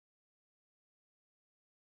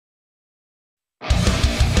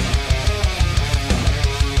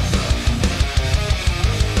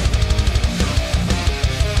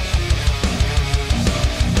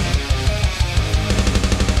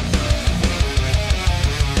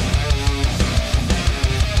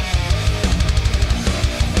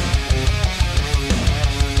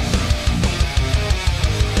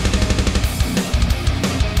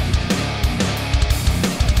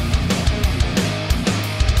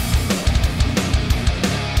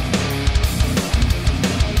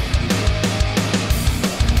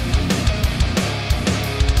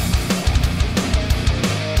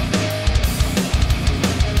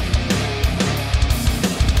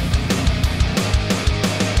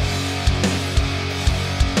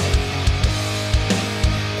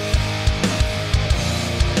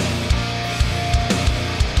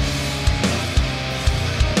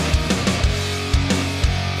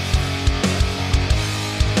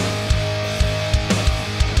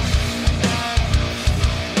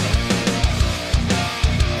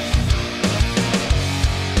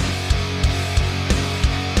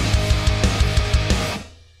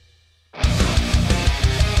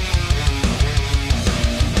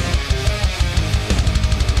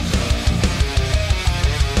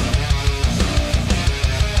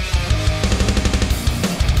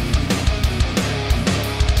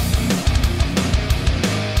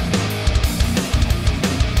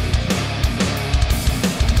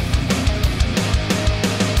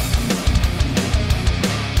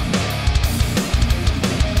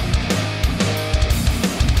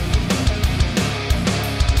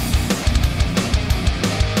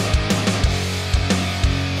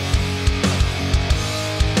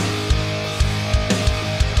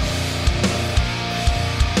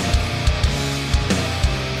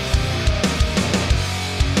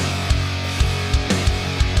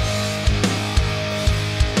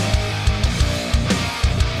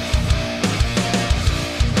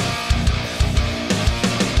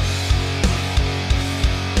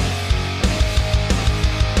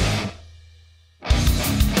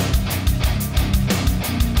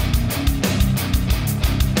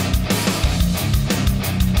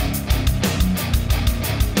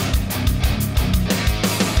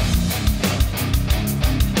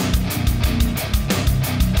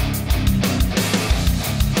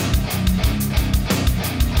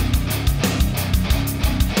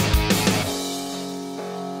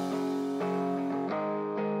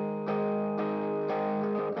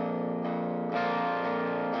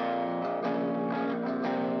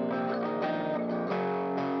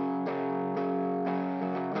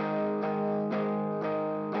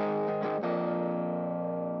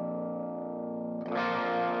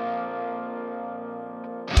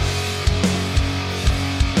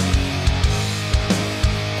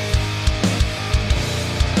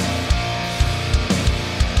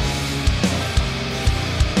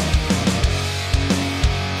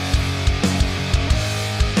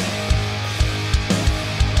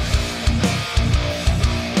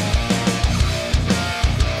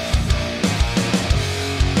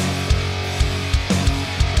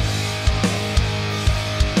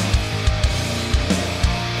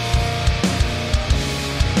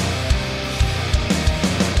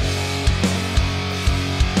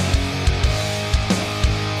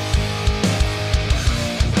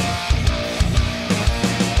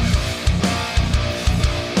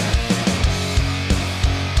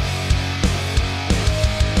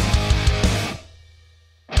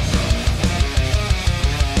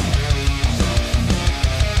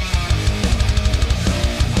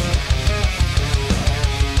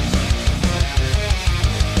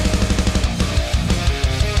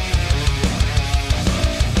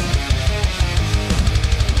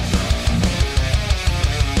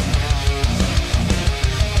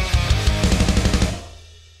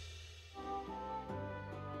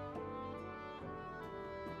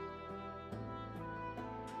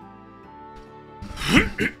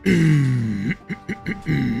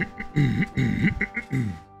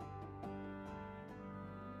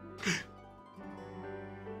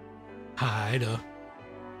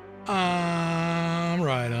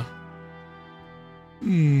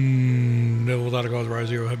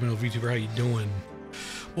YouTuber? How you doing?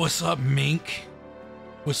 What's up, Mink?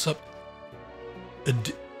 What's up,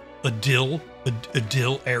 Adil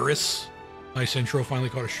Eris? Nice intro. Finally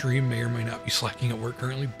caught a stream. May or may not be slacking at work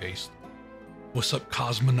currently. Based. What's up,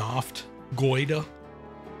 Cosmonaut? Goida.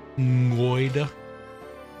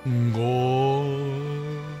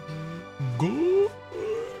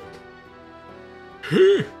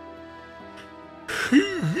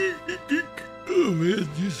 Oh man,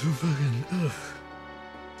 just so fucking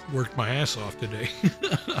worked my ass off today.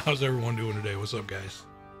 How's everyone doing today? What's up, guys?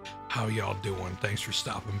 How y'all doing? Thanks for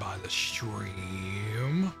stopping by the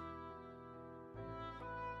stream.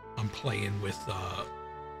 I'm playing with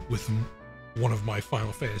one of my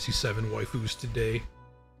Final Fantasy VII waifus today.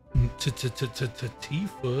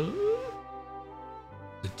 TIFA.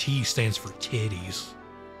 The T stands for titties.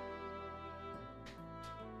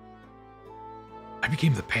 I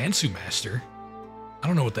became the Pantsu Master. I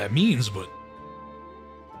don't know what that means, but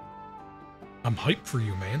I'm hyped for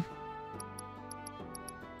you, man.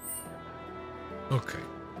 Okay.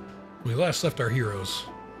 We last left our heroes.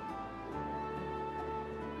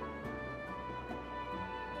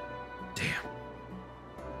 Damn.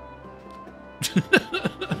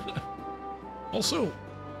 Also,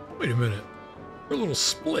 wait a minute. Her little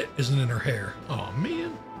split isn't in her hair. Oh,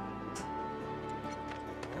 man.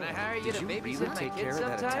 Can I hire you to babysit my kids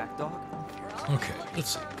sometime? Okay,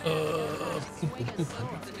 let's see.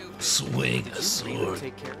 Swing a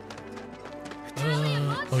sword.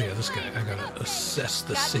 Oh yeah, this guy. I gotta assess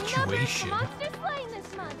the situation.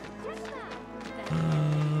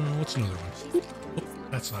 What's another one? Oh,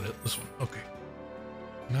 that's not it. This one. Okay.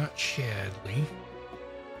 Not Shadley.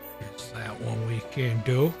 Here's that one we can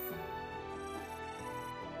do.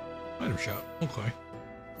 Item shop. Okay.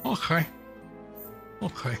 Okay.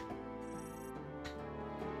 Okay.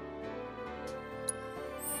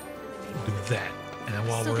 We'll do that. And then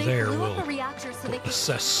while we're there, we'll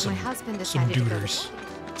assess some duders.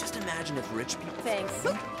 Just imagine if rich people... Thanks.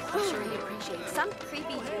 I'm sure you appreciate some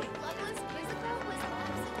creepy...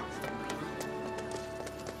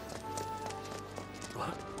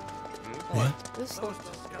 What? This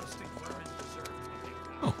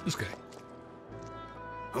Oh, this guy.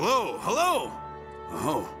 Hello, hello!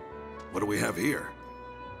 Oh, what do we have here?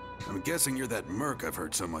 I'm guessing you're that merc I've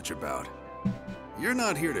heard so much about. You're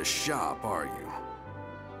not here to shop, are you?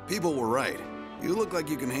 People were right. You look like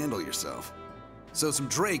you can handle yourself. So some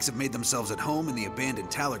drakes have made themselves at home in the abandoned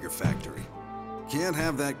Talager factory. Can't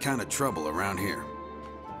have that kind of trouble around here.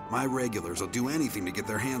 My regulars will do anything to get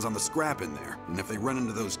their hands on the scrap in there, and if they run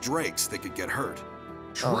into those drakes, they could get hurt.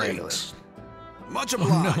 Drakes? Much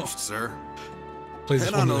obliged, no. sir. Play this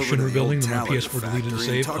Head one on in the over to Shinra the building, old then my Talager PS4 deleted the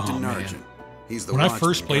factory and save. talk to Oh, man. Narjan. He's the When I watchman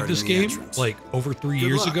first played this guarding the game, entrance. like over 3 Good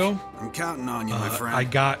years luck. ago, I'm counting on you, my friend. I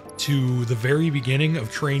got to the very beginning of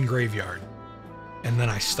Train Graveyard, and then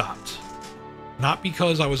I stopped. Not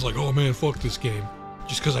because I was like, oh man, fuck this game.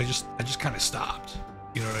 Just because I just kind of stopped.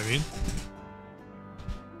 You know what I mean?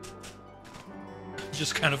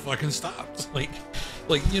 Just kind of fucking stopped. Like,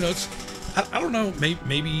 you know, it's, I don't know,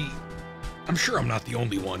 maybe, I'm sure I'm not the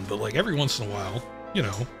only one, but like every once in a while, you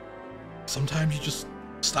know, sometimes you just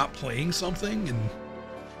stop playing something and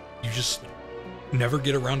you just never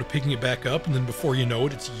get around to picking it back up, and then before you know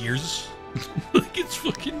it, it's years. Like, it's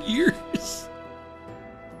fucking years.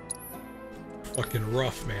 Fucking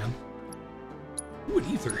rough, man. Ooh, an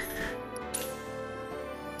ether.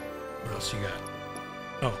 What else you got?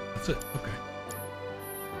 Oh, that's it. Okay.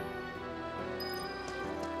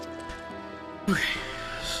 Okay,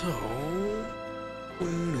 so...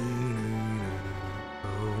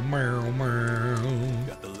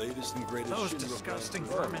 Got the latest and greatest. Those disgusting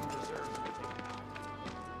vermin deserve.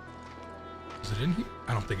 Is it in here?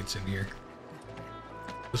 I don't think it's in here.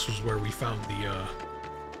 This was where we found the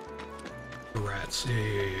rats.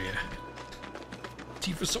 Yeah.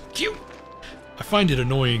 Tifa's so cute! I find it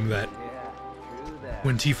annoying that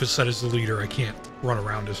when Tifa's set as the leader, I can't run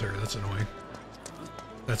around as her. That's annoying.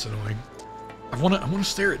 That's annoying. I wanna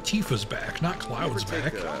stare at Tifa's back, not Cloud's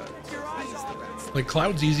back. Like,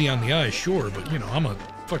 Cloud's easy on the eyes, sure, but you know, I'm a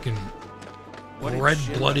fucking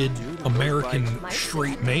red-blooded American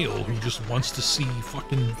straight male who just wants to see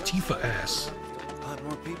fucking Tifa ass.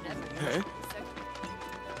 Hey?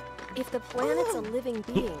 If the planet's a living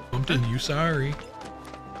being... Bumped into you, sorry.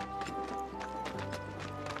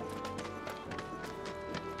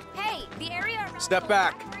 Hey, the area around Step the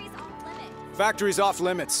back. factory's off limits. Factory's off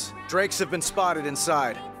limits. Drakes have been spotted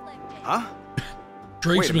inside. Huh?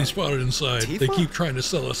 Drakes Wait a have been minute. spotted inside. They Tifa? keep trying to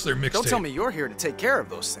sell us their mixtape. Don't tell me you're here to take care of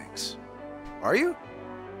those things. Are you?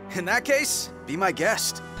 In that case, be my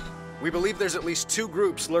guest. We believe there's at least 2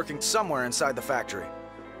 groups lurking somewhere inside the factory.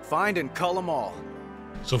 find and cull them all.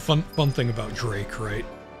 So fun thing about Drake, right?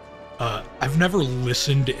 I've never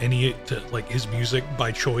listened to like his music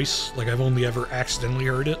by choice. Like I've only ever accidentally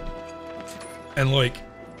heard it. And like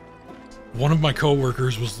one of my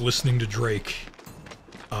coworkers was listening to Drake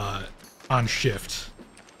on shift.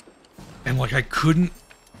 And like I couldn't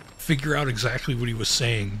figure out exactly what he was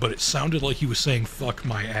saying, but it sounded like he was saying fuck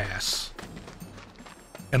my ass.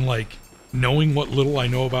 And like knowing what little I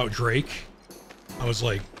know about Drake, I was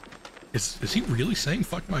like, is he really saying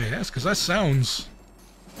fuck my ass? Because that sounds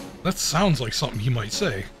like something he might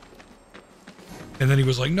say. And then he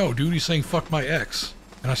was like, no, dude, he's saying fuck my ex.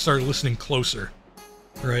 And I started listening closer.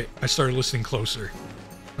 Right? I started listening closer.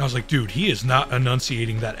 And I was like, dude, he is not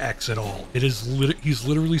enunciating that X at all. It is he's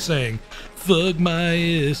literally saying, fuck my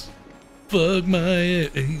ass. Fuck my ass.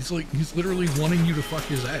 And he's literally wanting you to fuck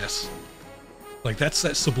his ass. Like, that's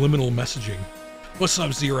that subliminal messaging. What's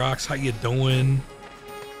up, Xerox? How you doing?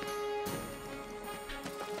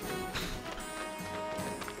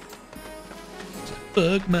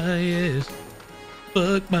 Fuck my ass.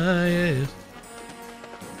 Fuck my ass.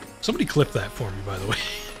 Somebody clip that for me, by the way.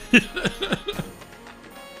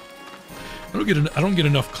 I don't get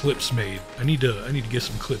enough clips made. I need to get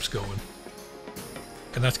some clips going.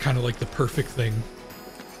 And that's kind of like the perfect thing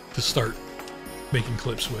to start making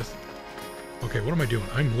clips with. Okay, what am I doing?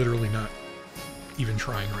 I'm literally not even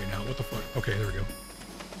trying right now. What the fuck? Okay, there we go.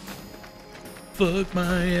 Fuck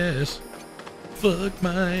my ass. Fuck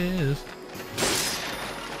my ass.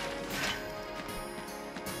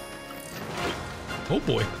 Oh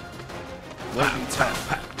boy. Waiting time.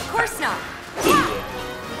 Of course not.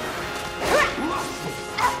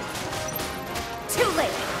 Too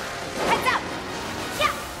late. Heads up.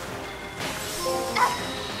 Yeah.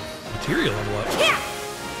 Materia level up. Yeah.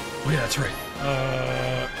 Oh yeah, that's right.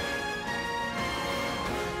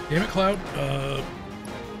 Damn it, Cloud.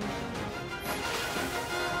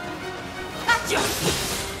 Gotcha.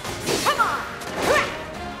 Come on.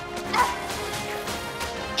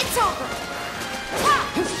 It's over.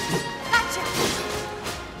 Gotcha.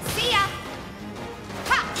 See ya.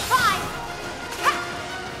 Ha, bye. Ha.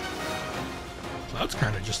 Cloud's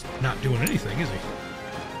kind of just not doing anything, is he?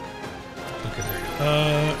 Okay, there you go.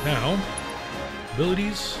 Now,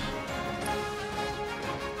 abilities.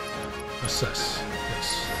 Assess. Yes.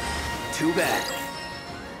 Too bad.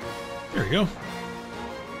 There you go.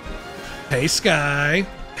 Hey, Sky.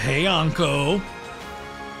 Hey, Anko.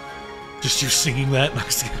 Just you singing that,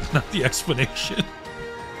 not the explanation.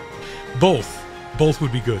 Both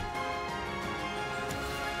would be good.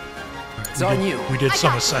 Right, It's on you. We did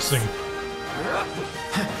some assessing.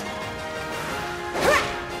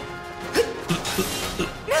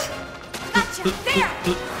 Gotcha. There.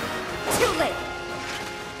 Too late.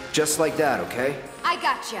 Just like that, okay? I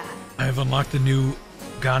gotcha. I have unlocked the new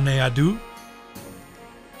Gane Adu.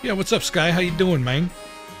 Yeah, what's up, Sky? How you doing, man?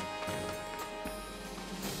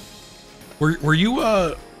 Were you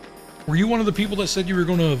one of the people that said you were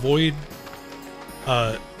going to avoid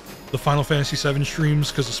the Final Fantasy VII streams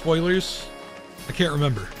because of spoilers? I can't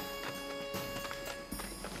remember.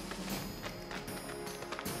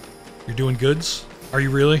 You're doing goods? Are you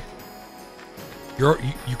really? You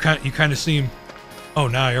kind of seem. Oh,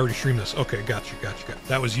 now I already streamed this. Okay, gotcha.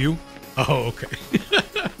 That was you? Oh, okay.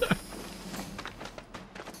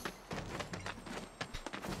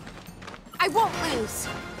 I won't lose.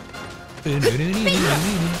 Come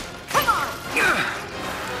on. Yeah.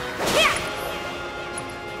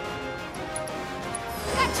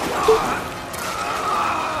 Gotcha.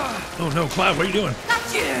 Oh no, Cloud, what are you doing?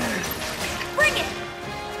 Gotcha. Bring it.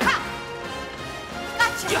 Ha.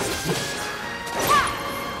 Gotcha. Ha.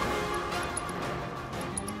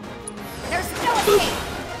 There's no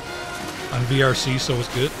escape. On VRC, so it's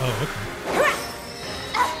good. Oh, okay.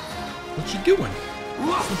 What you doing?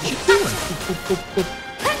 What you doing?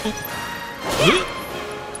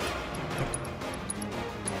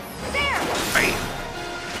 There.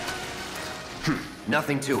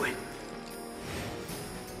 Nothing to it.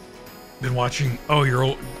 Been watching.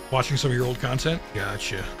 Oh, watching some of your old content.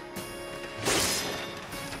 Gotcha.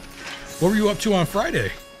 What were you up to on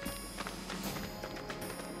Friday?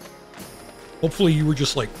 Hopefully, you were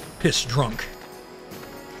just like piss drunk.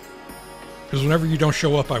 Because whenever you don't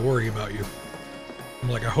show up, I worry about you. I'm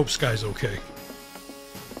like, I hope Sky's okay.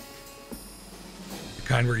 The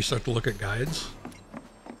kind where you start to look at guides.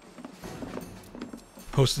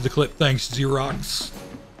 Posted the clip. Thanks, Xerox.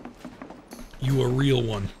 You a real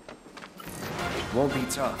one. Won't be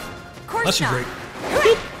tough. Of course That's not. great.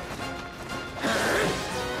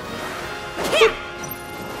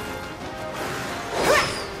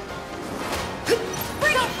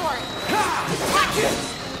 Bring it for it.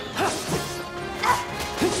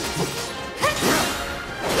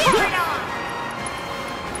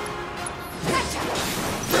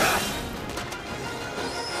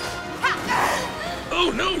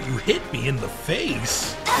 the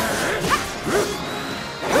face.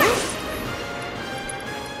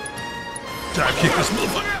 Dive kick this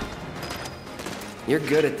motherfucker. You're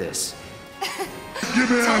good at this. Give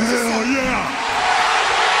me a hell yeah!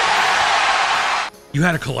 You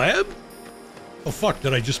had a collab? Oh fuck,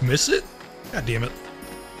 did I just miss it? God damn it.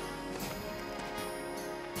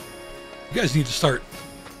 You guys need to start,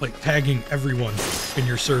 like, tagging everyone in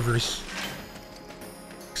your servers.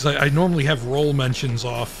 Because I normally have role mentions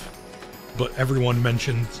off, but everyone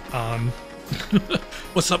mentions on.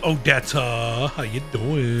 What's up, Odetta? How you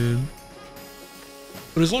doing?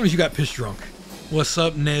 But as long as you got piss drunk. What's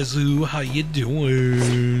up, Nezu? How you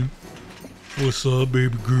doing? What's up,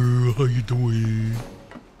 baby girl? How you doing?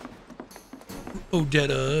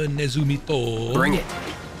 Odetta, Nezumito. Bring it.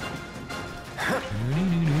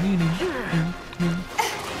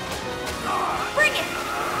 Bring it!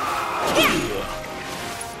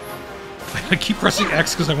 I keep pressing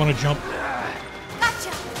X because I want to jump.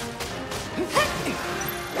 Gotcha!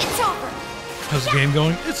 It's over! How's the game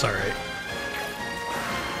going? It's alright.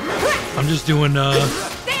 I'm just doing,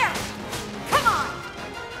 There! Come on!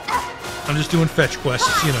 I'm just doing fetch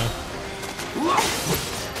quests, you know.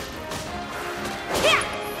 There!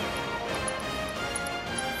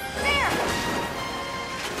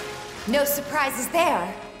 No surprises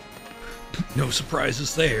there. No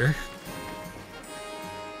surprises there.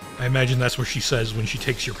 I imagine that's what she says when she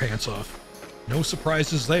takes your pants off. No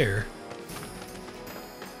surprises there.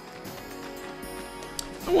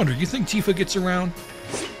 I wonder, you think Tifa gets around?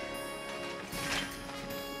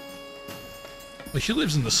 Like, she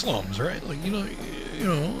lives in the slums, right? Like, you know,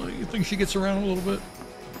 you think she gets around a little bit?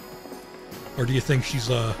 Or do you think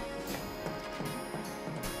she's,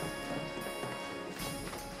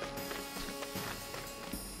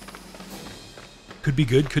 could be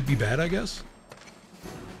good, could be bad, I guess?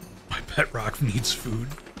 My pet rock needs food.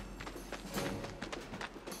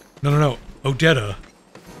 No. Odetta.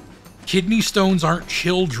 Kidney stones aren't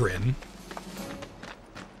children.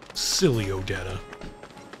 Silly Odetta.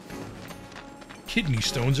 Kidney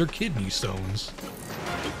stones are kidney stones.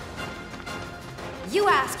 You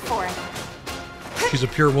asked for it. She's a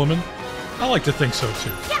pure woman? I like to think so,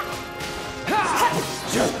 too.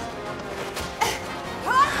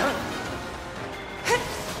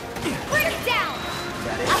 Bring it down!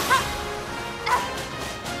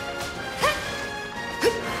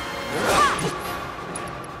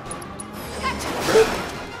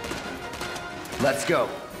 Let's go.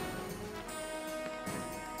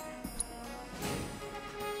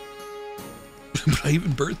 But I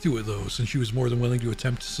even birthed to it, though, since she was more than willing to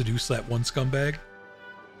attempt to seduce that one scumbag.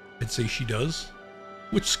 I'd say she does.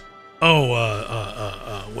 Which... Oh,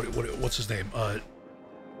 what's his name?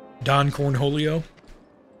 Don Cornholio?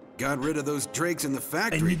 Got rid of those drakes in the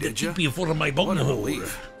factory, did you? What What a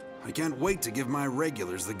relief. I can't wait to give my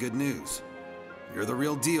regulars the good news. You're the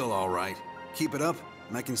real deal, all right. Keep it up,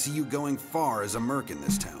 and I can see you going far as a merc in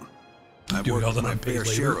this town. I've Doing worked all the with my unpaid fair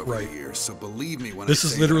labor, share over right. the years, so believe me when This I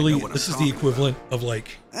is say literally, I know what this I'm is the talking equivalent of,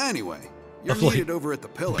 like... about. Anyway, you're of, like, needed over at the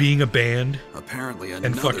Pillar. being a band Apparently and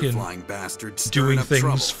another fucking flying bastard stirring doing up things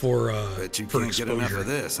trouble. for Bet you for can't get enough exposure. of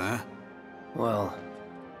this, huh? Well,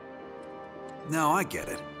 No, I get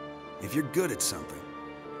it. If you're good at something,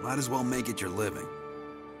 might as well make it your living.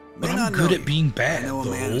 But May I'm not good know at you. being bad, I know a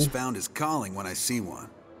man who's though. found his calling when I see one.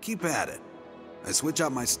 Keep at it. I switch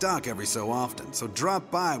out my stock every so often, so drop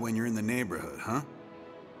by when you're in the neighborhood, huh?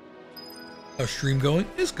 How's stream going?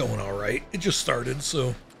 It's going all right. It just started,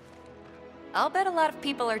 so... I'll bet a lot of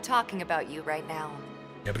people are talking about you right now.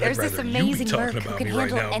 Yeah, but There's I'd this rather you be amazing talking merc who about can me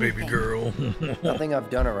right handle now, baby anything. girl. nothing I've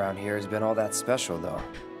done around here has been all that special, though.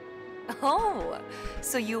 Oh,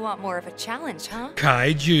 so you want more of a challenge, huh?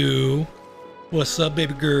 Kaiju. What's up,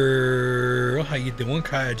 baby girl? How you doing,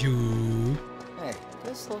 Kaiju? Hey,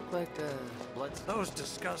 this look like blood. Those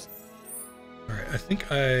disgusting. Alright, I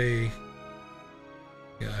think I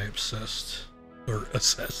obsessed. Or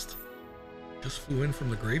assessed. Just flew in from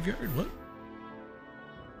the graveyard? What?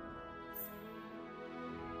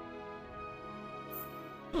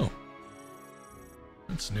 Oh.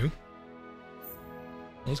 That's new.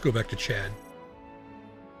 Let's go back to Chad.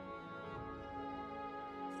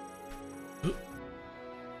 I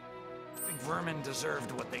think vermin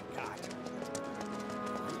deserved what they got.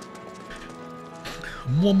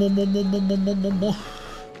 Mo, mo, mo, mo, mo, mo, mo, mo, mo.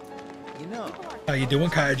 You know. How you doing,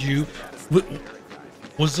 Kaiju?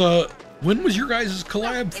 When was your guys'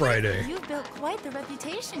 collab Friday? You've built quite the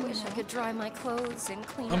reputation. Wish I could dry my clothes and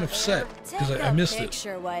clean I'm up upset the because I missed it.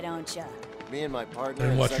 Picture, why don't you? Me and my I partner.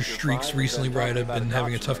 didn't in watch your Sector streaks 5 recently, have been right? I've talking been about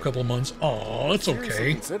having a tough couple of months. Aw, it's Seriously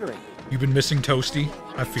okay. considering it. You've been missing Toasty?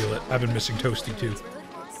 I feel it. I've been missing Toasty too.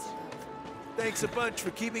 Thanks a bunch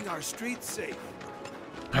for keeping our streets safe.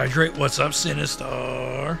 Hydrate, what's up,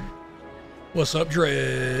 Sinistar? What's up,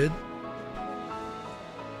 Dread?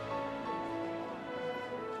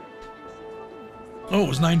 Oh, it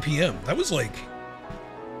was 9 p.m. That was like...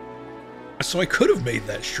 So I could have made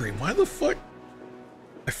that stream. Why the fuck?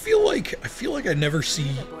 I feel like I never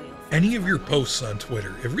see any of your posts on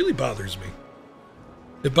Twitter. It really bothers me.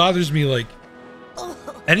 It bothers me, like,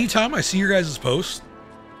 anytime I see your guys' posts,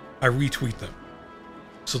 I retweet them.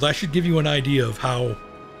 So that should give you an idea of how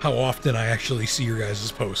often I actually see your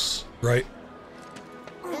guys' posts, right?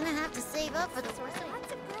 Gonna have to save up for the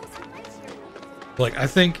Like, I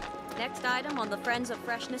think Next item on the Friends of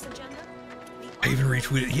Freshness agenda. I even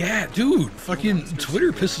retweeted. Yeah, dude, fucking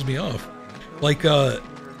Twitter pisses me off. Like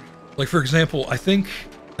for example, I think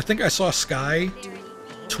I saw Sky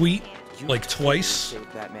tweet like twice.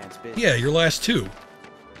 Yeah, your last two.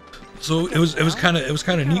 So it was kind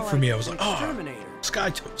of neat for me. I was like, oh,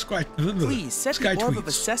 Sky. Please set Sky the orb of tweets.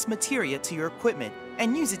 assess materia to your equipment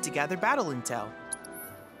and use it to gather battle intel.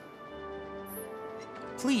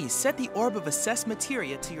 Please set the orb of assess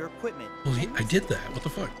materia to your equipment. Well, yeah, I did that. What the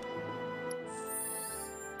fuck?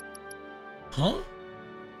 Huh?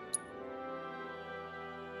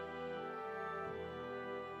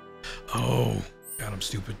 Oh, God, I'm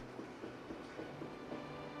stupid.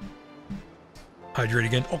 Hydrate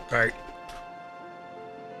again. Okay.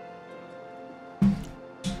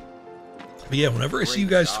 But yeah, whenever I see you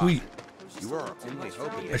guys tweet,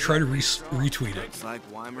 I try to retweet it. Looks like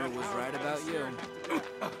Weimer was right about you.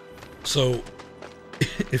 So,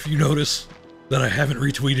 if you notice that I haven't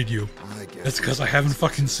retweeted you, that's because I haven't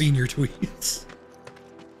fucking seen your tweets.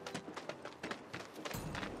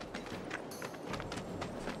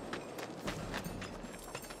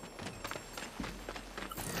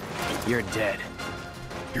 You're dead.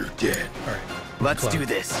 You're dead. All right. Let's Cloud. do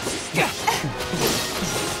this.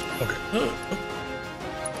 Okay.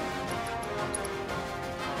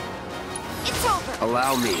 It's over.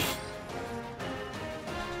 Allow me.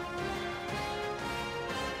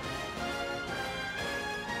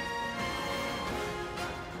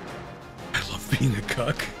 I love being a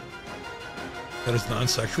cuck. That is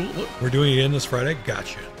non-sexual. Look, we're doing it again this Friday.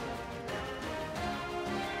 Gotcha.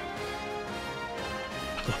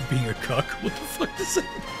 I love being a cuck. What the fuck does that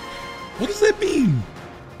mean? What does that mean?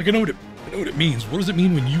 Like, I know what it means. What does it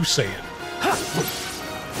mean when you say it?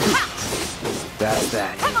 That's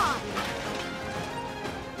that. Come on.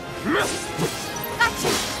 Gotcha.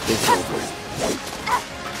 It's over.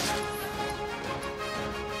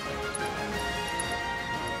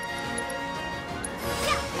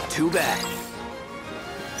 Too bad.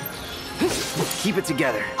 Keep it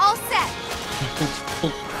together. All set.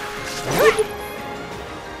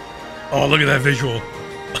 Oh, look at that visual.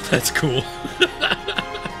 Oh, that's cool.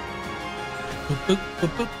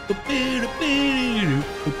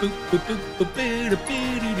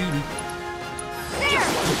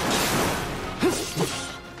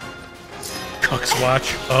 Cuck's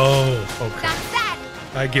watch. Oh, okay. That's that.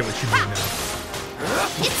 I get what you mean now.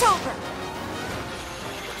 It's over.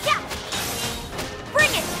 Yeah.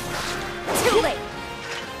 Bring it. Too late.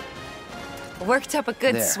 Worked up a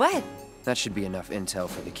good There. sweat. That should be enough intel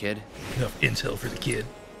for the kid. Enough intel for the kid.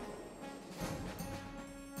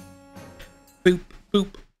 Boop,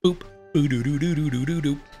 boop, boop, boo doo doo doo doo doo doo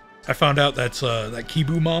doo. I found out that's that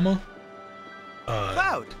Kibu Mama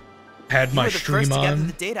Cloud, had you my were the stream first to gather on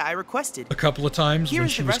the data I requested. a couple of times Here when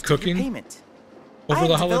is she the was rest of your cooking payment. over I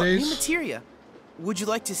the have developed holidays. New materia. Would you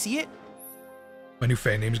like to see it? My new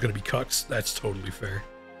fan name is gonna be Cucks. That's totally fair.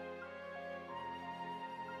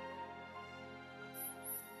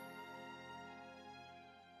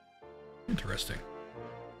 Interesting.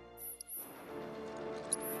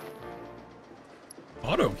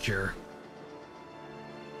 Auto cure.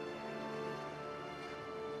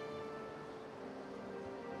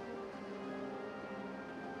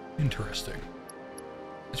 Interesting.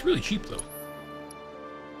 It's really cheap though.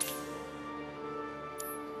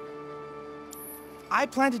 I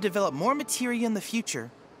plan to develop more materia in the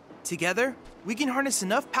future. Together, we can harness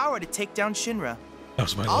enough power to take down Shinra. That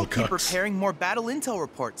was my I'll little keep Cucks. preparing more battle intel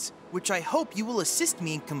reports, which I hope you will assist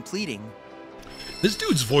me in completing. This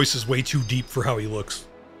dude's voice is way too deep for how he looks.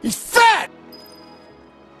 He's fat!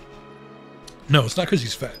 No, it's not because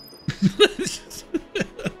he's fat.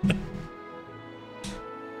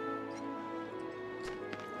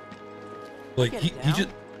 Like, he just...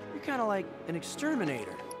 You're kind of like an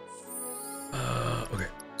exterminator. Okay.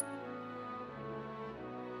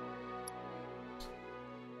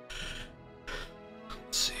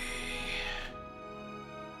 Let's see.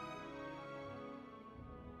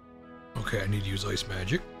 Okay, I need to use ice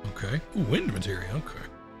magic. Okay. Ooh, wind materia. Okay.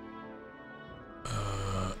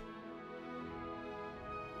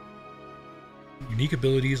 Unique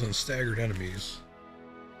abilities on staggered enemies.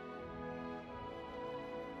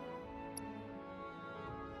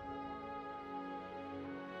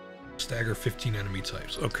 Stagger 15 enemy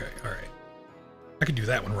types. Okay, alright. I can do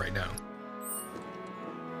that one right now.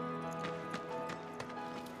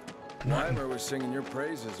 Weimer was singing your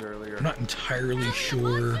praises earlier. I'm not entirely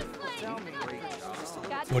sure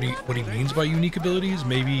what he means by unique abilities.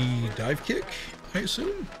 Maybe dive kick, I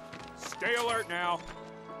assume? Stay alert now.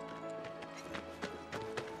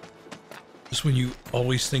 Just when you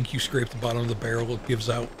always think you scrape the bottom of the barrel, it gives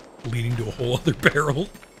out, leading to a whole other barrel.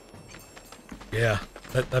 Yeah,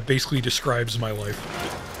 that basically describes my life.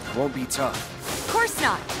 Won't be tough. Of course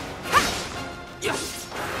not. Here.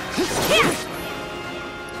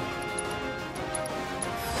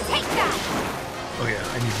 Take that. Oh yeah,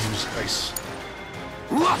 I need to use ice.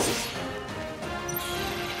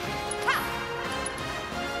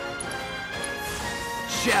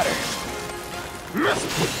 Shatter.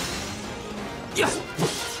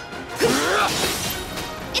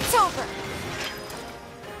 It's over.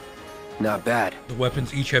 Not bad. The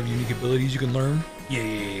weapons each have unique abilities you can learn.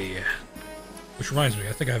 Yeah. Which reminds me,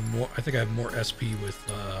 I think I have more SP with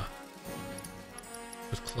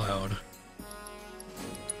Cloud.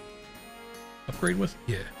 Upgrade with?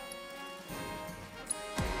 Yeah.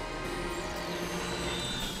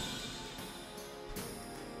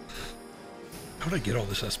 How'd I get all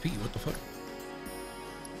this SP? What the fuck?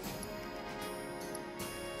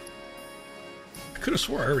 I could have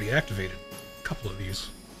swore I already activated a couple of these.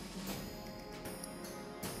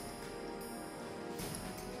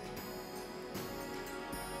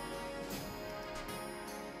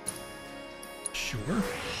 Sure.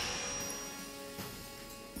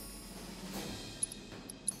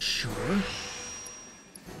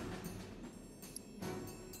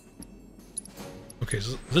 Okay,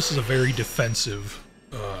 so this is a very defensive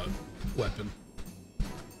weapon.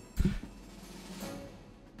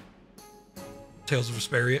 Tales of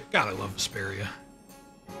Vesperia. God, I love Vesperia.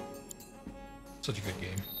 Such a good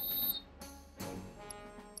game.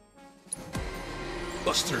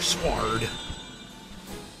 Buster Sword.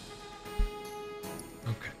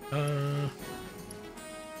 Okay.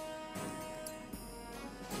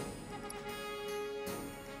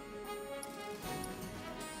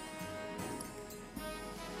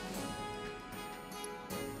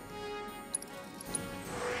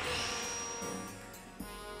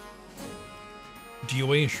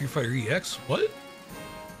 DOA and Street Fighter EX? What?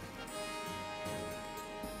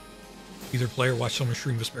 Either play or watch someone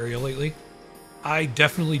stream Vesperia lately? I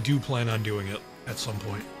definitely do plan on doing it at some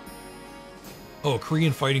point. Oh, a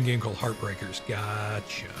Korean fighting game called Heartbreakers.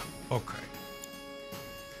 Gotcha. Okay.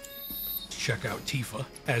 Let's check out TIFA,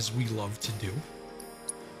 as we love to do.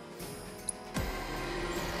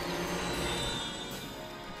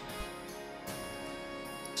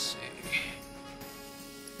 Let's see.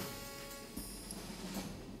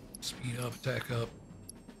 Speed up, attack up.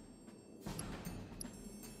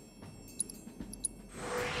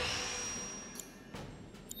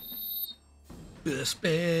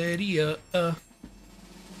 Vesperia.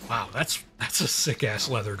 Wow, that's a sick-ass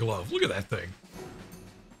leather glove. Look at that thing.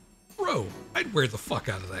 Bro, I'd wear the fuck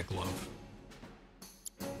out of that glove.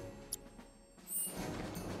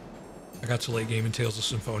 I got to late game in Tales of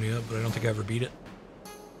Symphonia, but I don't think I ever beat it.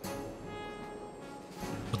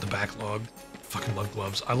 But the backlog. Fucking love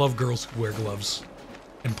gloves. I love girls who wear gloves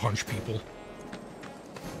and punch people.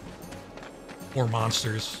 Or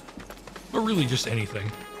monsters. Or really just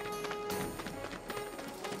anything.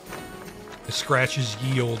 It scratches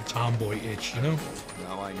ye old tomboy itch, you know?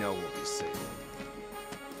 Now I know we'll be safe.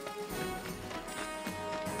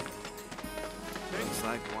 Looks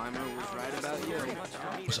like Weimer was right about you.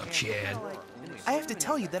 What's up, Chad? I have to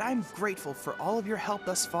tell you that I'm grateful for all of your help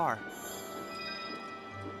thus far.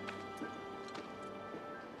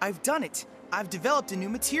 I've done it. I've developed a new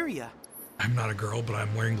materia. I'm not a girl, but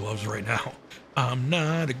I'm wearing gloves right now. I'm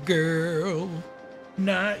not a girl,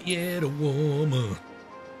 not yet a woman.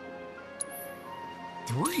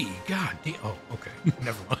 3, god damn. Oh, okay.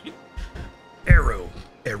 Never mind. Arrow,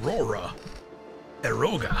 Aurora,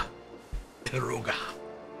 Eroga, Eroga.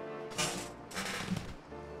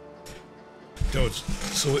 Dudes,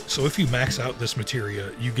 so if you max out this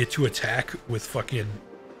materia, you get to attack with fucking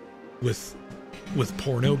with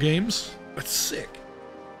porno games. That's sick.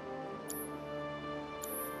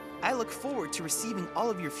 I look forward to receiving all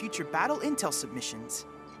of your future battle intel submissions.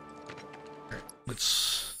 All right,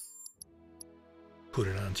 let's put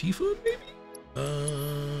it on TIFA, maybe?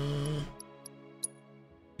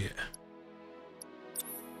 Yeah.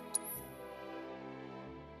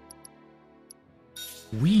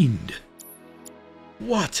 Wind.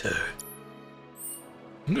 Water.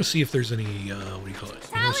 I'm gonna see if there's any, what do you call it?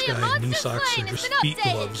 No sky, new socks, or just feet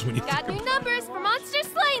gloves when you got new numbers for Monster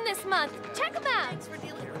Slaying this month. Check them out.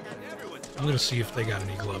 I'm gonna see if they got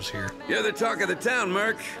any gloves here. You're the talk of the town,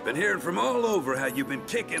 Merc. Been hearing from all over how you've been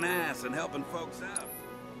kicking ass and helping folks out.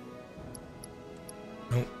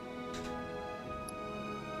 Nope.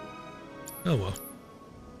 Oh well.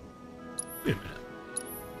 Wait a minute.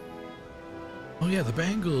 Oh yeah, the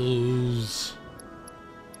bangles.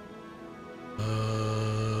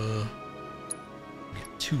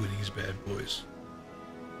 Get 2 of these bad boys.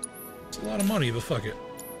 It's a lot of money, but fuck it.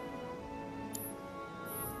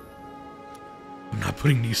 I'm not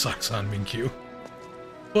putting these socks on, Minkyu.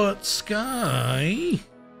 But Sky...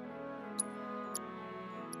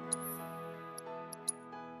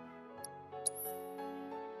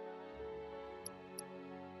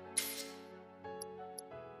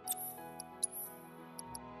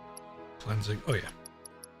 Cleansing. Oh yeah.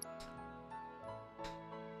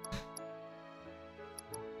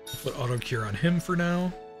 Put auto cure on him for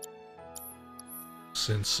now,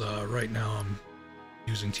 since right now I'm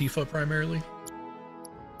using TIFA primarily.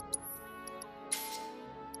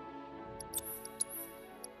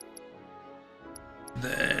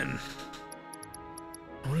 Then,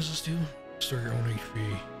 what does this do? Restore your own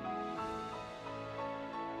HP.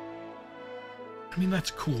 I mean,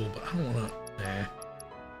 that's cool, but I don't want to. Nah.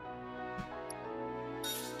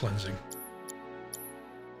 Cleansing.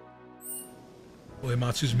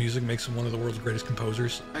 Uematsu's music makes him one of the world's greatest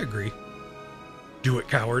composers. I agree. Do it,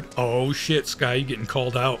 coward. Oh shit, Sky, you getting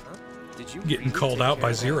called out. Getting called out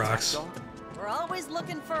by Xerox. We're always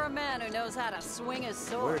looking for a man who knows how to swing his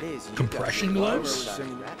sword. Compression gloves?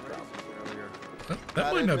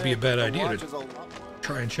 That might not be a bad idea to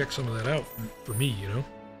try and check some of that out for me, you know?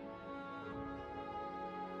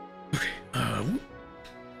 Okay,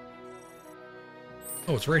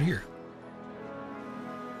 oh, it's right here.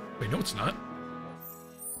 Wait, no it's not.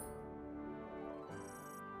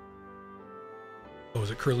 Oh, is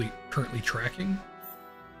it currently tracking?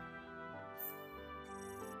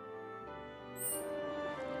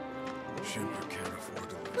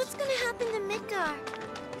 What's gonna happen to Midgar?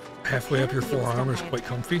 Halfway up your forearm is quite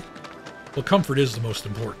comfy. Well, comfort is the most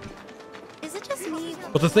important. Is it just me?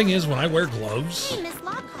 But the thing is, when I wear gloves,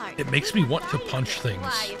 it makes me want to punch things.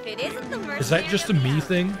 Is that just a me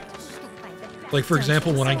thing? Like, for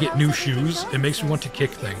example, when I get new shoes, it makes me want to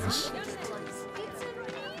kick things.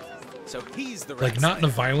 So he's the like, not in a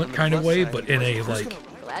violent kind of way, but in a, like...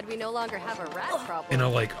 Glad we no longer have a rat problem. In a,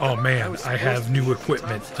 like, oh man, I have new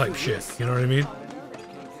equipment type shit. You know what I mean?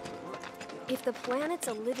 If the planet's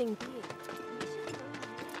a living being...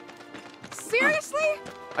 Seriously?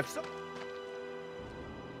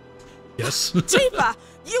 Yes? Tifa,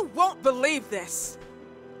 you won't believe this.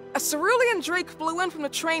 A cerulean drake flew in from the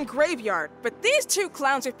train graveyard, but these two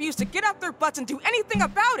clowns refused to get off their butts and do anything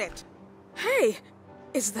about it. Hey,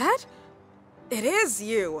 is that? It is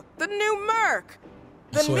you, the new Merc.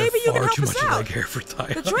 Then Also, maybe you can help too us much out. leg hair for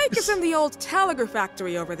tie The drake is in the old Telegraph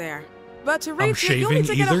factory over there. But to I'm reach it, you'll need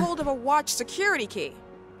to shaving get a either? hold of a watch security key.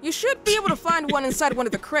 You should be able to find one inside one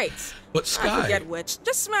of the crates. But I Sky, forget which.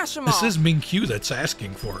 Just smash them this all. is Minkyu that's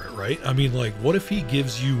asking for it, right? I mean, like, what if he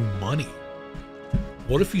gives you money?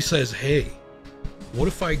 What if he says, hey, what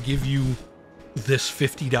if I give you this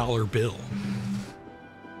 $50 bill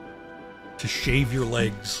to shave your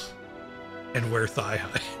legs and wear thigh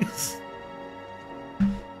highs?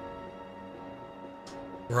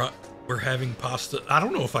 We're having pasta. I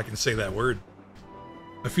don't know if I can say that word.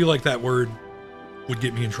 I feel like that word would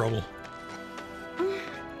get me in trouble.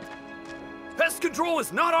 Pest control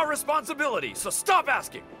is not our responsibility, so stop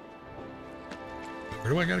asking.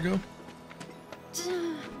 Where do I gotta go?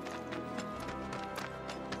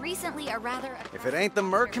 Recently, a rather... If it ain't the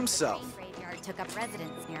Merc himself. ...graveyard took up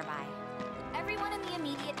residence nearby. Everyone in the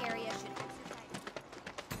immediate area should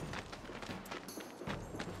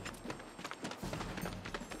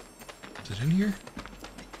Is it in here?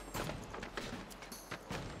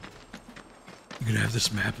 You gonna have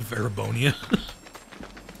this map of Erebonia?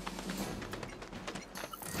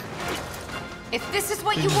 If this is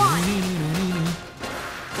what you want...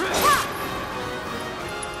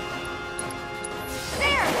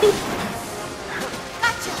 There!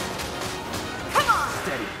 Gotcha! Come on!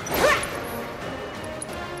 Steady.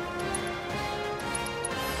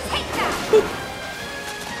 Take that!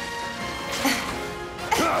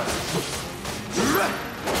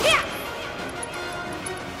 Yeah!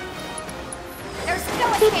 There's no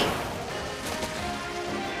escape!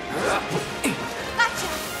 Gotcha!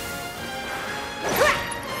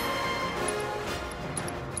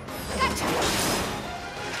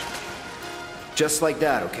 Just like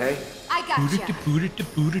that, okay? I gotcha.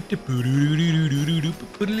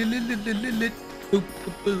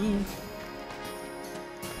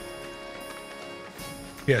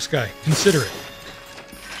 Yeah, Sky, consider it.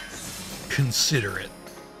 Consider it.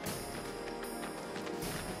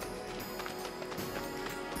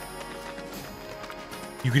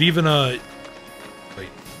 You could even, wait.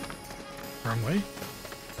 Wrong way?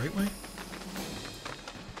 Right way?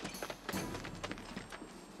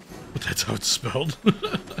 But that's how it's spelled.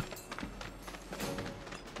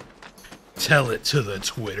 Tell it to the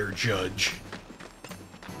Twitter judge.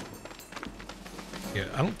 Yeah,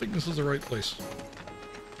 I don't think this is the right place.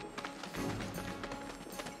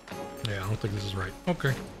 Yeah, I don't think this is right.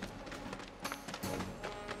 Okay.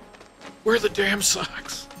 Where are the damn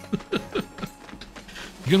socks?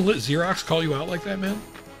 You gonna let Xerox call you out like that, man?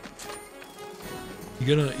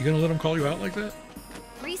 You gonna let him call you out like that?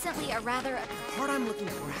 Recently, a rather... The part I'm looking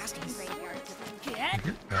for has to be... Get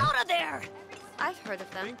out of there! I've heard of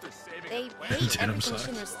them. They hate Denim everything socks.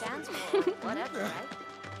 Shinra stands for. Whatever,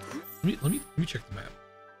 right? Let me check the map.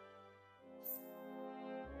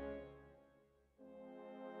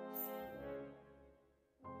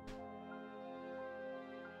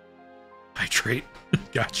 Hydrate.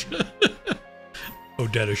 Gotcha.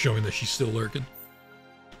 Odetta showing that she's still lurking.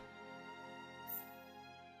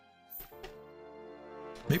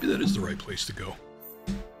 Maybe that is the right place to go.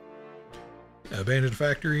 Abandoned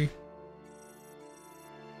factory.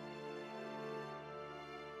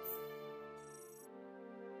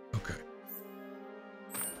 Okay.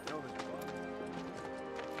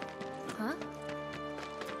 Huh?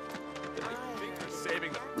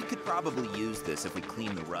 We could probably use this if we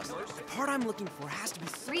clean the rust. The part I'm looking for has to be...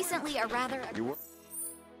 Recently, a rather...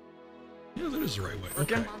 Yeah, that is the right way.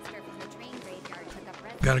 Okay. Okay.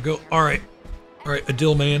 Gotta go. Alright. Alright,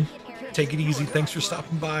 Adil man. Take it easy. Thanks for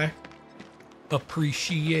stopping by.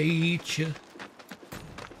 Appreciate you.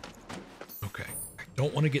 Okay. I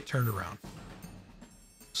don't want to get turned around.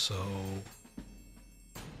 So...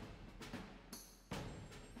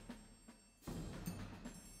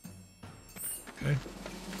 Okay.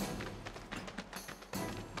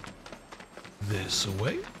 This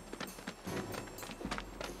away.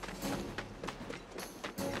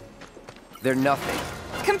 They're nothing.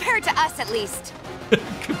 Compared to us, at least.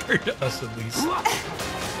 Compared to us, at least.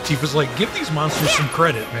 Tifa's like, give these monsters some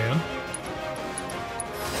credit, man.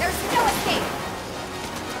 There's no escape.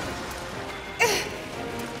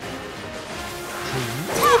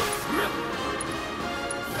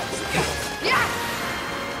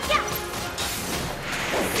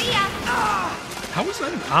 See ya. How is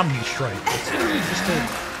that an Omni Strike? It's literally just a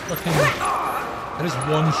fucking... That is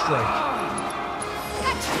one strike.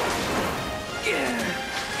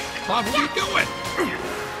 Bob, what are you doing?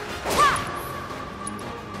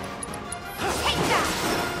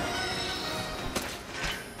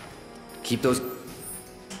 Keep those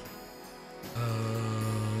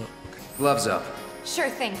gloves up. Sure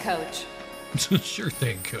thing, coach. Sure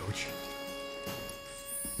thing, coach.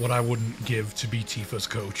 What I wouldn't give to be Tifa's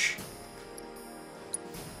coach.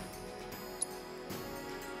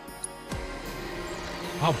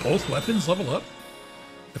 Wow, both weapons level up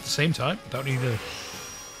at the same time without needing to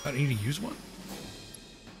use one?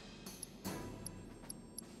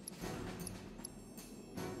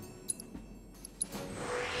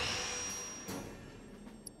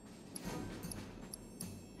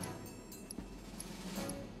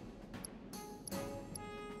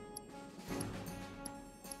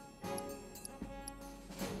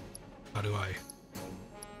 How do I...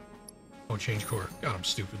 Oh, change core. God, I'm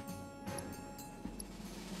stupid.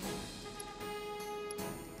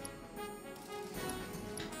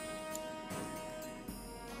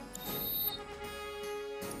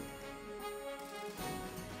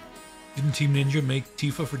 Didn't Team Ninja make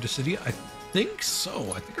Tifa for Dissidia? I think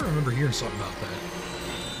so. I think I remember hearing something about that.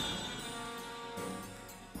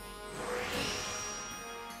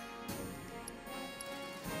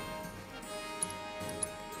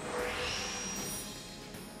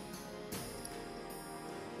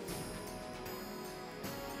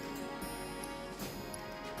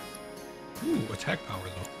 Ooh, attack power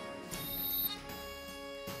though.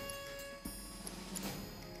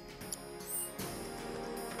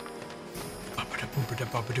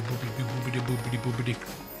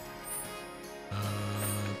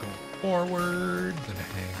 Go forward, then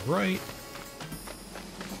hang right.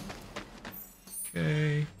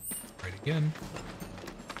 Okay. Right again.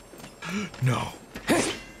 No.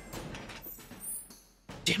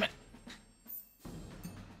 Damn it.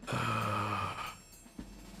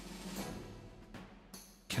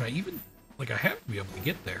 Can I even... Like, I have to be able to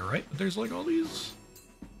get there, right? But there's like all these...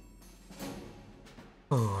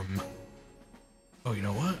 Oh, you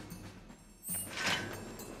know what?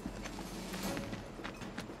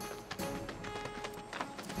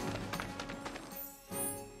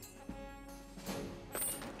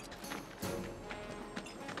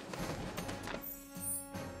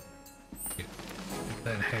 Get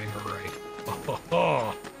that hanger right.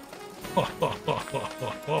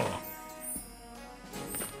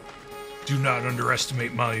 Do not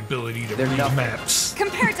underestimate my ability to read maps.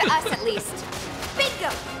 Compared to us, at least. Bingo!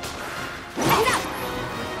 Heads up!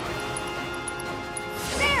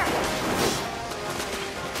 There!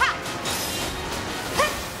 Ha!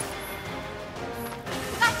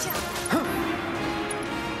 Gotcha!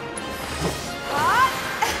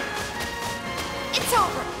 It's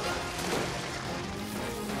over!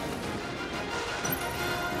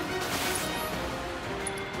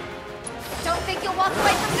 Don't think you'll walk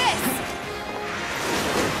away from this!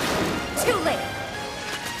 Too late!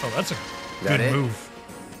 Oh, that's a good move.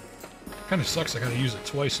 Kinda sucks I gotta use it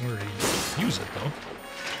twice in order to use it, though.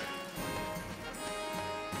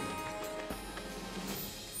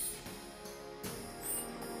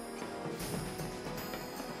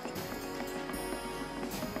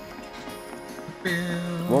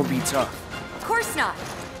 Won't be tough. Of course not.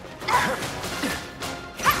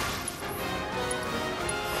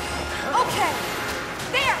 Okay.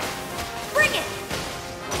 There. Bring it.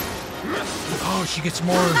 Oh, she gets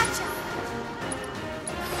more. Gotcha.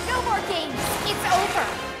 No more games. It's over.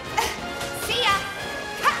 See ya.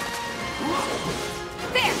 Ha.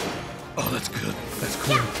 There. Oh, that's good. That's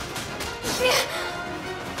cool.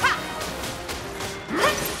 Ha.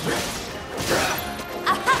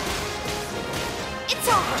 It's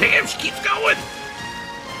over. Damn, she keeps going.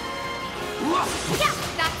 Yeah,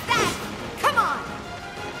 that's that. Come on.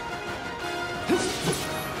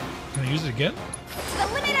 Can I use it again? To the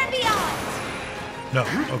limit and beyond. No.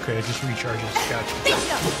 Okay, it just recharges. Gotcha.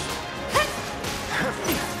 Bingo.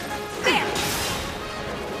 There.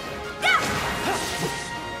 Go.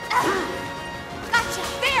 Gotcha.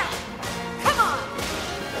 There. Come on.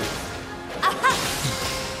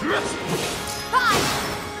 Bye.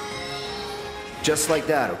 Just like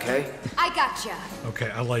that, okay? I gotcha. Okay,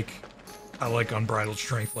 I like unbridled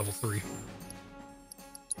strength level 3.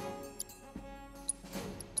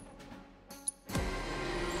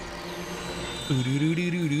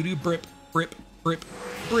 Ooh-doo-doo-doo-doo-doo, brip, brip, brip,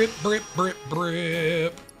 brip, brip, brip,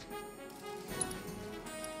 brip.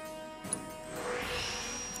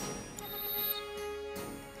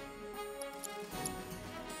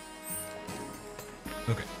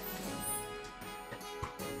 Okay.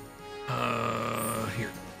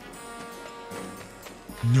 Here.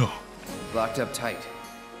 No. Locked up tight.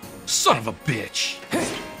 Son of a bitch!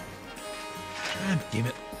 God damn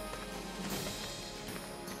it.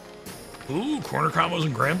 Ooh, corner combos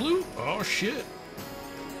in Grand Blue? Oh shit.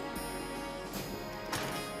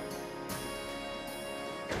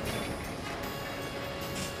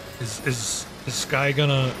 Is Sky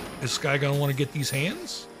gonna want to get these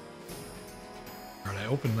hands? Alright, I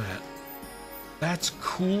open that. That's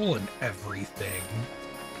cool and everything.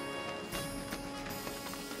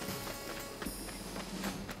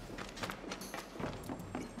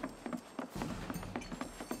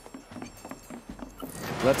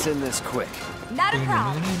 Let's end this quick. Not a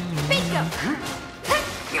problem. Bingo. Yeah.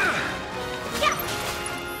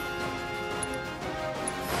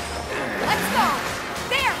 Let's go.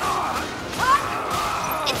 There.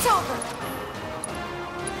 It's over.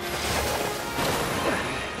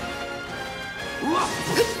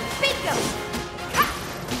 Bingo.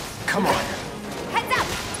 Come on. Heads up.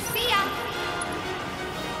 See ya.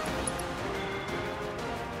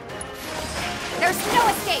 There's no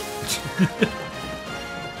escape.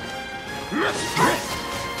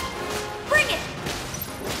 Bring it.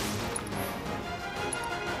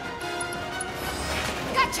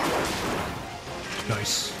 Gotcha.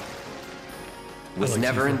 Nice. Was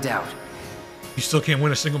never in doubt. You still can't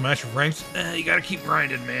win a single match of ranked? You gotta keep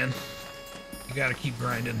grinding, man. You gotta keep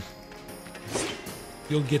grinding.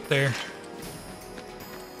 You'll get there.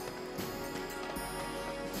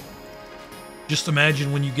 Just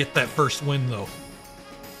imagine when you get that first win, though.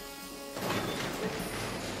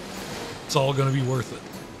 It's all gonna be worth it.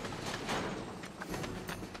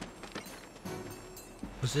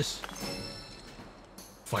 What's this?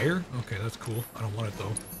 Fire? Okay, that's cool. I don't want it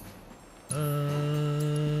though.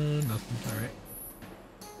 Nothing. Alright.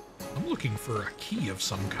 I'm looking for a key of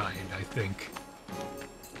some kind, I think.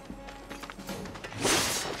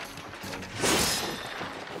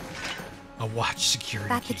 A watch security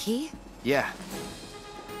Got the key? Yeah.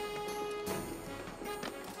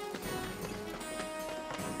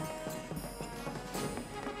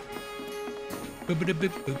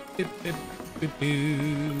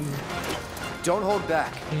 Don't hold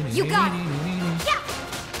back. You got it. Yeah.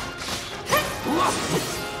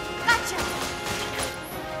 Gotcha.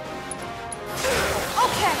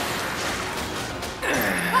 Okay.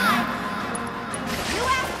 Fine. You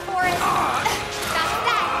asked for it. That's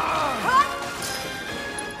that.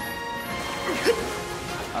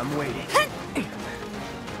 I'm waiting.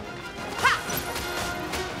 Ha.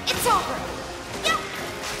 It's over. Yeah.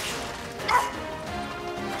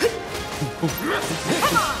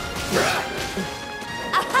 Come on.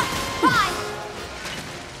 Fine.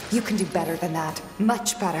 You can do better than that.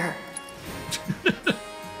 Much better.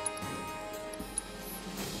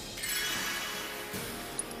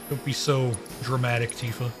 Don't be so dramatic,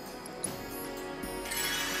 Tifa.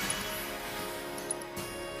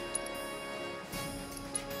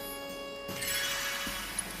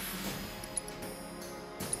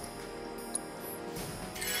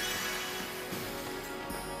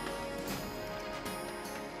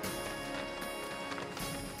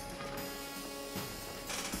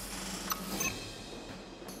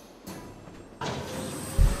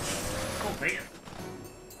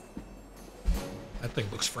 That thing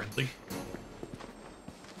looks friendly.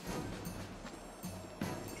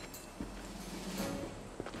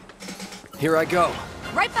 Here I go.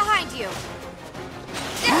 Right behind you.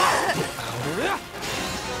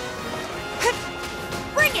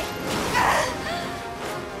 Bring it.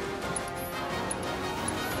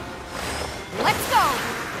 Let's go.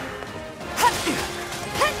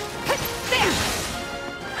 There.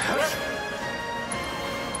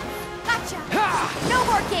 Gotcha. No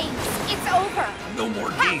more games. It's over. No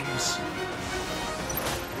more games.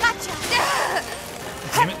 Gotcha.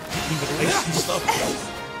 Damn it, hit me with ice and stuff.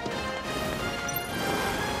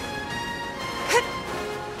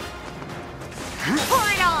 Pour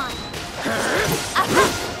it on.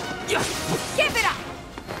 Give it up.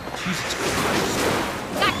 Jesus Christ.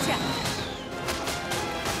 Gotcha.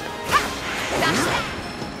 Ha. That's that.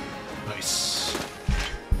 Nice.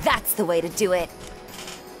 That's the way to do it.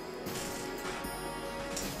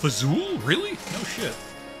 Fazul? Really? No shit.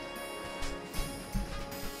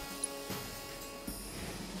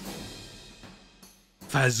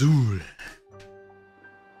 Fazul.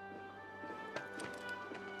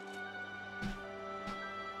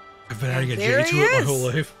 I've been adding a There J to he it my is. whole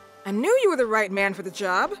life. I knew you were the right man for the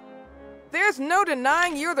job. There's no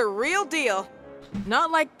denying you're the real deal. Not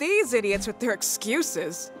like these idiots with their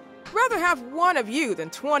excuses. Rather have one of you than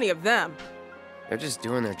 20 of them. They're just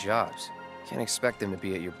doing their jobs. Can't expect them to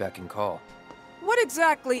be at your beck and call. What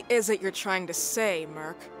exactly is it you're trying to say,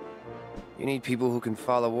 Merc? You need people who can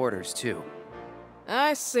follow orders, too.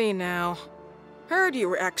 I see now. Heard you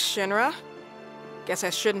were ex-Shinra. Guess I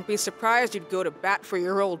shouldn't be surprised you'd go to bat for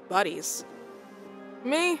your old buddies.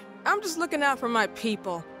 Me, I'm just looking out for my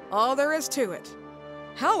people. All there is to it.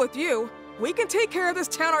 Hell with you. We can take care of this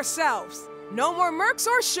town ourselves. No more Mercs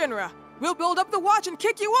or Shinra. We'll build up the watch and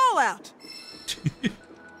kick you all out.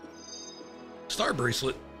 Star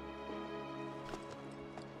bracelet.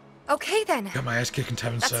 Okay then. Got my ass kicking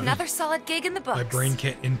 10 and That's 7. another solid gig in the books. My brain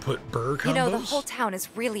can't input burr combos. You know, the whole town is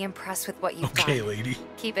really impressed with what you've got. Okay, lady.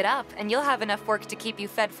 Keep it up, and you'll have enough work to keep you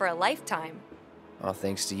fed for a lifetime. All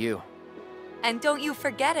thanks to you. And don't you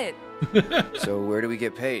forget it. So where do we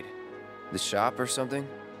get paid? The shop or something?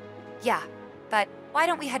 Yeah, but why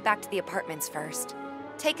don't we head back to the apartments first?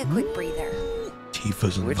 Take a quick breather.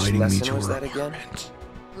 Tifa's Which inviting me lesson to was her that again? apartment.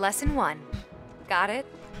 Lesson 1. Got it?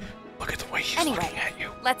 Look at the way she's Anyway, looking at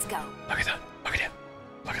you. let's go. Look at that. Look at him.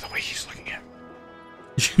 Look at the way she's looking at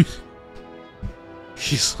him.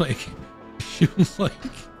 She's like, she was like,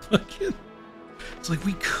 fucking. It's like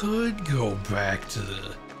we could go back to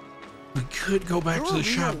the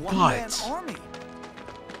shop, but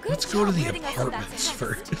let's go to the apartments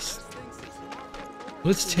first.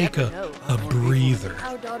 Let's take a breather.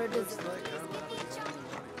 Our daughter does.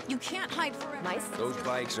 You can't hide forever. Those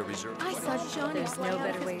bikes are reserved. I saw Johnny. There's no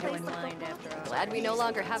better way to unwind after all. Glad we no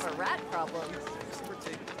longer have a rat problem.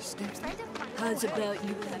 How's about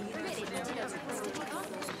you?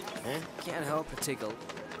 Can't help but take a...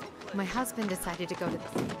 My husband decided to go to the...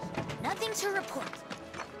 Nothing to report.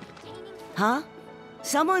 Huh?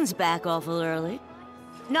 Someone's back awful early.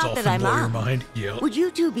 Not that Dolphin I'm blow your on. mind. Yep. Would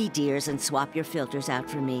you two be dears and swap your filters out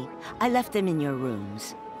for me? I left them in your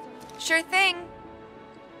rooms. Sure thing.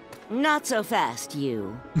 Not so fast,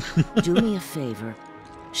 you. Do me a favor.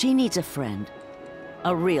 She needs a friend.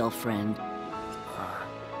 A real friend.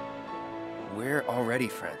 We're already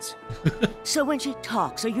friends. So when she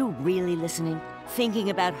talks, are you really listening?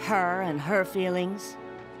 Thinking about her and her feelings?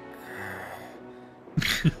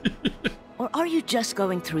 Or are you just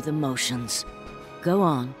going through the motions? Go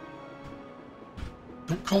on.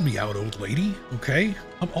 Don't call me out, old lady, okay?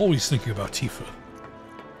 I'm always thinking about Tifa.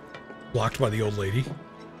 Blocked by the old lady.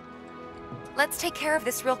 Let's take care of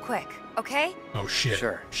this real quick, okay? Oh shit.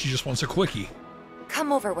 Sure. She just wants a quickie.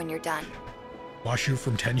 Come over when you're done. Washu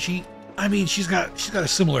from Tenchi? I mean, she's got a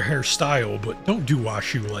similar hairstyle, but don't do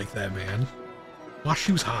Washu like that, man.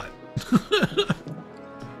 Washu's hot.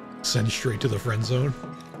 Send straight to the friend zone.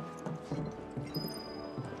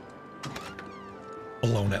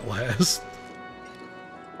 Alone at last.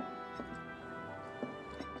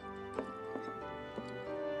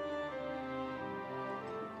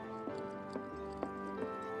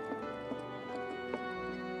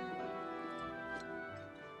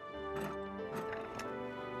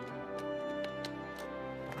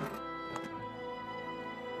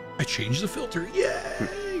 I changed the filter.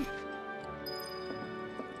 Yay!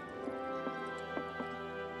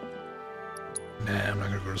 Nah, I'm not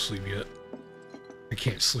gonna go to sleep yet. I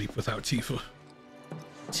can't sleep without Tifa.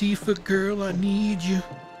 Tifa girl, I need you.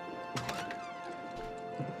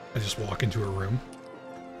 I just walk into her room.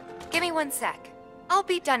 Give me 1 sec. I'll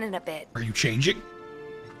be done in a bit. Are you changing?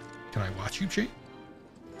 Can I watch you change?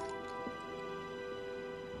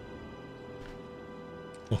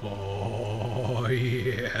 Oh,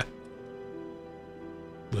 yeah.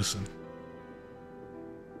 Listen.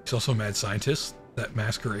 He's also a mad scientist. That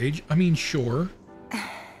masker age. I mean, sure.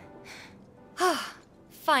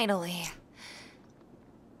 Finally.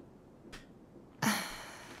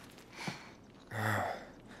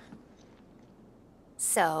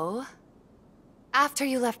 So, after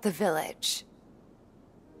you left the village,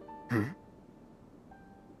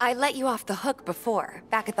 I let you off the hook before,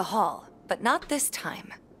 back at the hall, but not this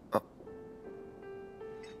time.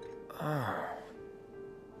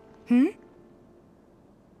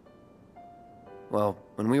 Well,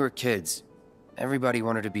 when we were kids, everybody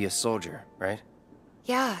wanted to be a soldier, right?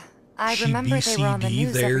 Yeah, I remember they were on the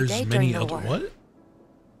news every day during the war. What?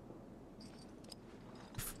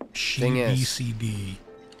 Thing is, BCD.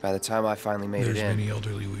 by the time I finally made There's it in, many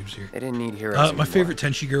elderly weebs here. they didn't need heroes My anymore. favorite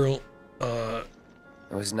Tenchi girl.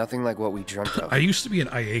 It was nothing like what we dreamt of. I used to be an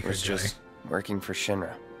It Ayaka was guy. just working for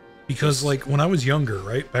Shinra. Because, like, when I was younger,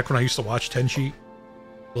 right? Back when I used to watch Tenchi,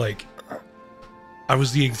 like, I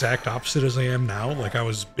was the exact opposite as I am now. Like, I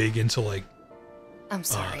was big into, like, I'm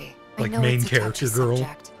sorry. like I know main it's a character touchy girl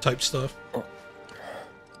subject. type stuff.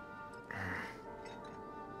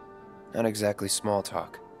 Not exactly small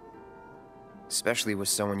talk. Especially with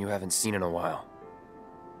someone you haven't seen in a while.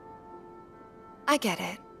 I get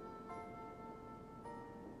it.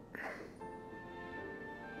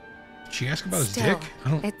 Did she ask about Still, his dick?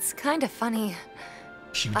 I don't. It's kind of funny.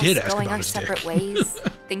 She Us did ask going about our his separate dick. ways,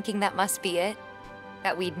 thinking that must be it,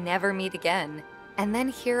 that we'd never meet again, and then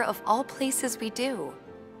here of all places we do.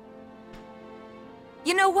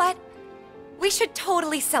 You know what? We should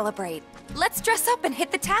totally celebrate. Let's dress up and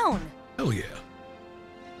hit the town. Hell yeah.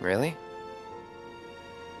 Really?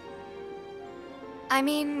 I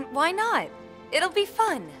mean, why not? It'll be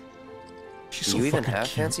fun. Do you even have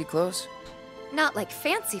fancy clothes? Not like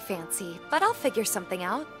fancy, but I'll figure something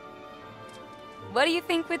out. What do you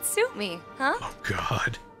think would suit me, huh? Oh,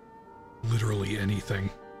 God. Literally anything.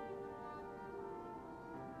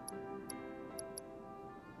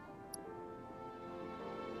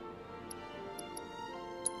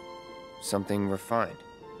 Something refined.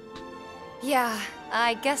 Yeah,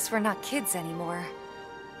 I guess we're not kids anymore.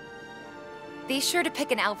 Be sure to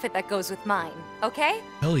pick an outfit that goes with mine, okay?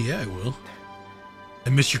 Hell yeah, I will.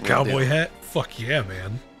 And miss your cowboy hat? Fuck yeah,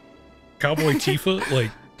 man. Cowboy Tifa,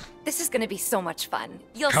 like, This is gonna be so much fun.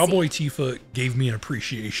 You'll Cowboy see. Tifa gave me an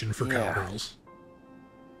appreciation for cowgirls.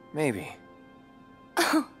 Maybe.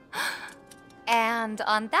 And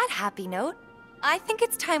on that happy note, I think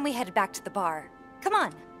it's time we headed back to the bar. Come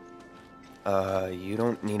on. You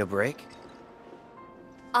don't need a break?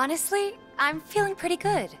 Honestly, I'm feeling pretty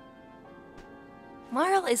good.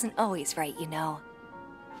 Marl isn't always right, you know.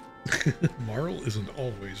 Marl isn't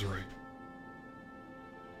always right.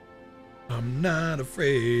 I'm not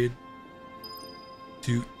afraid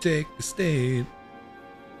to take a stand.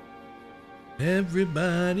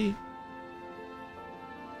 Everybody,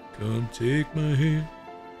 come take my hand.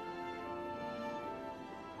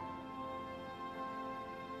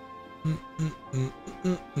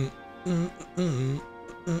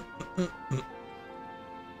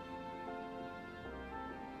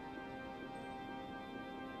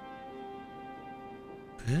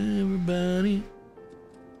 Everybody,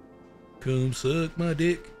 come suck my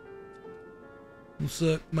dick. Come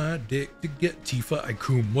suck my dick to get Tifa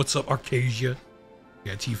Ikum. What's up, Arcasia?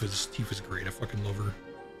 Yeah, Tifa's great. I fucking love her.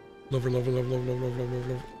 Love her, love her, love her, love her, love her, love her,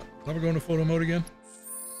 love her. Are we going to photo mode again?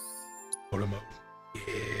 Photo mode.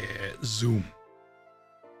 Yeah, zoom.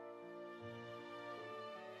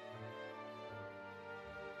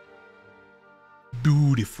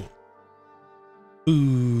 Beautiful.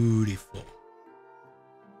 Beautiful.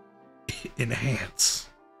 Enhance.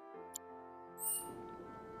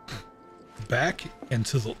 Back and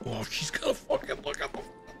to the... Oh, she's got a fucking look at the...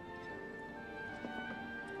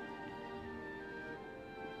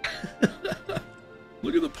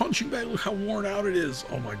 Look at the punching bag. Look how worn out it is.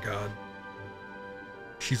 Oh my god.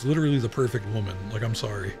 She's literally the perfect woman. Like, I'm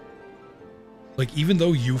sorry. Like, even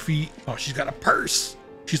though Yuffie... Oh, she's got a purse.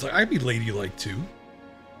 She's like, I'd be ladylike too.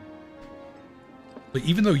 Like,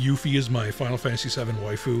 even though Yuffie is my Final Fantasy VII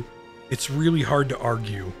waifu, it's really hard to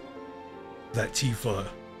argue that Tifa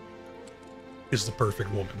is the perfect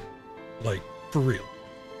woman. Like, for real.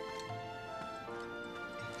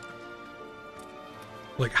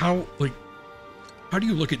 Like, how do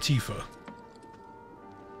you look at Tifa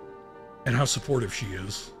and how supportive she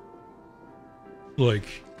is? Like,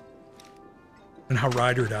 and how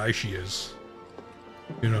ride or die she is.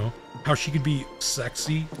 You know? How she could be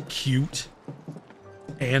sexy, cute,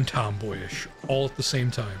 and tomboyish all at the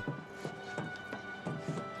same time.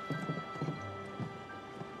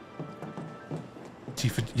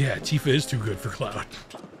 Tifa, yeah, Tifa is too good for Cloud.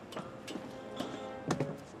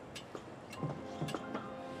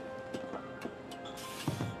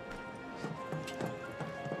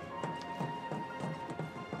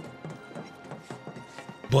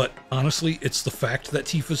 But honestly, it's the fact that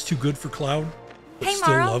Tifa's too good for Cloud, but Hey, still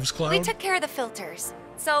Maro, loves Cloud. we took care of the filters,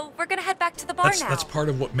 so we're gonna head back to the bar now. That's part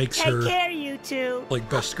of what makes Take her care, you two. like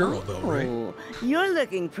best girl, though, right? Oh, you're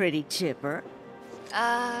looking pretty chipper.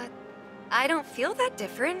 I don't feel that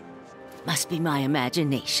different. Must be my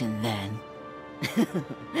imagination, then.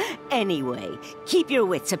 Anyway, keep your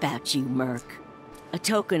wits about you, Merc. A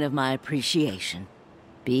token of my appreciation.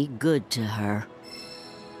 Be good to her.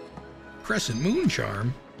 Crescent Moon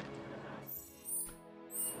Charm.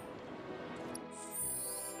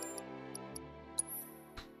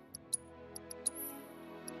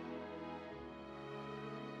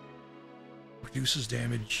 Reduces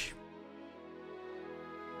damage.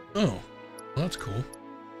 Oh, well, that's cool.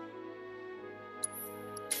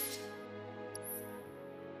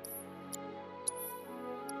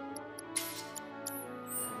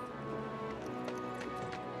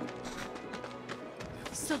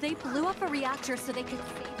 So they blew up a reactor so they could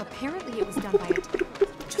save. Apparently it was done by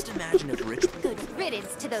a... Just imagine if rich... Good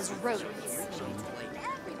riddance to those rodents.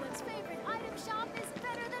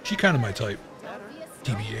 She kind of my type.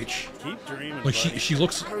 TBH. Keep dreaming. Like she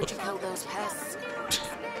looks.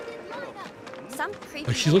 Some creepy.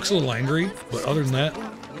 Like she looks a little angry, but other than that,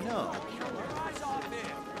 You know,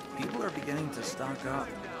 people are beginning to stock up.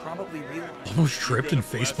 Probably real. almost tripped and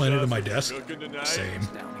face planted on my desk. Same.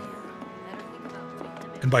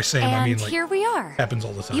 And by same, I mean like here we are. happens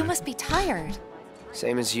all the time. You must be tired.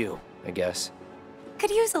 Same as you, I guess. Could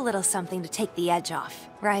use a little something to take the edge off,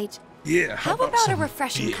 right? Yeah. How about a some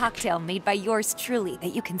refreshing big- cocktail made by yours truly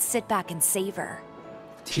that you can sit back and savor?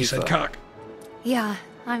 She said cock. Yeah,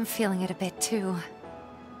 I'm feeling it a bit too.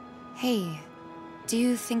 Hey, do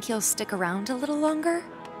you think you'll stick around a little longer?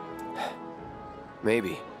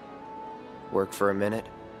 Maybe. Work for a minute,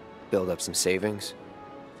 build up some savings.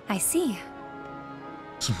 I see.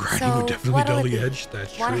 Some grinding So, would definitely what'll dull it the be? edge.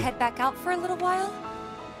 That's Wanna true. head back out for a little while?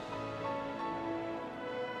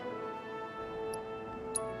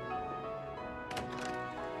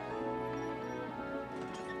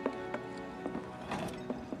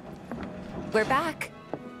 We're back.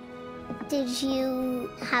 Did you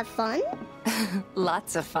have fun?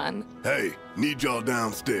 Lots of fun. Hey, need y'all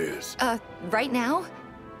downstairs. Right now?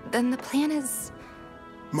 Then the plan is...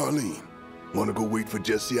 Marlene, wanna go wait for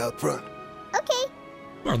Jesse out front? Okay.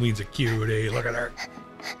 Marlene's a cutie. Look at her.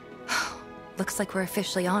 Looks like we're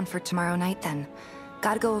officially on for tomorrow night then.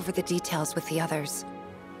 Gotta go over the details with the others.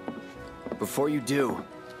 Before you do,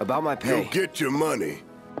 about my pay. You'll get your money.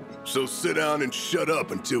 So sit down and shut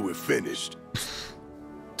up until we're finished.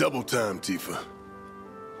 Double time, Tifa.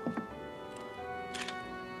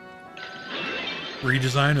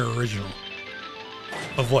 Redesign or original?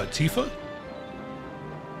 Of what, Tifa?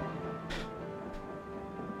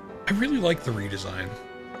 I really like the redesign.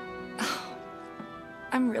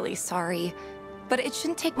 I'm really sorry, but it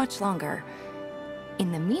shouldn't take much longer.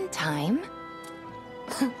 In the meantime...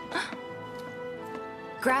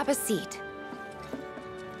 grab a seat.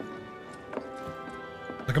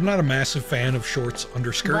 Like, I'm not a massive fan of shorts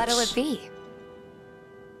under skirts. What'll it be?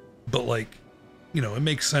 But, like, you know, it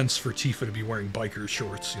makes sense for Tifa to be wearing biker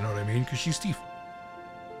shorts, you know what I mean? Because she's Tifa.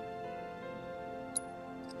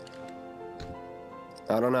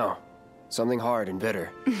 I don't know. Something hard and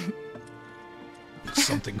bitter.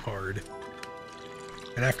 Something hard.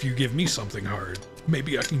 And after you give me something hard,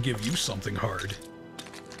 maybe I can give you something hard.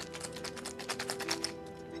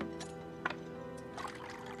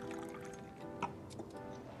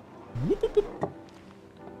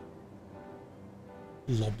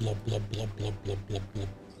 Blub, blub, blub, blub, blub, blub, blub, blub.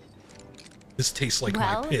 This tastes like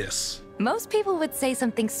my piss. Most people would say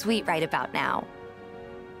something sweet right about now.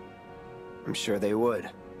 I'm sure they would.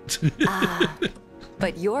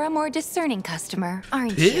 But you're a more discerning customer,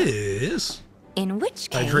 aren't you? Is. In which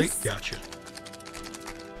case... Hydrate? Gotcha.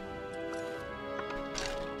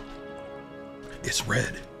 It's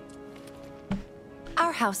red.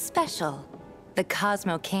 Our house special. The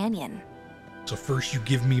Cosmo Canyon. So first you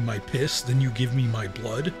give me my piss, then you give me my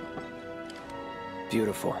blood?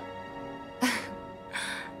 Beautiful.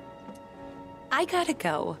 I gotta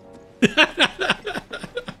go.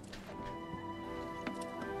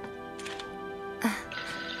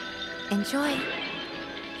 Enjoy.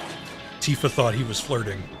 Tifa thought he was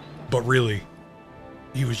flirting, but really,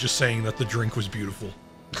 he was just saying that the drink was beautiful.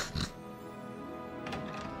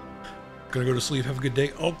 Gonna go to sleep, have a good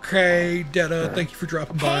day. Okay, Detta, thank you for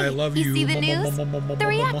dropping by. I love you. You see the news? The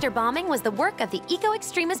reactor bombing was the work of the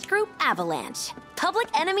eco-extremist group Avalanche. Public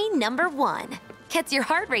enemy number 1. Gets your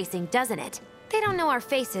heart racing, doesn't it? They don't know our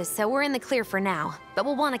faces, so we're in the clear for now. But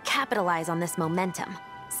we'll want to capitalize on this momentum.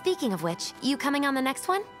 Speaking of which, you coming on the next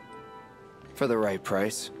one? For the right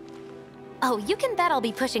price. Oh, you can bet I'll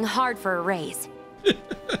be pushing hard for a raise.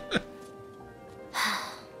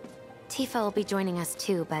 Tifa will be joining us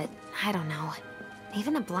too, but I don't know.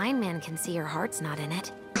 Even a blind man can see your heart's not in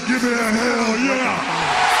it. Give it a hell yeah!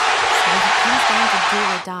 So if it comes down to do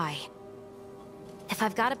or die. If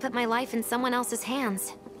I've got to put my life in someone else's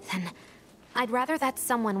hands, then I'd rather that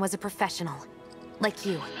someone was a professional. Like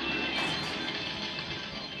you.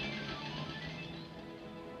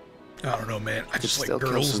 I don't know, man. I just like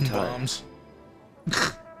girls and bombs.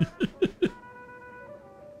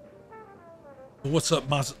 What's up,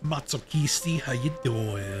 Matsukisti? How you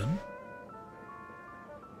doing?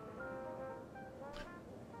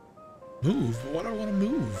 Move? Why do I want to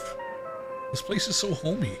move? This place is so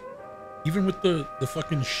homey. Even with the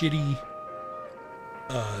fucking shitty,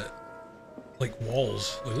 like,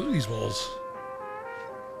 walls. Like, look at these walls.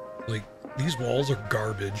 Like, these walls are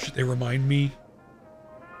garbage. They remind me...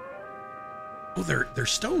 Oh, they're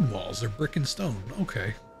stone walls. They're brick and stone.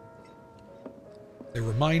 Okay. They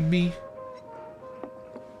remind me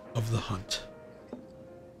of the hunt.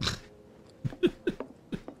 Can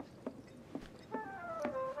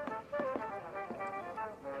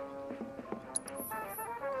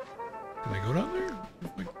I go down there?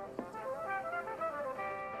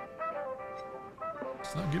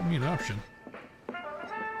 It's not giving me an option.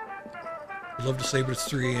 I'd love to say, but it's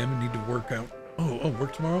 3 a.m. and need to work out. Oh,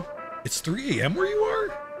 work tomorrow? It's 3 a.m. where you are?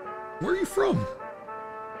 Where are you from?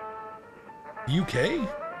 UK?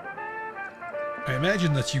 I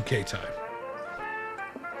imagine that's UK time.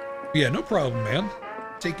 Yeah, no problem, man.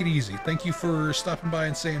 Take it easy. Thank you for stopping by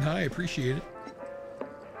and saying hi. I appreciate it.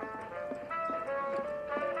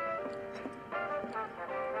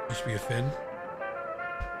 Used to be a Finn.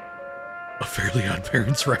 A Fairly Odd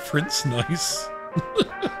Parents reference. Nice.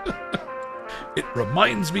 It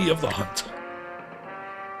reminds me of the hunt.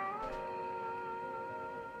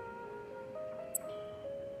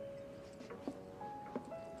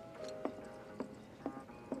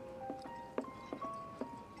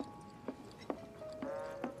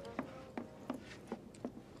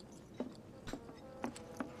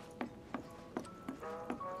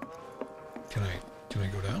 Can I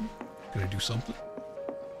go down? Can I do something?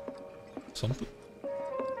 Something?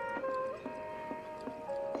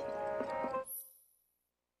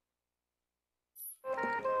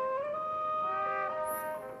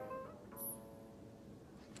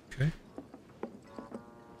 Okay.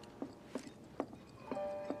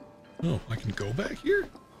 Oh, I can go back here?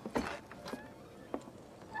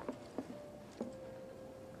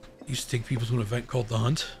 Used to take people to an event called The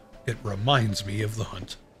Hunt. It reminds me of The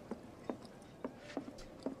Hunt.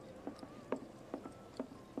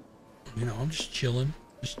 You know, I'm just chilling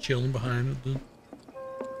behind the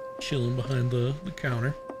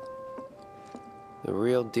counter. The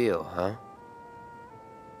real deal, huh?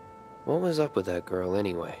 What was up with that girl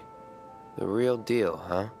anyway? The real deal,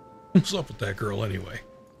 huh? What's up with that girl anyway?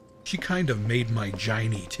 She kind of made my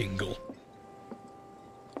giny tingle.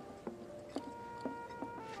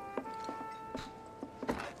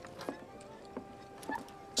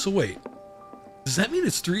 So wait, does that mean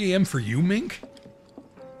it's 3 a.m. for you, Mink?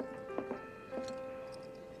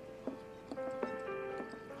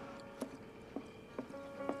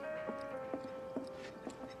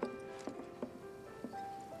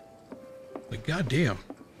 Like, goddamn.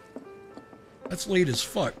 That's late as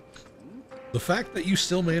fuck. The fact that you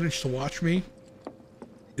still managed to watch me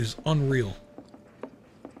is unreal.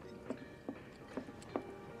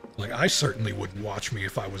 Like, I certainly wouldn't watch me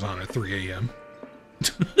if I was on at 3 a.m.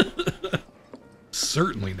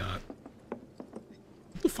 Certainly not.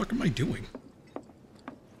 What the fuck am I doing?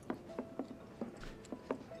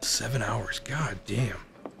 7 hours, god damn.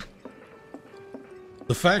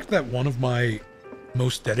 The fact that one of my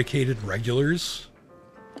most dedicated regulars,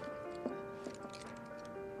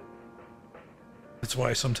 that's why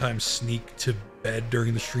I sometimes sneak to bed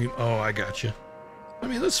during the stream. Oh, I got you. I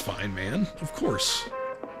mean, that's fine, man. Of course.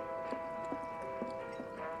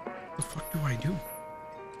 What the fuck do I do?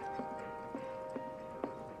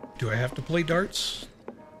 Do I have to play darts?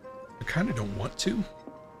 I kind of don't want to.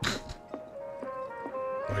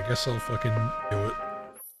 But I guess I'll fucking do it.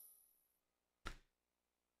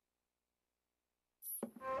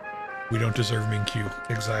 We don't deserve Min Q.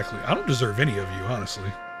 Exactly. I don't deserve any of you,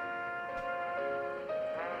 honestly.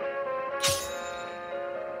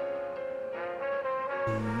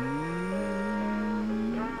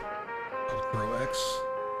 Pro X.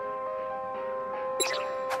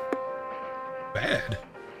 Bad.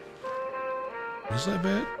 Is that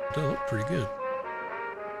bad? That looked pretty good.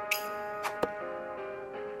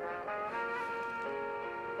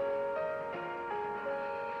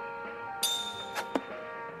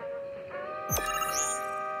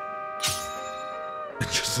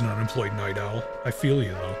 Just an unemployed night owl. I feel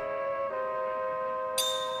you, though.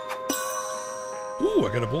 Ooh,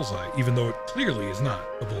 I got a bullseye, even though it clearly is not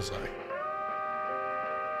a bullseye.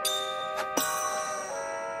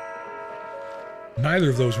 Neither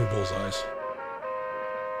of those were bullseyes.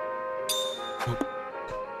 Oh.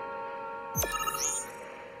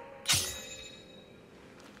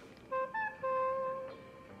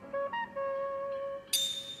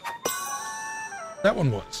 That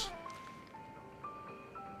one was.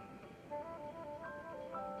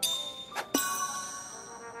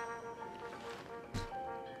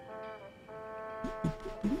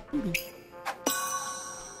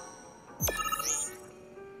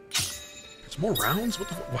 It's more rounds? What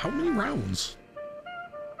the fuck? How many rounds?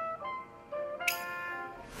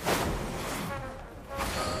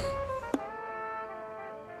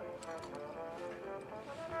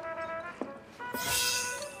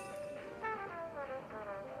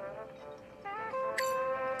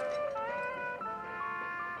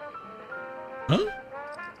 Huh?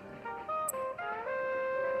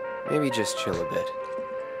 Maybe just chill a bit.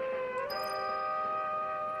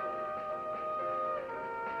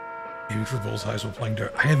 Aiming for bullseyes while playing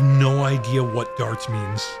darts. I have no idea what darts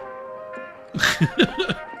means.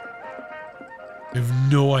 I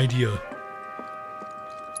have no idea.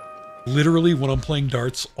 Literally, when I'm playing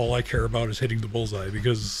darts, all I care about is hitting the bullseye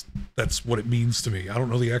because that's what it means to me. I don't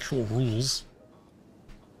know the actual rules.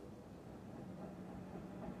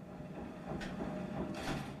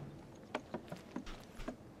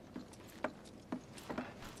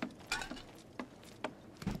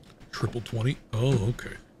 Triple 20? Oh,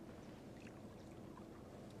 okay.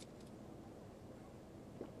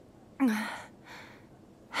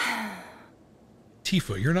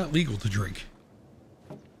 Tifa, you're not legal to drink.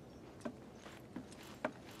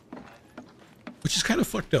 Which is kind of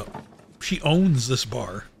fucked up. She owns this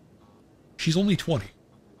bar. She's only 20.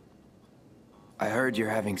 I heard you're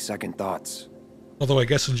having second thoughts. Although I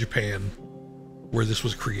guess in Japan, where this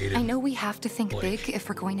was created... I know we have to think like, big if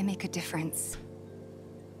we're going to make a difference.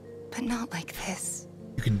 But not like this.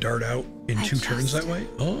 You can dart out in two turns that way?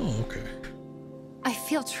 Oh, okay. I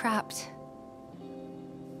feel trapped.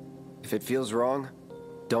 If it feels wrong,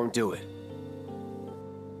 don't do it.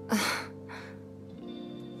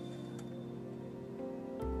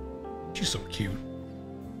 She's so cute.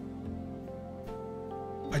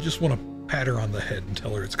 I just want to pat her on the head and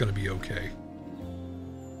tell her it's going to be okay.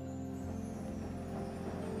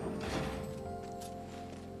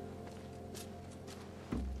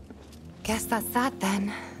 Guess that's that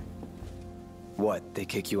then. What, they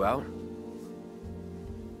kick you out?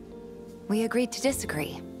 We agreed to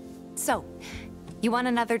disagree. So, you want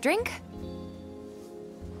another drink?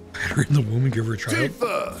 Pat her in the womb and give her a child?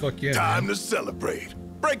 TIFA! Fuck yeah, Time man. to celebrate.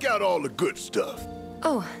 Break out all the good stuff.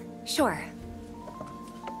 Oh, sure.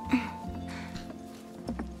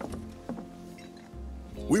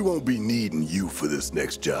 We won't be needing you for this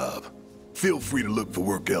next job. Feel free to look for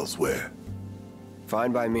work elsewhere.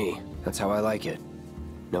 Fine by me. That's how I like it.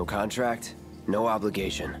 No contract, no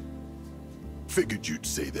obligation. Figured you'd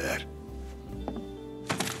say that.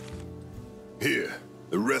 Here,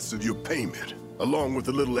 the rest of your payment, along with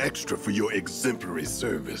a little extra for your exemplary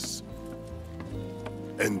service.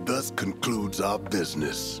 and thus concludes our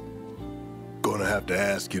business. Gonna have to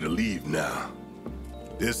ask you to leave now.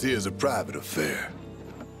 This here's a private affair.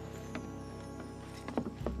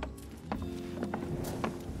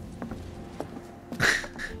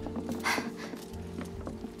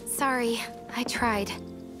 Sorry, I tried.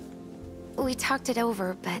 We talked it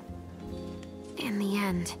over, but in the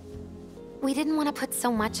end, we didn't want to put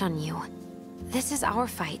so much on you. This is our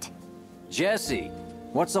fight. Jesse,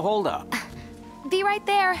 what's the holdup? Be right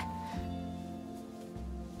there.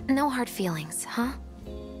 No hard feelings, huh?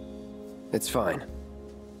 It's fine.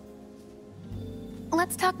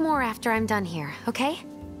 Let's talk more after I'm done here, okay?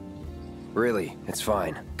 Really, it's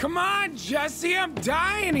fine. Come on, Jesse, I'm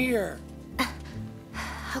dying here.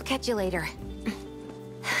 I'll catch you later.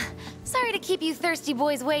 Sorry to keep you thirsty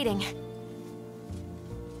boys waiting.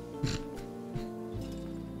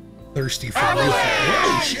 Thirsty for real.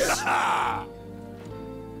 Oh, shit.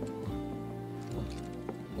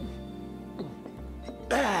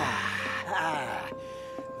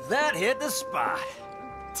 That hit the spot.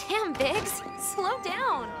 Damn, Biggs. Slow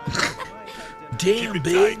down. Damn,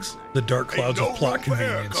 Biggs. The dark clouds of plot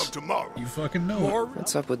convenience. Tomorrow. You fucking know it.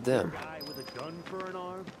 What's up with them?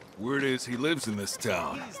 Word is he lives in this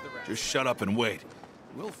town. Just shut up and wait.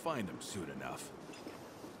 We'll find him soon enough.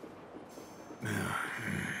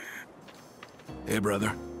 Hey,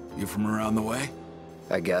 brother. You from around the way?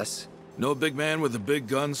 I guess. Know a big man with a big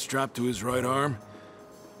gun strapped to his right arm?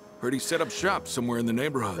 Heard he set up shop somewhere in the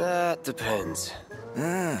neighborhood. That depends.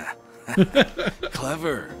 Ah.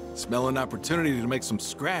 Clever. Smell an opportunity to make some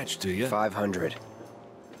scratch, do you? 500.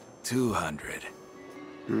 200.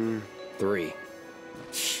 3.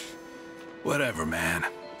 Whatever, man.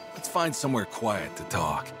 Let's find somewhere quiet to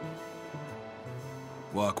talk.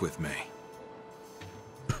 Walk with me.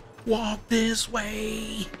 Walk this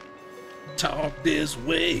way. Talk this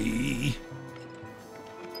way.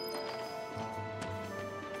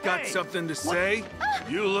 Got something to say?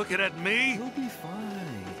 You looking at me? You'll be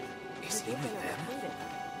fine. Is he with them?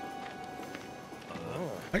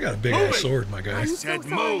 I got a big ass sword, my guy. I said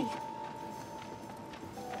move.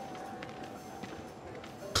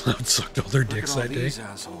 Cloud sucked all their dicks Look at all that day. these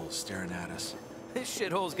assholes staring at us. This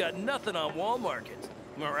shithole's got nothing on Wall Market.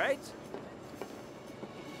 Am I right?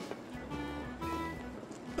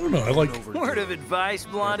 I don't know. I like. Word of advice,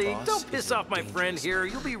 Blondie. boss Don't piss is a off my friend dangerous here.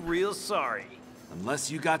 You'll be real sorry. Unless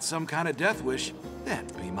you got some kind of death wish, then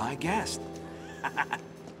be my guest.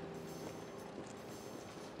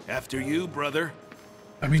 After you, brother.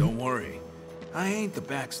 I mean, don't worry. I ain't the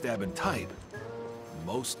backstabbing type.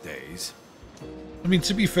 Most days. I mean,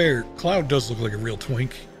 to be fair, Cloud does look like a real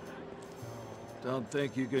twink. Don't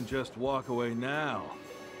think you can just walk away now.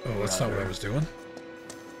 Oh, that's not what I was doing.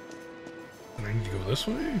 Do I need to go this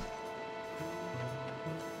way?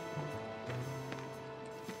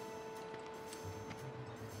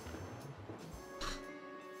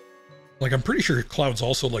 Like, I'm pretty sure Cloud's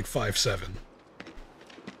also like 5'7".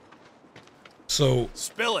 So,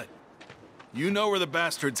 Spill it. You know where the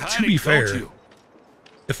bastard's hiding, to be fair, don't you?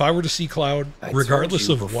 if I were to see Cloud, I regardless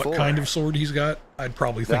told of you what before. kind of sword he's got, I'd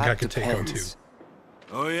probably think That I could take him too. depends.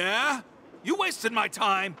 Oh yeah? You wasted my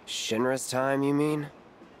time. Shinra's time, you mean?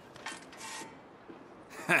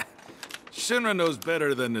 Shinra knows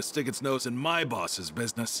better than to stick its nose in my boss's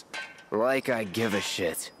business. Like I give a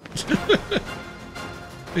shit.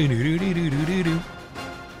 Do-do-do-do-do-do-do.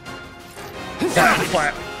 Flap,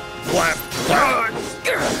 flap, flap, flap.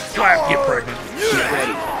 Flap, get pregnant. Get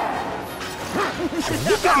ready.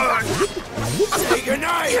 Take a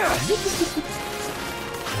knife!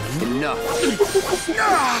 Enough.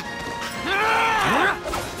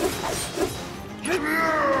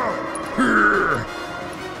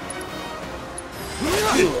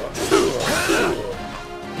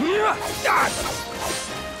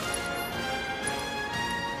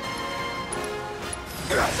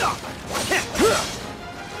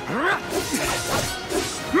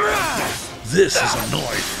 This is a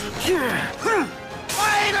knife. I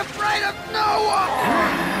ain't afraid of no one!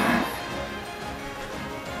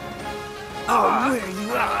 Oh, where you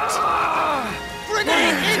at?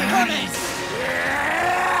 Grenade incoming!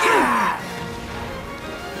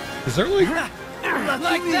 Is there like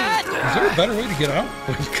Like that? Is there a better way to get out?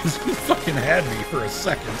 Because you fucking had me for a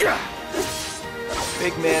second.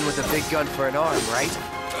 Big man with a big gun for an arm, right?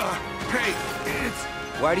 Hey, it's...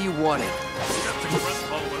 Why do you want it? Just to run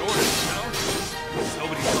following orders, you know?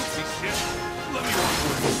 Nobody tells me shit. Let me walk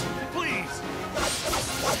with you, please.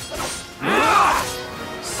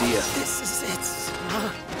 See ya. This is it.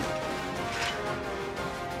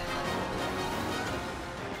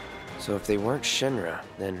 So if they weren't Shinra,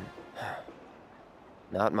 then...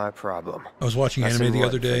 Not my problem. I was watching Lesson anime the one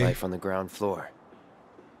other for day. Life on the ground floor.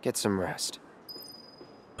 Get some rest.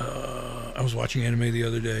 I was watching anime the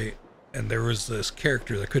other day, and there was this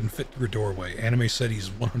character that couldn't fit through a doorway. Anime said he's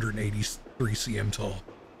 183 cm tall.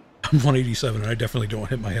 I'm 187, and I definitely don't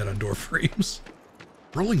hit my head on door frames.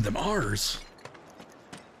 Rolling them R's.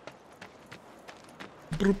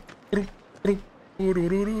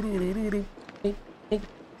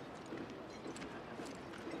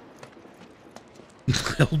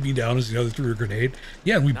 Held me down as the other threw a grenade.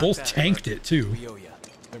 Yeah, and we both tanked it too.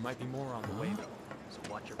 There might be more on the way, though, so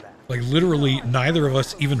watch your back. Like literally, neither of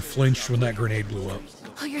us even flinched when that grenade blew up.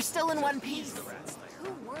 Oh, you're still in one piece.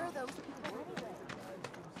 Who were those people?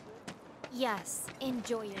 Yes,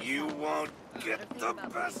 enjoy yourself. You won't get the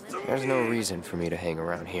best of There's no reason for me to hang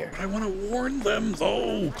around here. I want to warn them,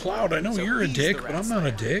 though. Cloud, I know you're a dick, but I'm not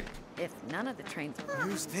a dick. If none of the trains were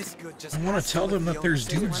Use this good just I want to tell them that there's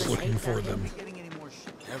dudes looking for them.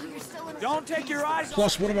 Don't take your eyes.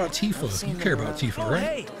 Plus, what about TIFA? You care about TIFA, right?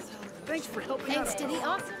 Hey, thanks for helping Thanks to the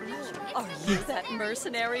awesome. Are you that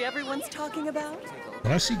mercenary everyone's talking about?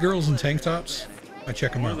 When I see girls in tank tops, I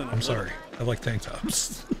check them out. I'm sorry. I like tank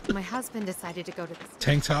tops. My husband decided to go to the...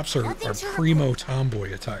 Tank tops are primo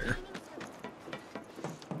tomboy attire.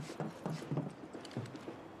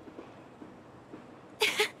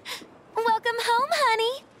 Welcome home,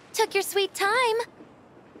 honey. Took your sweet time.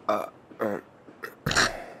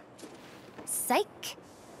 Psych.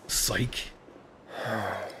 Psych.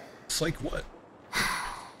 Psych what?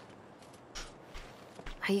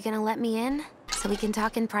 Are you gonna let me in so we can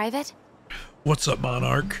talk in private? What's up,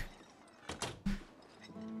 Monarch?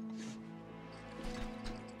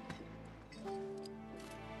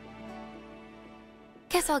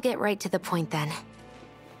 Guess I'll get right to the point then.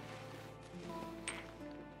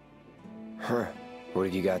 Huh. What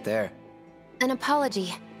have you got there? An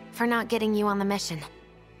apology for not getting you on the mission.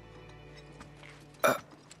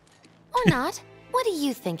 Or not. What do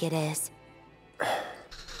you think it is?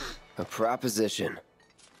 A proposition.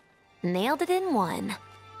 Nailed it in one.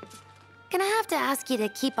 Gonna have to ask you to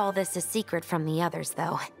keep all this a secret from the others,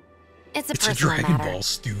 though. It's a personal Dragon matter. Ball,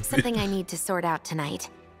 stupid. Something I need to sort out tonight.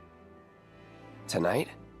 Tonight?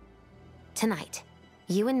 Tonight.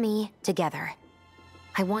 You and me, together.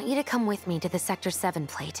 I want you to come with me to the Sector 7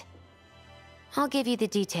 plate. I'll give you the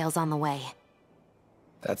details on the way.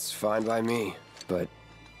 That's fine by me, but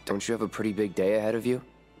don't you have a pretty big day ahead of you?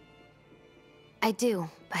 I do,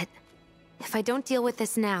 but if I don't deal with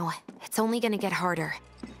this now, it's only gonna get harder.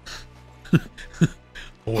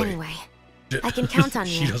 Boy. Anyway, I can count on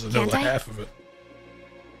you, She doesn't know can't the I? half of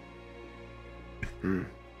it.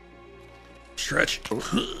 Stretch.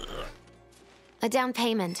 A down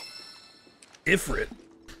payment. Ifrit.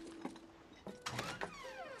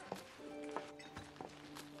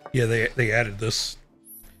 Yeah, they added this.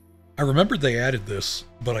 I remembered they added this,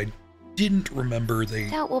 but I didn't remember they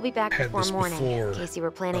Doubt we'll be back had before this morning, before, in case you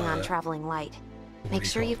were planning on traveling light. Make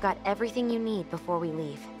sure you've got everything you need before we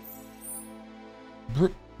leave.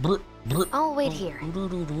 I'll wait here.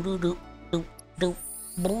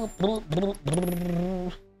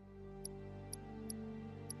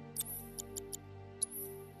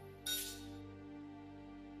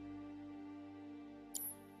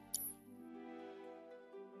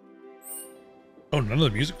 Oh, none of the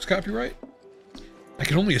music was copyright? I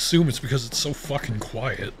can only assume it's because it's so fucking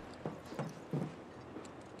quiet.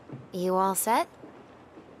 You all set?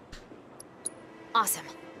 Awesome.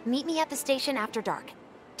 Meet me at the station after dark.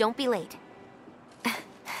 Don't be late.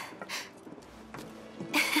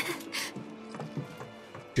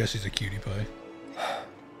 Jesse's a cutie pie.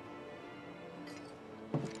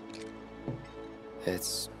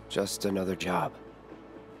 It's just another job.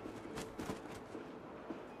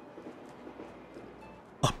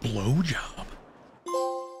 A blowjob.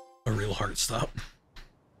 A real heart stop.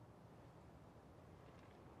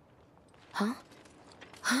 Huh?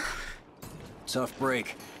 Huh? Tough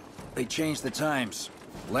break. They changed the times.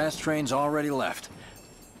 Last train's already left.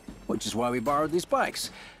 Which is why we borrowed these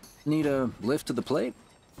bikes. Need a lift to the plate?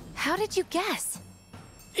 How did you guess?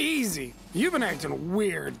 Easy. You've been acting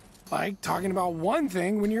weird. Like talking about one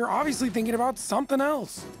thing when you're obviously thinking about something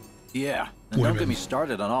else. Yeah, and don't get me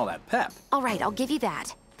started on all that pep. All right, I'll give you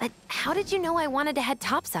that. But how did you know I wanted to head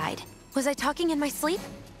topside? Was I talking in my sleep?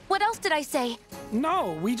 What else did I say?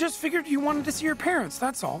 No, we just figured you wanted to see your parents,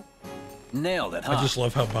 that's all. Nailed it, huh? I just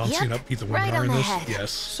love how bouncy and upbeat the women are in this.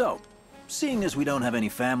 Yes. So, seeing as we don't have any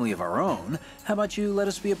family of our own, how about you let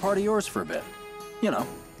us be a part of yours for a bit? You know,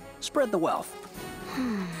 spread the wealth.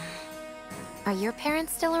 Are your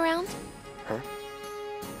parents still around? Huh?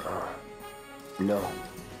 No.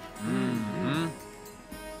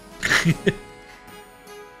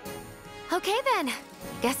 Okay then.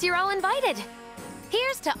 Guess you're all invited.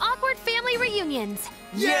 Here's to awkward family reunions.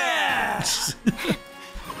 Yeah!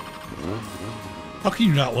 How can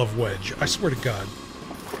you not love Wedge? I swear to God.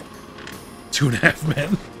 2.5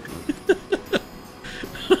 Men.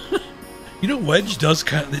 You know, Wedge does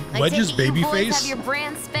kind of, Wedge's baby face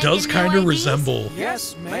does kind of resemble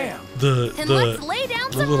Yes, ma'am. the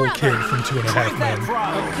little kid from 2.5 Men. Okay,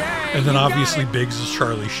 And then you got obviously it. Biggs is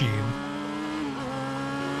Charlie Sheen.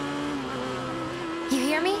 You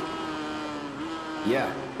hear me?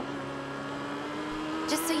 Yeah.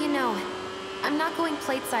 Just so you know, I'm not going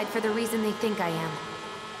plateside for the reason they think I am.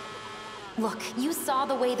 Look, you saw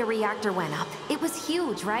the way the reactor went up. It was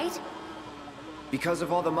huge, right? Because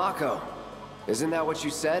of all the Mako. Isn't that what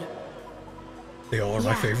you said? They all are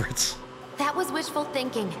my Yeah. favorites. That was wishful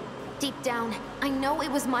thinking. Deep down, I know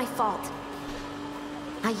it was my fault.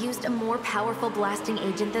 I used a more powerful blasting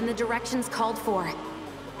agent than the directions called for.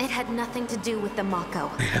 It had nothing to do with the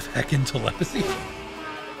Mako. They have heckin' telepathy.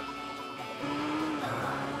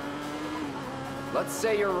 Let's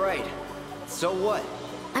say you're right. So what?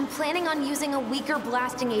 I'm planning on using a weaker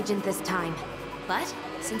blasting agent this time. But,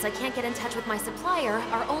 since I can't get in touch with my supplier,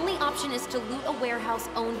 our only option is to loot a warehouse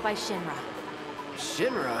owned by Shinra.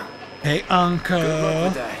 Shinra? Hey, Good luck with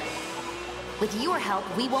Anka. that. With your help,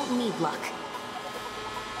 we won't need luck.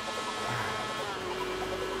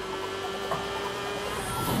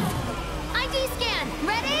 ID scan,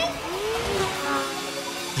 ready?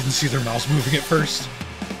 Didn't see their mouths moving at first.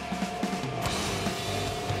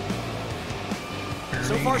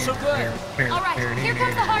 So far, so good. Alright, here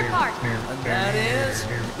comes the hard part. And that is...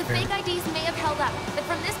 The fake IDs may have held up, but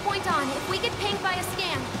from this point on, if we get pinged by a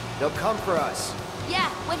scan... They'll come for us. Yeah,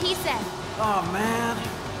 what he said. Oh, man.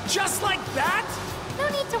 Just like that? No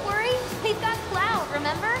need to worry. We've got Cloud,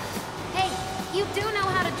 remember? Hey, you do know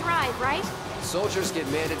how to drive, right? Soldiers get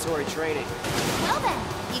mandatory training. Well then,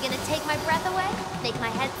 you gonna take my breath away? Make my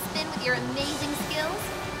head spin with your amazing skills?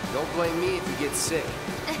 Don't blame me if you get sick.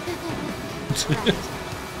 Right.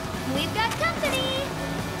 We've got company!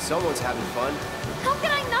 Someone's having fun. How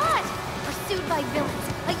can I not? Pursued by villains,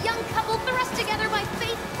 a young couple thrust together by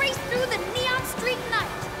fate race through the neon street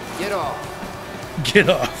night. Get off. Get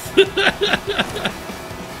off.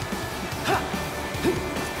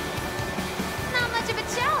 Not much of a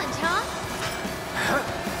challenge, huh?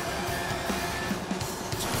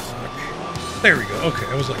 There we go. Okay,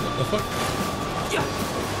 I was like, what the fuck?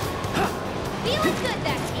 Feeling good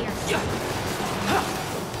back here.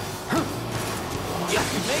 You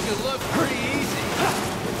make it look pretty easy.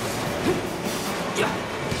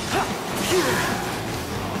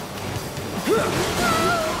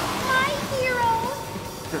 My hero!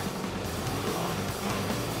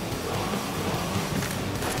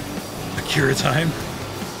 Akira time.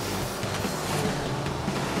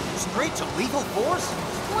 Straight to lethal force?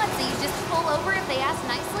 What, so you just pull over if they ask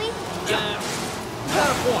nicely? Got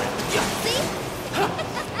a point. See?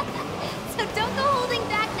 So don't go holding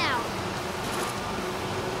back now.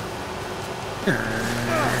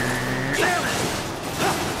 Damn it!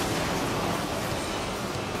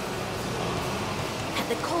 Had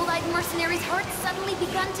the cold-eyed mercenary's heart suddenly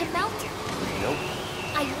begun to melt? Nope.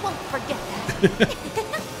 I won't forget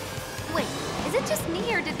that. Wait, is it just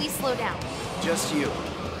me or did we slow down? Just you.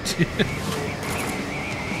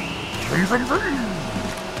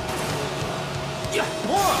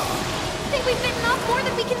 Think we've bitten off more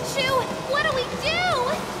than we can chew. What do we do?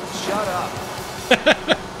 Shut up.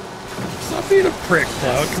 Stop being a prick,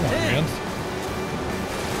 Cloud. Come on, man.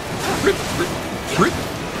 Rip, rip, rip.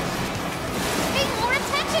 Pay more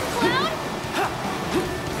attention, Cloud!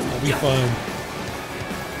 I'll be fine.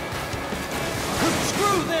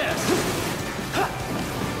 Screw this!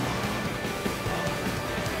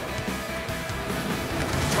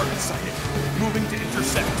 Target sighted. Moving to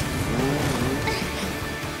intercept.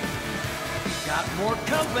 Got more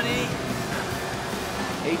company.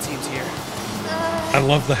 A-team's here. I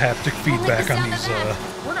love the haptic feedback on these.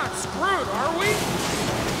 We're not screwed, are we?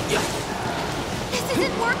 This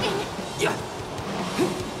isn't working.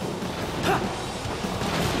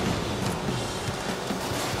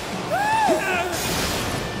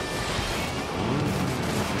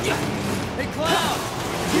 Hey, Cloud!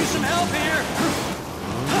 Use some help here!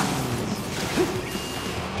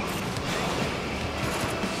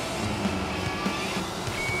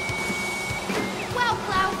 Wow,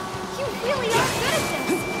 Cloud, you really are good at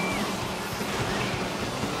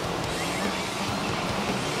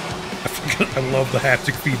this. I love the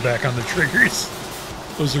haptic feedback on the triggers.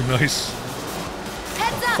 Those are nice.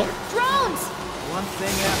 Heads up, drones! One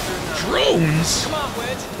thing after another. Drones? Come on,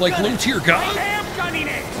 Wedge. Like Gun low it. tier god? I am gunning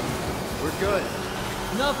it! We're good.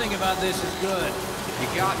 Nothing about this is good. You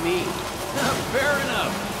got me. Fair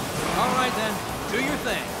enough. All right then, do your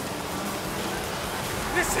thing.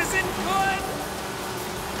 This isn't good!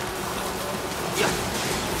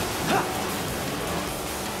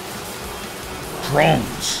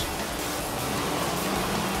 Drones.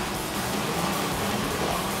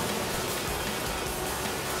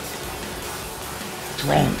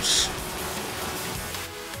 Drones.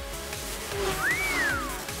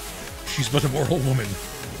 She's but a mortal woman.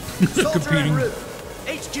 Competing.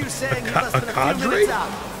 HQ saying a cadre?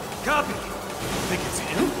 Copy. Think it's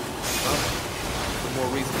him? The more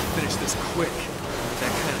reason to finish this quick.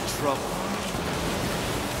 That kind of trouble.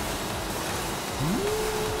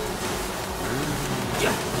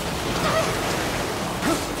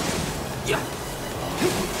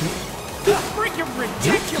 Freaking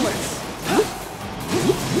ridiculous!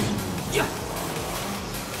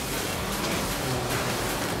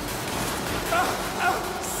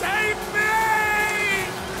 Save me!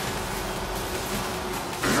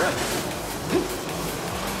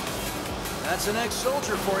 That's an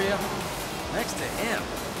ex-soldier for you. Next to him,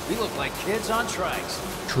 we look like kids on trikes.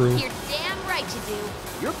 True. You're damn right you do.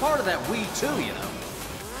 You're part of that we too, you know.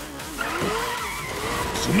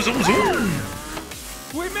 Zoom, zoom, zoom.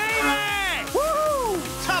 We made it!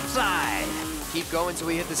 Woohoo! Topside! Keep going till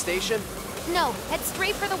we hit the station? No, head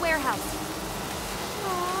straight for the warehouse.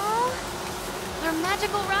 Aww. Our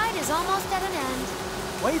magical ride is almost at an end.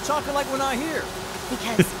 Why are you talking like we're not here?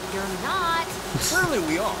 Because you're not. Clearly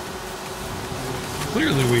we are.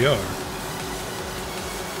 Clearly we are.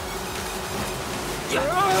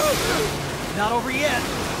 Not over yet.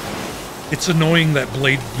 It's annoying that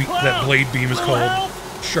blade beam is called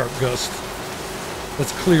Sharp Gust.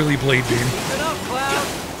 That's clearly blade beam. Keep it up, Cloud.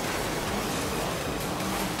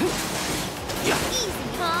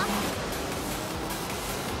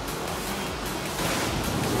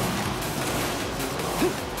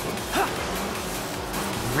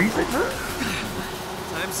 Easy, huh?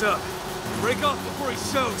 Time's up. Break off before he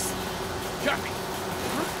shows. Copy.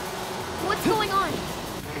 What's going on?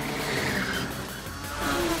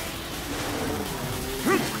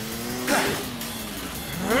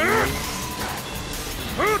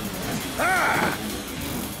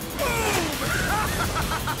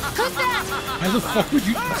 Who's that? How the fuck would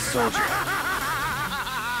you... Soldier.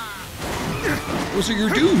 Those are your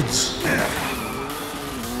dudes.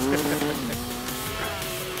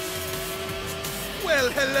 Well,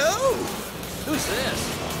 hello! Who's this?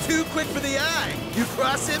 Too quick for the eye. You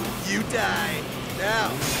cross him, you die.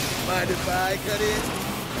 Now, mind if I cut in?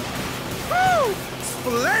 Woo!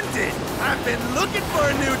 Splendid! I've been looking for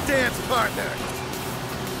a new dance partner.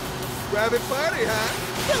 Private party, huh?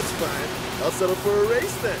 That's fine. I'll settle for a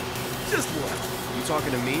race then. Just one. You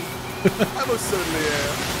talking to me? I most certainly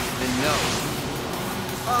am. Then no.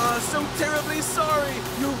 So terribly sorry.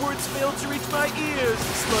 Your words failed to reach my ears,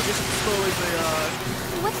 sluggish and slow as they are.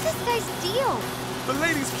 What's this guy's deal? The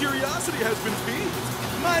lady's curiosity has been piqued.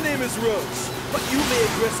 My name is Roach, but you may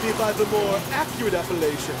address me by the more accurate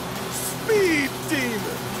appellation, Speed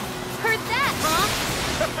Demon. Heard that,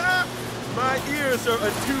 huh? My ears are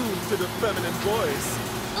attuned to the feminine voice.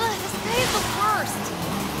 Ugh, this guy is the worst.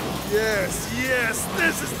 Yes,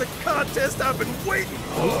 this is the contest I've been waiting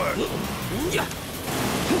for.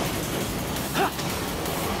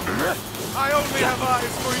 I only have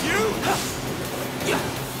eyes for you.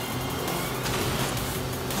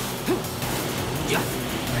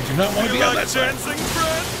 I do not want to be on that side. Dancing,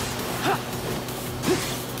 friend?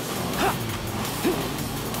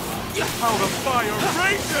 How the fire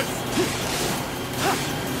rages!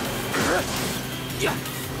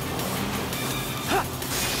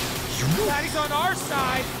 Daddy's on our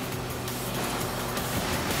side.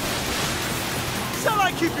 Shall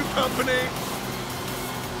I keep you company?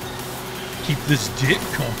 Keep this dick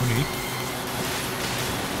company.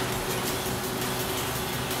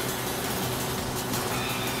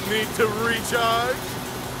 Need to recharge?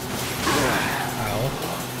 Ow.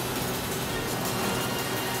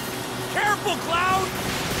 Careful, Cloud!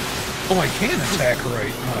 Oh, I can attack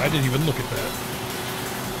right. Oh, I didn't even look at that.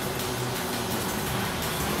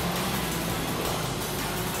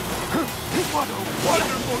 What a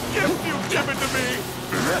wonderful gift you've given to me!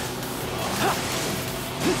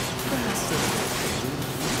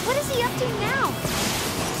 What is he up to now?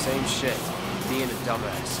 Same shit. Being a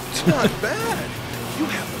dumbass. Not bad. You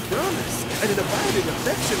have a promise and an abiding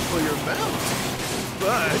affection for your mount.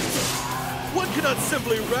 But one cannot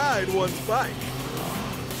simply ride one's bike.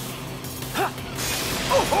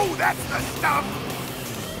 Oh, that's the stuff!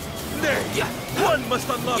 Nay, one must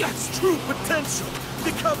unlock its true potential.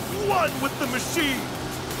 Become one with the machine.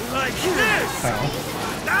 Like this!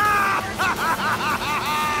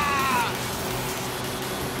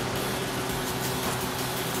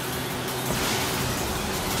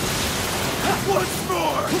 Once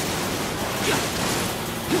more!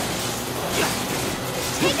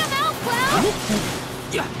 Take him out, Cloud!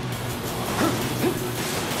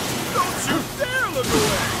 Don't you dare look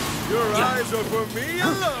away! Your eyes are for me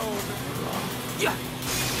alone!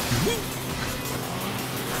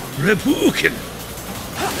 Repookin!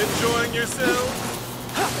 Enjoying yourself?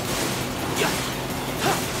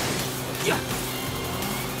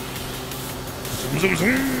 Zoom, zoom,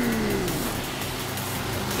 zoom.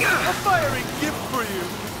 A firing gift for you!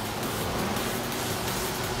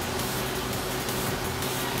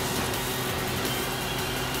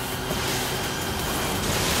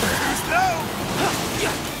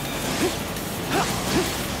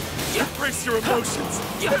 Embrace your emotions!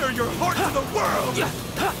 Bare your heart to the world!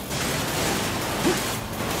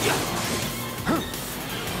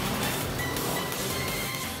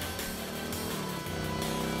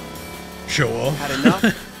 Show off. Had enough?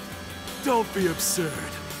 Don't be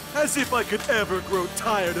absurd. As if I could ever grow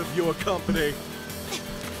tired of your company.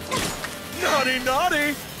 Naughty,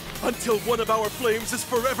 naughty! Until one of our flames is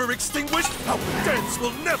forever extinguished, our dance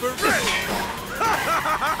will never end!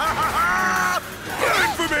 Burn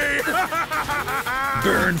for me!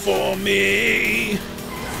 Burn for me!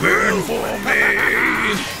 Burn for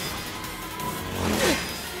me!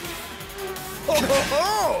 Ho ho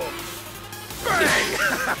ho! Bang!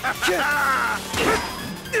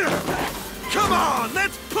 Come on,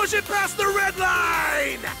 let's push it past the red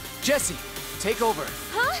line! Jesse, take over.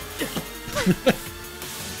 Huh?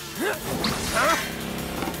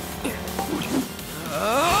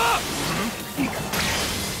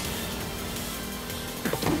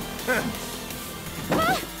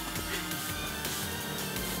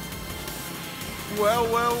 Well,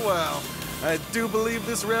 well, well. I do believe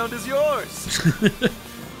this round is yours.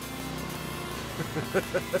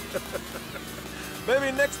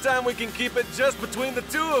 Maybe next time we can keep it just between the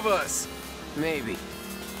two of us. Maybe.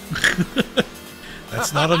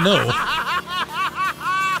 That's not a no.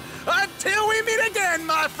 Until we meet again,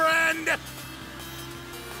 my friend!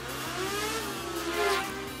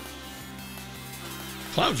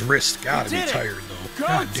 Cloud's wrist gotta be tired, though. Go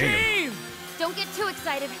God damn. team! Don't get too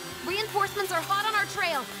excited. Reinforcements are hot on our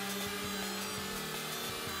trail.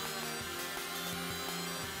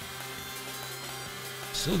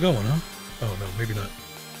 Still going, huh? Oh, no, maybe not.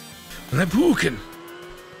 Repookin!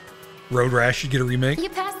 Road Rash should get a remake. You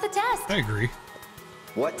passed the test. I agree.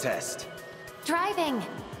 What test? Driving.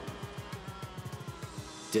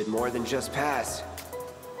 Did more than just pass.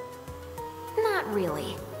 Not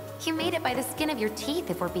really. You made it by the skin of your teeth,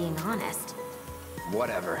 if we're being honest.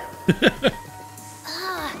 Whatever.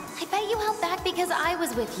 I bet you held back because I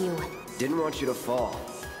was with you. Didn't want you to fall.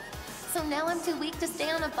 So now I'm too weak to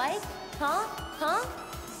stay on a bike? Huh? Huh?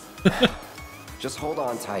 Just hold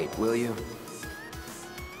on tight, will you?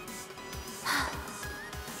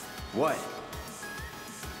 What?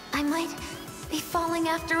 I might be falling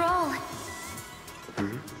after all.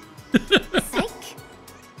 Psych.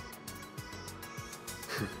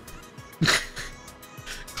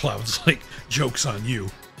 Cloud's like, joke's on you.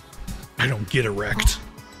 I don't get erect.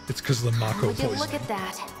 It's because of the Mako Would you poison. look at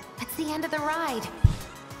that? It's the end of the ride.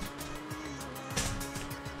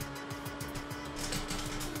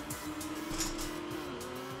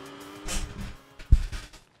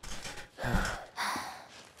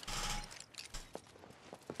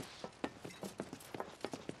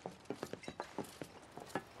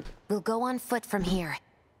 We'll go on foot from here.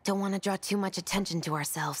 Don't want to draw too much attention to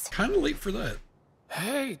ourselves. Kind of late for that.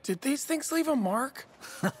 Hey, did these things leave a mark?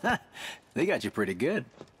 They got you pretty good.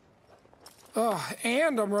 Ugh,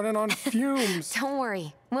 and I'm running on fumes. Don't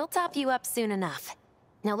worry. We'll top you up soon enough.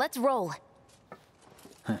 Now let's roll.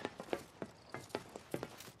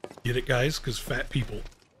 Get it, guys? Because fat people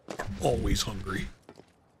are always hungry.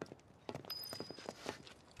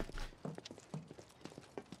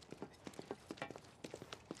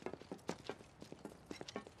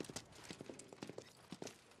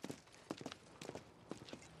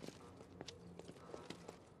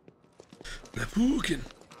 Repookin.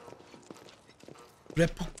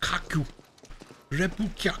 Repukaku.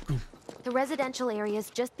 Repukyaku. The residential area is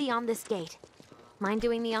just beyond this gate. Mind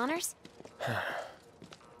doing the honors?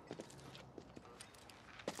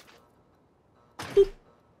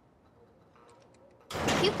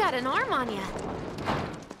 You've got an arm on you.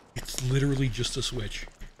 It's literally just a switch.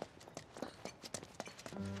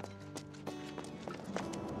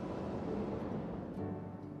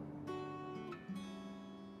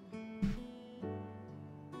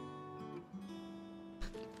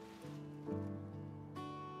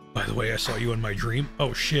 By the way, I saw you in my dream.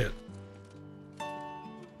 Oh shit.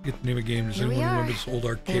 Get the name of the game. Does Here we anyone are. remember this old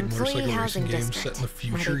arcade The employee motorcycle housing racing game district, set in the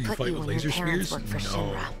future? where they You put fight you with when your laser parents spears? worked for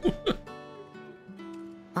No.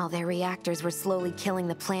 While their reactors were slowly killing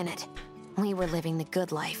the planet, we were living the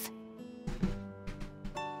good life.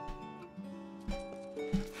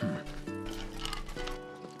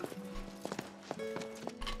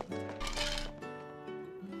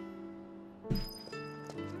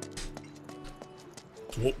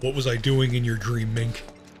 What was I doing in your dream, Mink?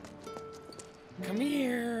 Come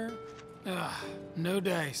here. Ugh, no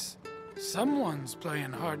dice. Someone's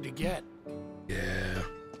playing hard to get. Yeah.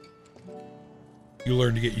 You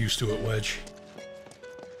learn to get used to it, Wedge.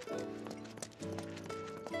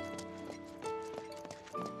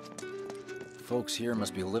 Folks here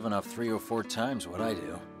must be living off 3 or 4 times what I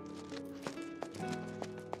do.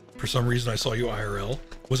 For some reason, I saw you IRL.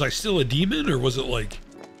 Was I still a demon, or was it like...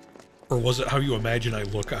 Or was it how you imagine I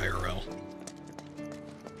look IRL?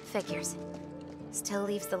 Figures. Still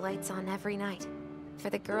leaves the lights on every night. For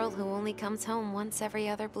the girl who only comes home once every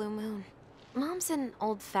other blue moon. Mom's an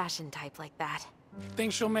old-fashioned type like that.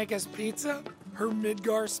 Think she'll make us pizza? Her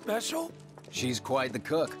Midgar special? She's quite the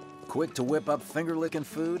cook. Quick to whip up finger-licking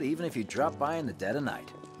food, even if you drop by in the dead of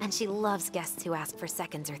night. And she loves guests who ask for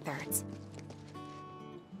seconds or thirds.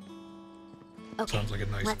 Okay, Sounds like a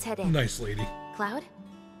nice, let's head in. nice lady. Cloud,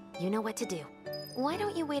 you know what to do. Why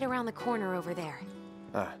don't you wait around the corner over there?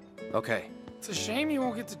 Okay. It's a shame you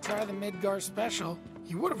won't get to try the Midgar special.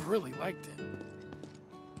 You would have really liked it.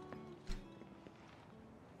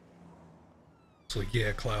 It's like,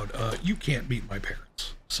 yeah, Cloud, you can't meet my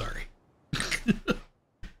parents. Sorry.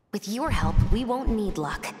 With your help, we won't need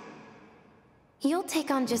luck. You'll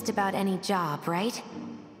take on just about any job, right?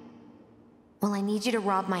 Well, I need you to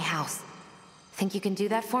rob my house. Think you can do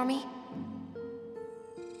that for me?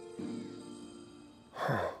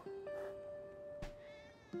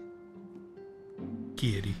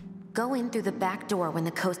 Kitty. Go in through the back door when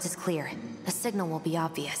the coast is clear. The signal will be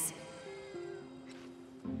obvious.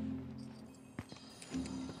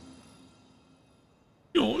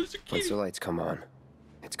 Once the lights come on,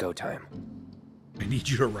 it's go time. I need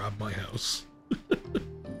you to rob my house.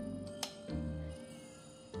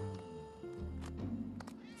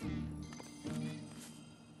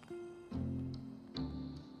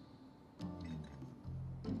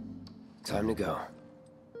 Time to go.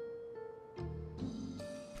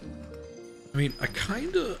 I mean, I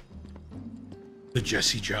kinda... The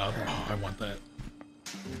Jesse job. Oh, I want that.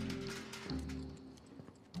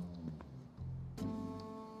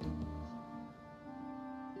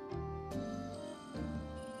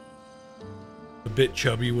 A bit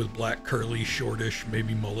chubby with black curly, shortish,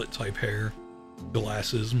 maybe mullet type hair.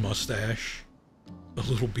 Glasses, mustache. A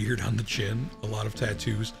little beard on the chin. A lot of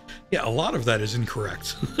tattoos. Yeah, a lot of that is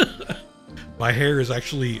incorrect. My hair is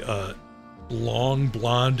actually long,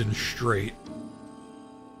 blonde, and straight.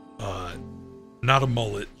 Not a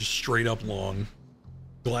mullet, just straight up long.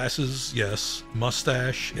 Glasses, yes.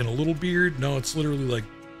 Mustache and a little beard. No, it's literally like,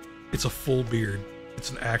 it's a full beard. It's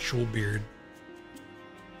an actual beard.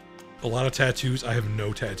 A lot of tattoos. I have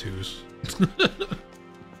no tattoos.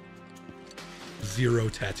 0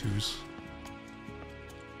 tattoos.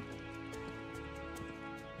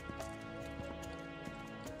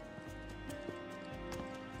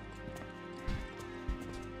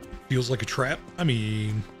 Feels like a trap? I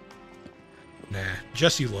mean... Nah,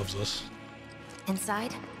 Jesse loves us.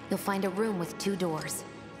 Inside, you'll find a room with 2 doors.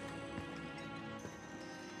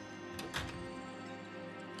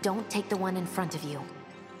 Don't take the one in front of you.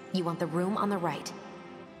 You want the room on the right.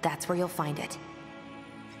 That's where you'll find it.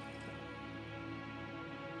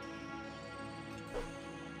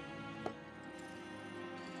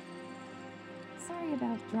 Sorry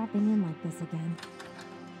about dropping in like this again.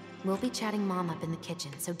 We'll be chatting Mom up in the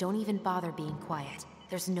kitchen, so don't even bother being quiet.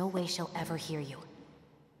 There's no way she'll ever hear you.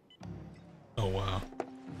 Oh, wow.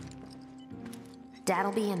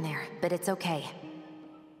 Dad'll be in there, but it's okay.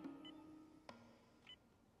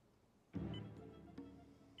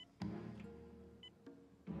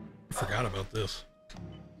 I forgot about this.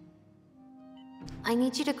 I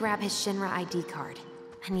need you to grab his Shinra ID card.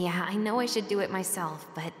 And yeah, I know I should do it myself,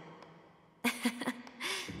 but...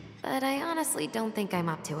 but I honestly don't think I'm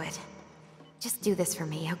up to it. Just do this for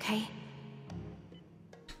me, okay?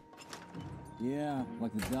 Yeah,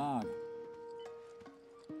 like the dog.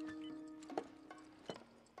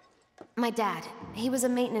 My dad. He was a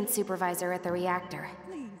maintenance supervisor at the reactor.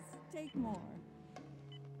 Please, take more.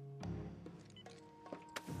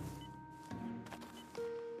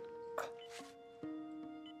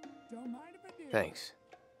 Don't mind if I do. Thanks.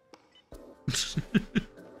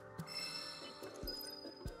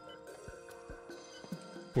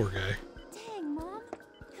 Poor guy. Dang, Mom.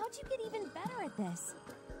 How'd you get even better at this?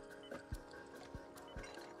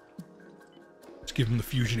 Just give him the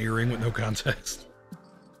fusion earring with no context.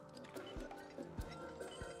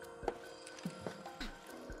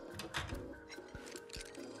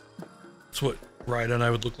 That's what Ryder and I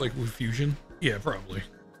would look like with fusion? Yeah, probably.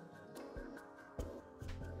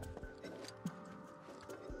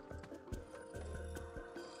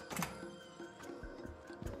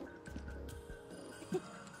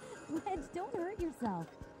 Wedge, don't hurt yourself.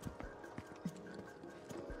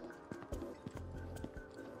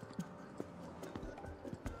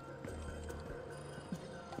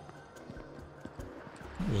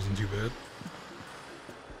 Wasn't too bad.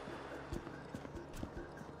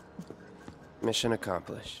 Mission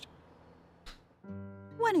accomplished.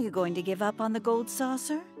 When are you going to give up on the gold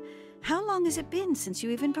saucer? How long has it been since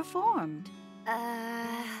you even performed?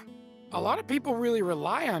 A lot of people really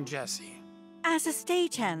rely on Jesse. As a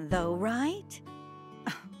stagehand, though, right?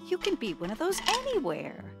 You can be one of those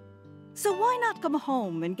anywhere. So why not come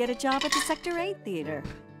home and get a job at the Sector 8 theater?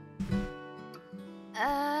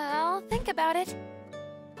 I'll think about it.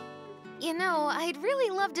 You know, I'd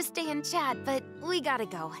really love to stay and chat, but we gotta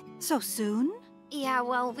go. So soon? Yeah,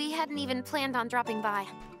 well, we hadn't even planned on dropping by.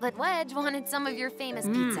 But Wedge wanted some of your famous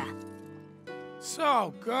pizza.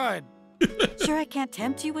 So good. Sure I can't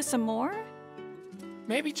tempt you with some more?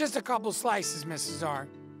 Maybe just a couple slices, Mrs. R.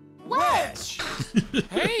 Wedge!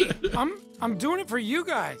 Hey, I'm doing it for you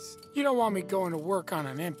guys. You don't want me going to work on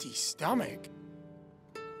an empty stomach.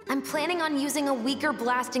 I'm planning on using a weaker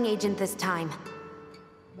blasting agent this time.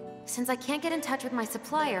 Since I can't get in touch with my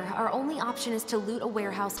supplier, our only option is to loot a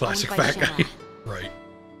warehouse Classic owned by fat Shinra. guy. Right.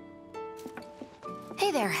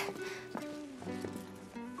 Hey there.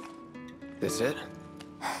 This it?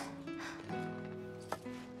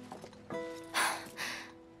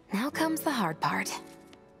 Now comes the hard part.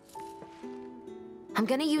 I'm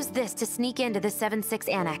gonna use this to sneak into the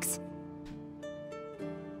 7-6 annex.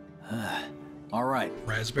 All right,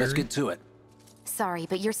 Raspberry? let's get to it. Sorry,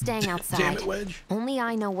 but you're staying outside. Damn it, Wedge. Only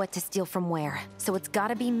I know what to steal from where, so it's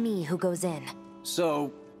gotta be me who goes in.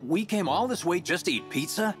 So, we came all this way just to eat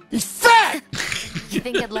pizza? He's fat! You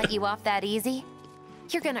think I'd let you off that easy?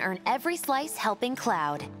 You're gonna earn every slice helping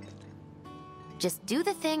Cloud. Just do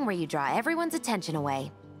the thing where you draw everyone's attention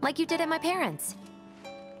away, like you did at my parents'.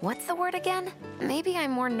 What's the word again? Maybe I'm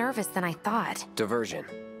more nervous than I thought. Diversion.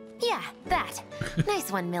 Yeah, that.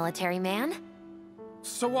 Nice one, military man.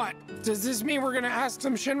 So what? Does this mean we're gonna ask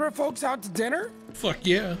some Shinra folks out to dinner? Fuck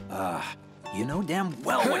yeah. You know damn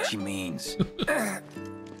well what she means.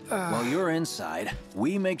 While you're inside,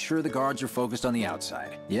 we make sure the guards are focused on the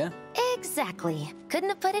outside, yeah? Exactly. Couldn't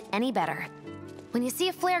have put it any better. When you see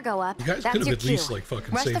a flare go up, You guys that's could your have at cue. least, like,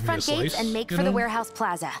 fucking Rush saved the me a front gates slice, and make you for the know? warehouse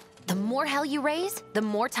plaza. The more hell you raise, the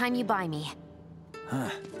more time you buy me.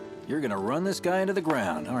 You're gonna run this guy into the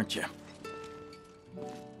ground, aren't you?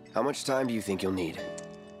 How much time do you think you'll need?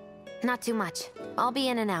 Not too much. I'll be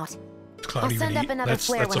in and out. Cloud I'll even send up eat? another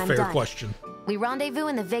flare That's when a I'm fair done. question. We rendezvous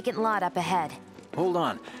in the vacant lot up ahead. Hold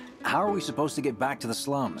on. How are we supposed to get back to the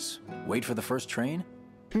slums? Wait for the first train?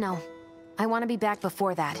 No, I want to be back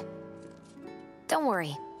before that. Don't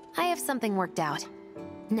worry, I have something worked out.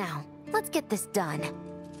 Now, let's get this done.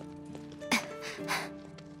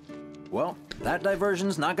 Well, that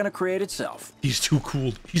diversion's not gonna create itself. He's too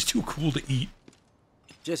cool. He's too cool to eat.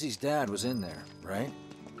 Jesse's dad was in there, right?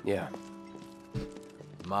 Yeah.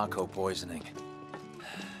 Mako poisoning.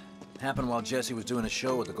 Happened while Jesse was doing a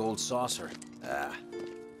show with the gold saucer.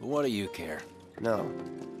 But what do you care? No.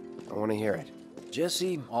 I want to hear it.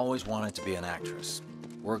 Jessie always wanted to be an actress.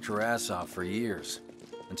 Worked her ass off for years.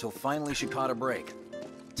 Until finally she caught a break.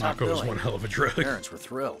 Top Mako was billing. one hell of a drug. Parents were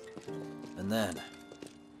thrilled. And then,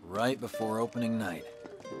 right before opening night,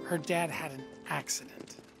 Her dad had an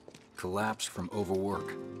accident. collapsed from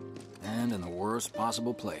overwork. And in the worst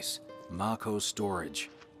possible place, Mako's storage.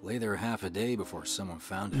 Lay there half a day before someone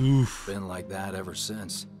found him. Oof. Been like that ever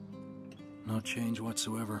since. No change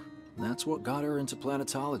whatsoever. That's what got her into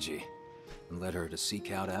planetology. And led her to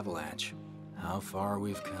seek out Avalanche. How far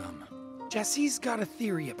we've come. Jesse's got a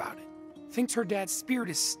theory about it. Thinks her dad's spirit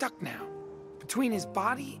is stuck now, between his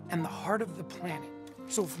body and the heart of the planet.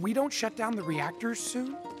 So if we don't shut down the reactors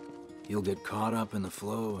soon... You'll get caught up in the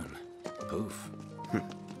flow and poof.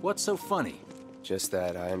 What's so funny? Just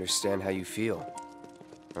that I understand how you feel.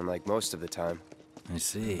 Unlike most of the time. I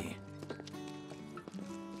see.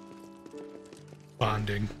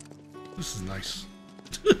 Bonding. This is nice.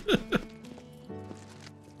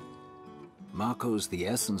 Mako's the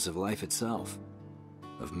essence of life itself.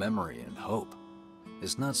 Of memory and hope.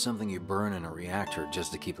 It's not something you burn in a reactor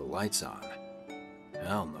just to keep the lights on.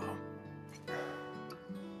 Hell no.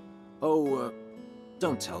 Oh,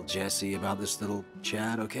 don't tell Jessie about this little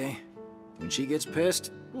chat, okay? When she gets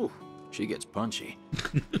pissed, ooh, she gets punchy.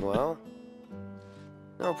 Well,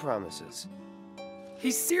 no promises.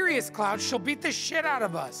 He's serious, Cloud. She'll beat the shit out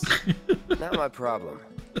of us. Not my problem.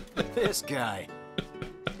 This guy.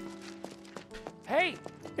 Hey,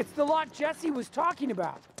 it's the lot Jesse was talking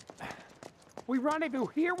about. We rendezvous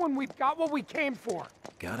here when we've got what we came for.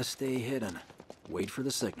 Gotta stay hidden. Wait for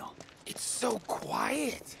the signal. It's so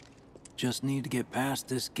quiet. Just need to get past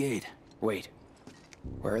this gate. Wait.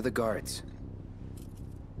 Where are the guards?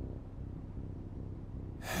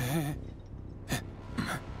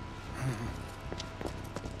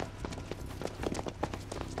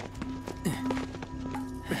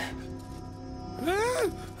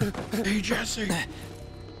 Hey, Jesse.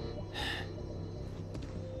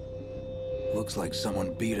 Looks like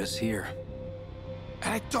someone beat us here.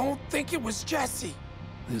 And I don't think it was Jesse.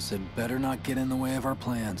 This had better not get in the way of our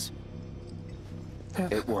plans.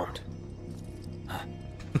 It won't.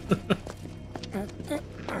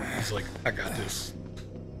 He's like, I got this.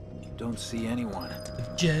 Don't see anyone.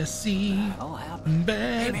 Jesse,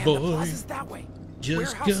 bad hey man, boy. The plaza's that way.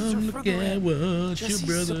 Just Warehouses come are look further at in. what Jesse's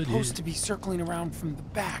your brother supposed did. to be circling around from the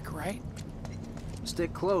back, right?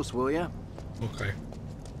 Stick close, will ya? Okay.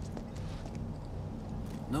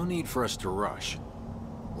 No need for us to rush.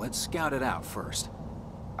 Let's scout it out first.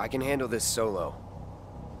 I can handle this solo.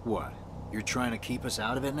 What? You're trying to keep us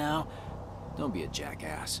out of it now? Don't be a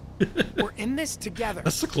jackass. We're in this together.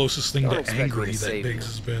 That's the closest thing Don't to expect me angry to that save Biggs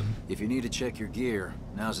you. has been. If you need to check your gear,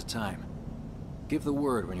 now's the time. Give the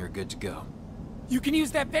word when you're good to go. You can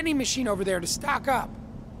use that vending machine over there to stock up.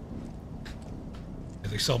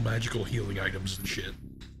 And they sell magical healing items and shit.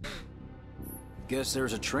 Guess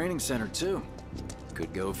there's a training center too.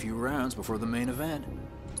 Could go a few rounds before the main event.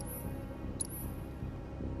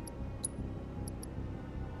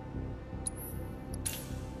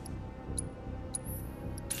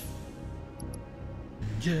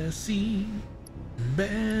 Jesse,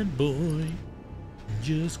 bad boy.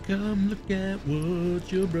 Just come look at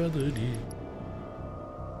what your brother did.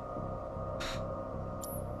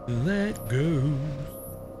 Let go.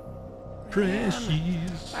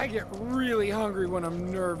 Precious. I get really hungry when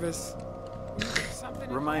I'm nervous.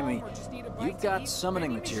 Remind me, you've got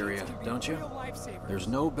summoning materia, don't you? There's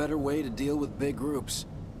no better way to deal with big groups.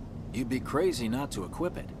 You'd be crazy not to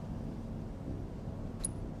equip it.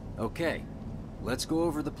 Okay, let's go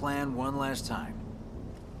over the plan one last time.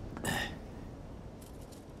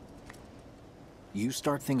 You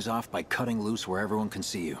start things off by cutting loose where everyone can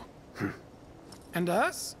see you. And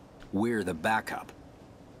us? We're the backup.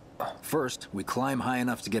 First, we climb high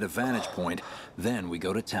enough to get a vantage point, then we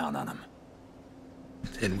go to town on them.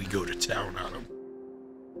 Then we go to town on him.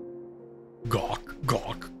 Gawk,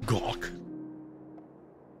 gawk, gawk.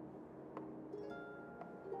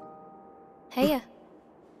 Heya.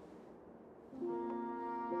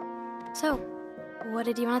 So, what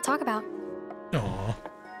did you want to talk about? Aww.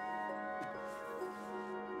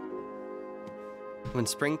 When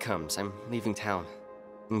spring comes, I'm leaving town.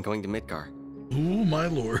 I'm going to Midgar. Oh, my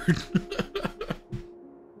lord.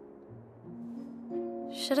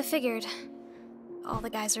 Should have figured. All the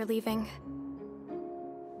guys are leaving.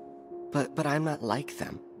 But I'm not like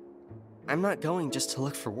them. I'm not going just to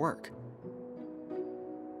look for work.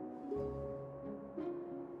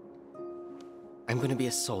 I'm going to be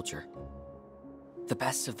a soldier. The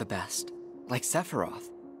best of the best. Like Sephiroth.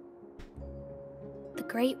 The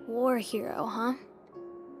Great War hero, huh?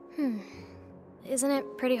 Isn't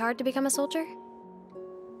it pretty hard to become a soldier?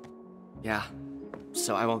 Yeah.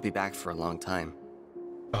 So I won't be back for a long time.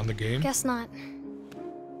 On the game? Guess not.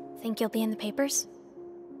 Think you'll be in the papers?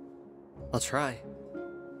 I'll try.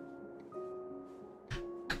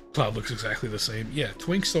 Cloud looks exactly the same. Yeah,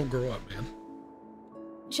 twinks don't grow up, man.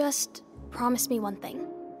 Just promise me one thing.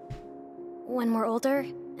 When we're older,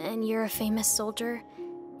 and you're a famous soldier,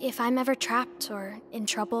 if I'm ever trapped or in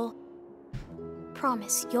trouble,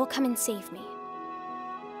 promise you'll come and save me.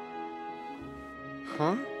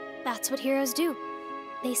 Huh? That's what heroes do.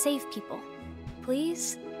 They save people.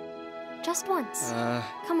 Please? Just once.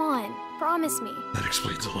 Come on, promise me. That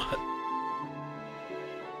explains a lot.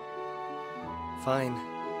 Fine.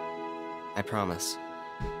 I promise.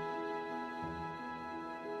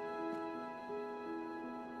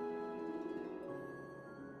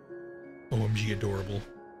 OMG adorable.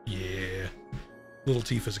 Yeah. Little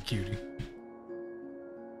Tifa's a cutie.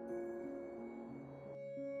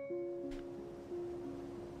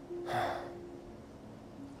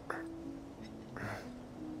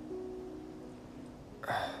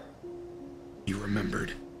 He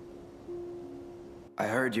remembered. I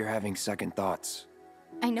heard you're having second thoughts.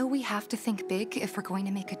 I know we have to think big if we're going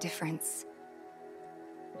to make a difference.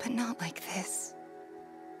 But not like this.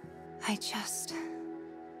 I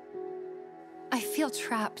feel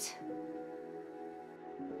trapped.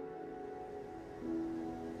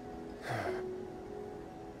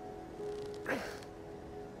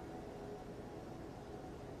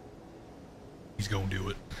 He's gonna do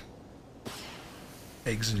it.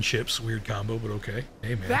 Eggs and chips, weird combo, but okay.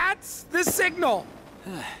 Hey, man. That's the signal!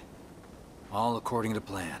 All according to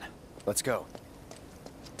plan. Let's go.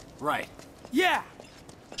 Right. Yeah!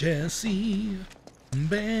 Jesse,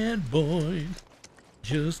 bad boy,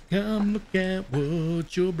 just come look at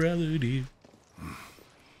what your brother did.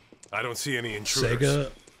 I don't see any intruders. Sega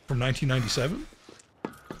from 1997?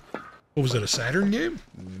 What was that, a Saturn game?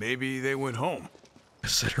 Maybe they went home.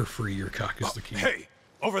 Set her free, your cock is the key. Hey,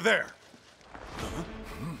 over there.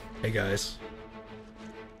 Hey, guys.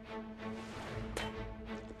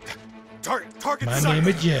 Target My sighted.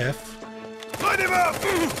 name is Jeff. Light him up!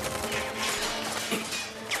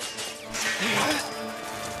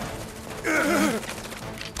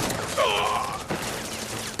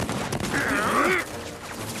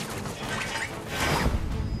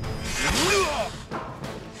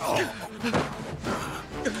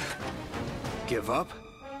 Give up?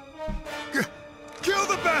 Kill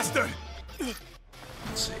the bastard! Let's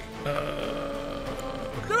see.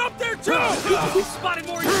 They're up there too! We spotted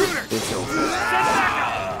more intruders! It's over. Send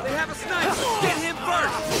backup! They have a sniper! Get him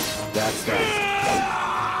first! That's that.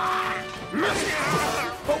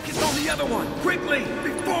 Focus on the other one! Quickly!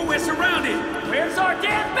 Before we're surrounded! Where's our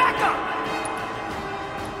damn backup?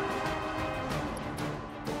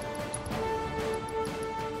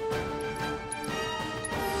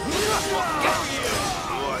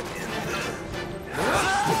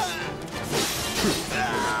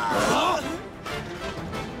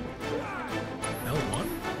 L1?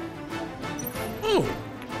 Oh,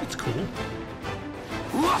 that's cool.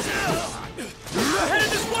 They're headed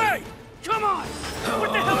this way! Come on!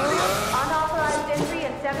 What the hell are you? Unauthorized entry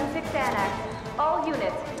in 7-6 Annex. All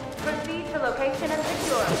units, proceed to location and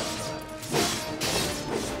secure.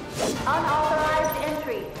 Unauthorized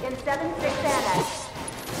entry in 7-6 Annex.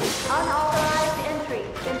 Unauthorized entry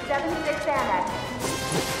in 7-6 Annex.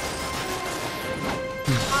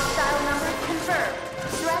 Hostile numbers confirmed.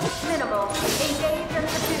 Threat minimal. Engage and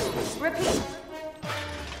subdue. Repeat.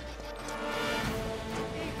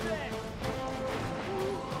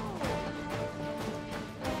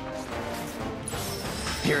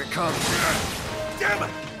 Here it comes. Damn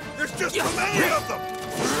it! There's just too many of them!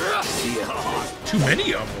 See ya. Too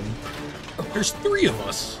many of them? There's 3 of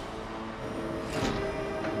us.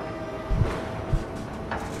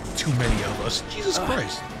 Too many of us. Jesus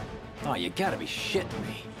Christ. Oh, you gotta be shitting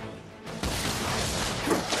me.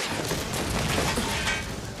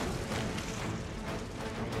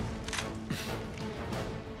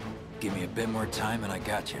 Give me a bit more time and I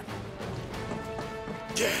got you.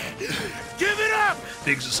 Give it up!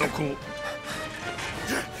 Biggs is so cool.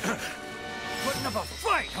 Putting up a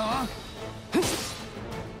fight, huh?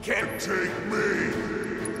 Can't take me!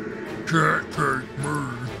 Can't take me.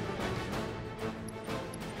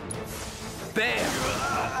 Bam!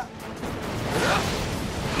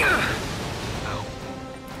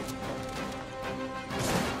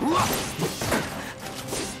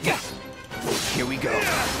 Here we go.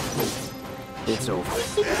 It's over.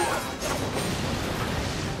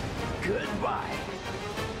 Goodbye.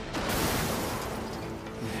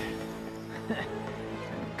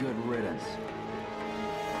 Good riddance.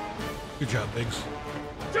 Good job, Biggs.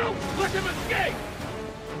 Don't let him escape!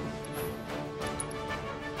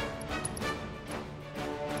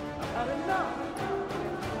 I've had enough!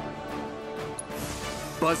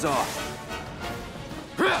 Buzz off.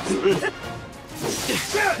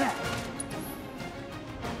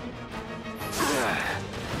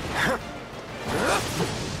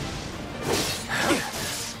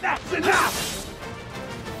 That's enough!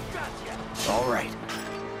 All right.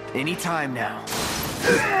 Any time now.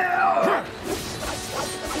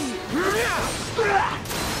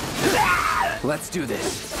 Let's do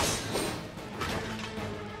this.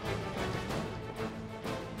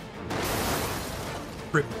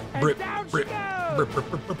 Rip, rip, rip, rip, rip, rip,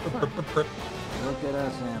 rip, rip, rip, rip. Look at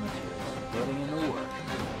us amateurs, putting in the work.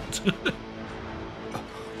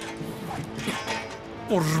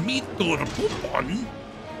 For me to poop on.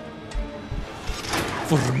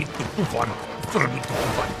 For me to poop on. For me to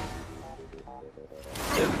poop on.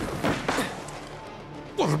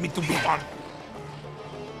 For me to poop on.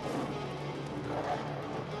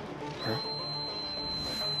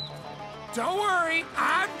 Don't worry,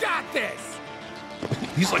 I've got this.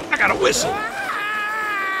 He's like, I got a whistle.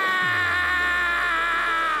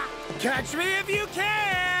 Catch me if you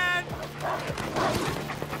can!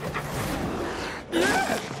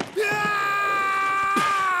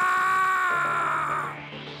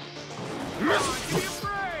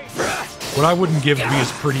 What I wouldn't give to be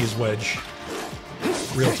as pretty as Wedge.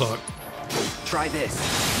 Real talk. Try this.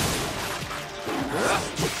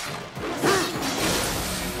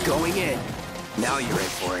 Going in. Now you're in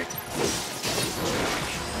for it.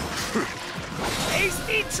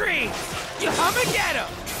 Hasty trees! I'ma get him!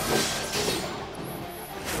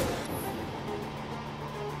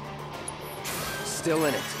 Still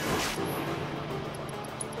in it.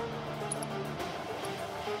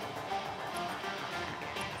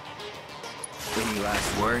 Any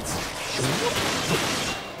last words?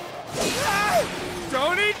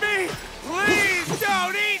 Don't eat me! Please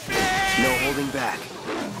don't eat me! No holding back.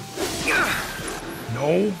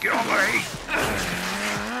 No, get off me!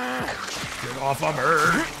 Get off of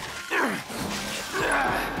her!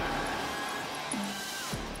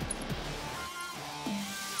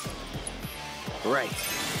 Right.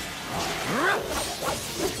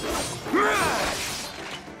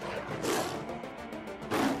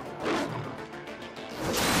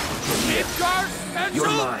 You're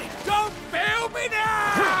mine. Don't fail me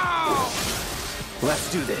now! Let's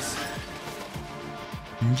do this.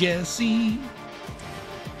 Jesse.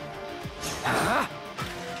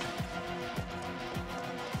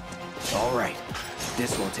 All right.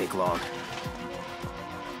 This won't take long.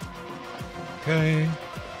 Okay.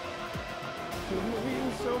 I'm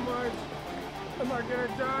eating so much. Am I gonna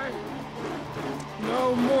die?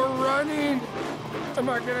 No more running. Am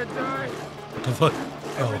I gonna die? What the fuck?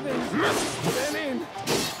 Oh. Everything's spinning.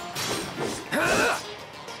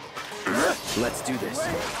 Let's do this.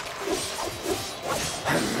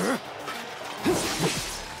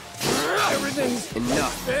 Everything's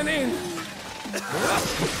enough. Spinning.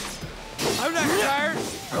 I'm not tired.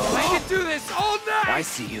 I can do this all night! I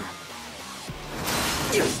see you.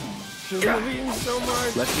 Shouldn't have eaten so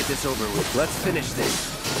much. Let's get this over with. Let's finish this.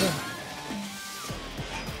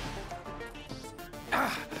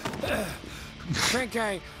 Think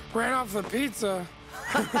I ran off the pizza.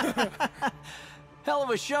 Hell of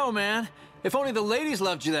a show, man. If only the ladies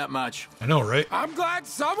loved you that much. I know, right? I'm glad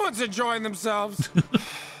someone's enjoying themselves.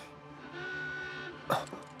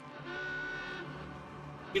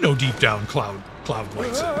 You know, deep down, Cloud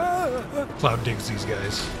likes it. Cloud digs these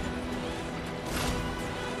guys.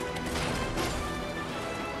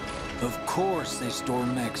 Of course they store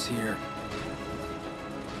mechs here.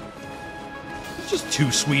 It's just two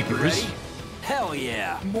sweepers. Ready? Hell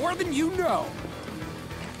yeah. More than you know.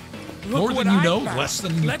 More than you know, less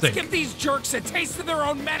than you Let's think. give these jerks a taste of their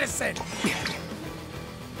own medicine.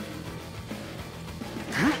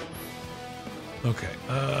 Okay.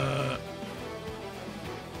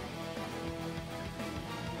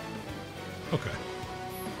 Okay.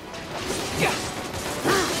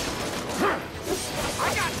 I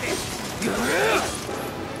got this!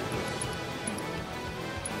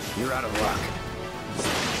 You're out of luck.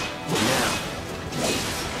 Now.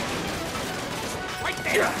 Right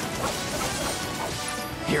there!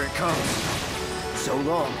 Here it comes. So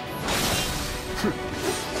long.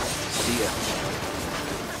 See ya.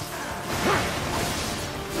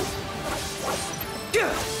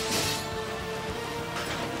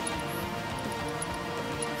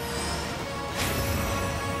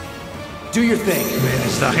 Do your thing. Man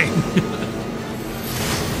is dying.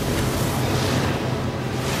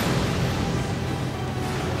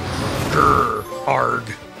 Grr,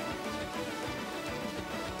 arg.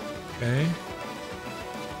 Okay.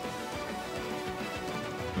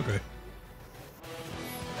 Okay.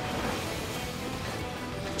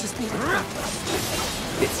 Just need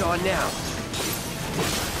It's on now.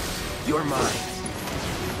 You're mine.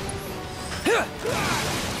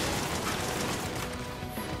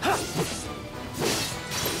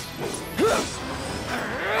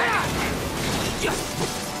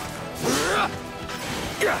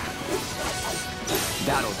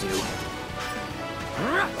 That'll do.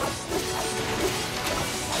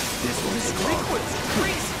 This one's strong.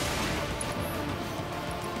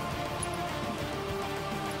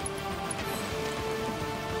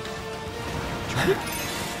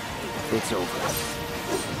 It's over.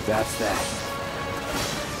 That's that.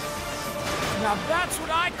 Now that's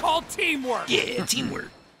what I call teamwork! Yeah,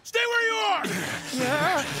 teamwork. Stay where you are!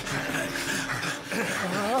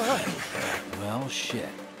 Well, shit.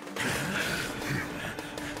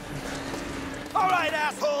 All right,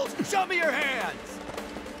 assholes! Show me your hands!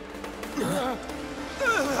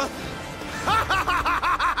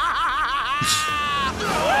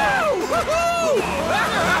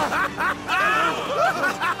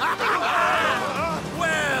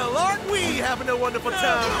 Well, aren't wonderful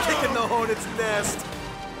time kicking the hornet's nest.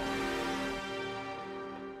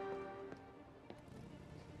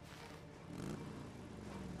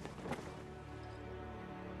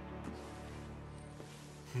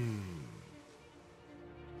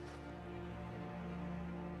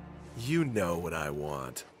 You know what I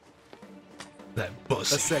want. That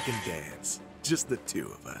bussy. A second dance. Just the two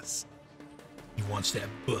of us. He wants that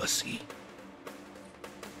bussy.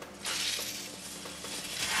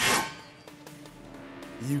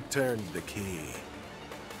 You turned the key.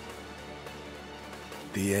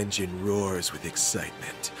 The engine roars with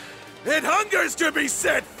excitement. It hungers to be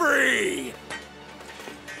set free!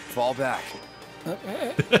 Fall back.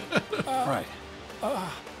 Right.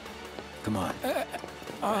 Come on.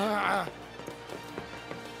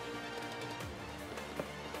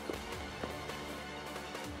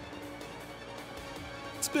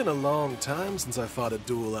 It's been a long time since I fought a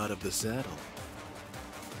duel out of the saddle.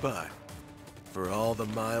 But, for all the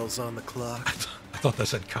miles on the clock... I thought that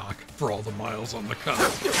said cock. For all the miles on the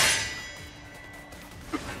cock.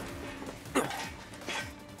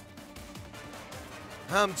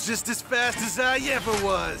 I'm just as fast as I ever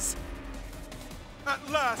was. At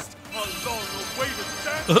last, a long-awaited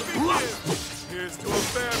dance begins. Here's to a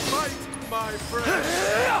fair fight, my friend.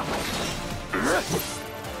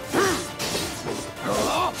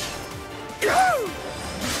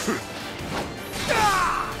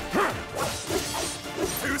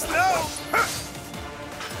 Too slow!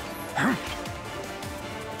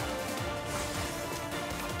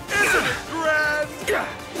 Isn't it grand?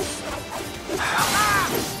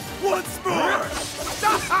 Once more!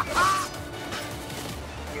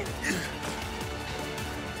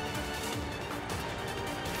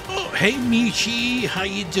 Oh, hey Michi, how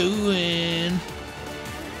you doing?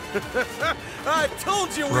 I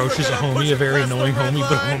told you we Roche were is a gonna homie, push a it very past the annoying red homie,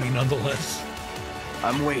 but a line. homie nonetheless.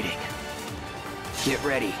 I'm waiting. Get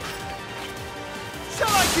ready. Shall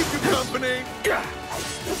I keep you company?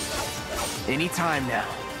 Anytime now.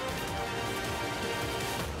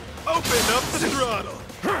 Open up the throttle.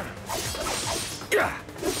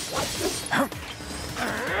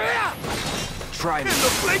 Try me. In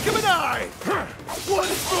the blink of an eye.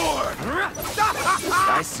 Once more.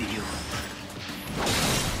 I see you.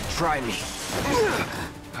 Try me.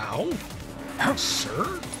 Ow.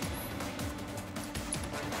 Sir?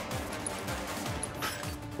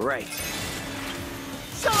 Right.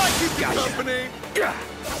 Shall I keep you Gotcha. company?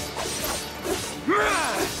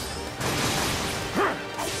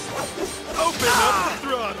 Open up the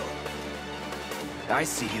throttle. I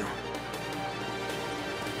see you.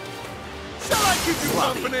 Shall I keep you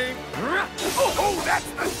Sloppy. company? Oh, that's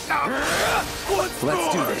the stuff. Once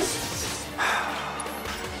Let's more. do this.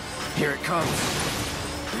 Here it comes.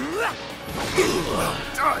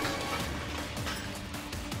 Done.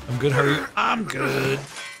 I'm good, how are you? I'm good.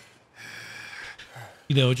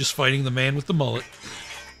 You know, just fighting the man with the mullet.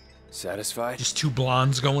 Satisfied? Just two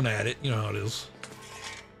blondes going at it. You know how it is.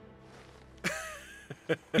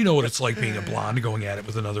 You know what it's like being a blonde going at it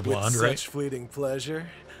with another blonde, With right? such fleeting pleasure?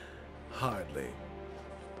 Hardly.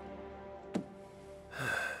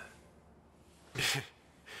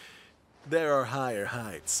 There are higher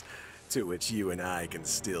heights to which you and I can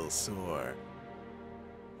still soar.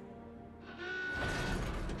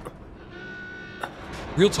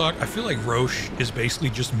 Real talk, I feel like Roche is basically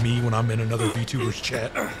just me when I'm in another VTuber's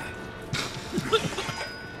chat.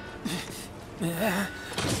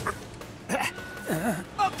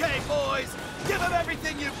 Okay, boys, give him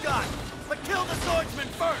everything you've got, but kill the swordsman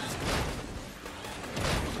first.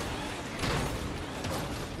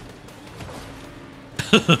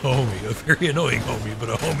 Homie, a very annoying homie, but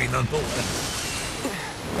a homie nonetheless.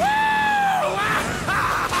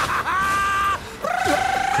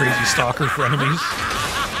 Crazy stalker for enemies.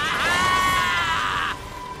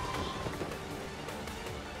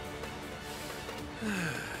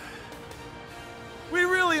 We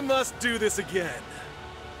really must do this again.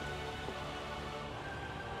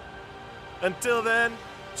 Until then,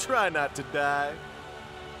 try not to die.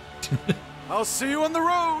 I'll see you on the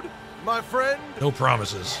road, my friend. No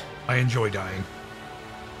promises. I enjoy dying.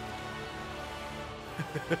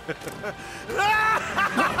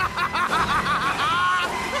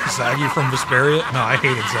 Zaggy from Vesperia? No, I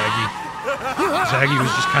hated Zaggy. Zaggy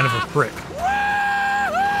was just kind of a prick.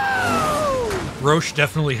 Roche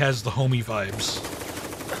definitely has the homie vibes.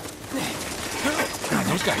 God,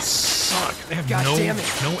 those guys suck. They have God no damn it.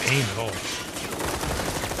 no aim at all.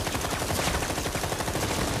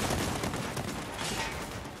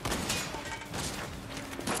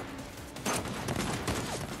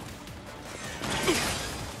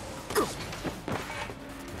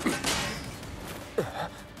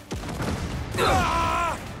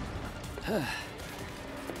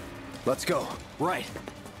 Let's go. Right.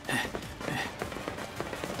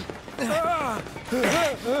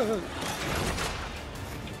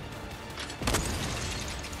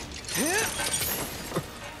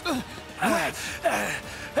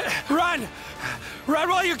 Run! Run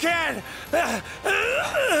while you can! I'm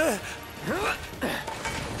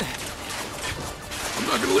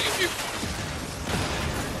not gonna leave you.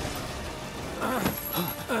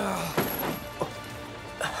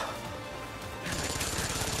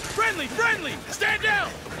 Friendly! Friendly! Stand down!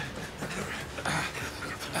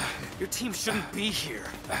 Your team shouldn't be here.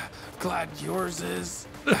 Glad yours is.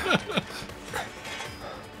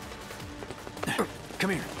 Come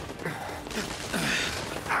here.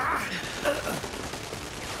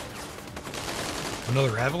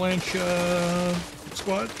 Another avalanche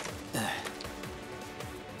squad?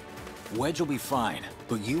 Wedge will be fine,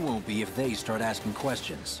 but you won't be if they start asking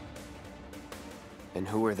questions. And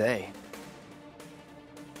who are they?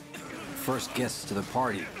 First guests to the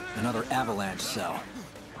party, another avalanche cell.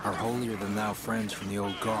 Our holier-than-thou friends from the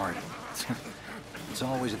old guard. It's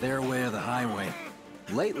always their way or the highway.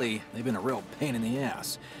 Lately, they've been a real pain in the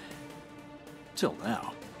ass. Till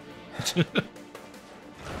now.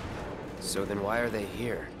 So then why are they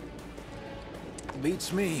here?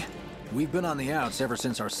 Beats me. We've been on the outs ever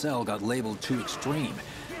since our cell got labeled too extreme.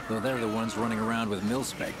 Though they're the ones running around with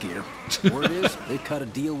mil-spec gear. Word is, they cut a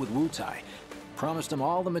deal with Wu-Tai. Promised them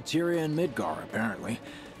all the materia in Midgar, apparently.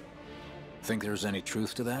 Think there's any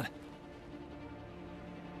truth to that?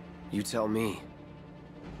 You tell me.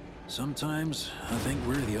 Sometimes, I think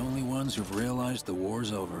we're the only ones who've realized the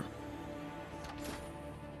war's over.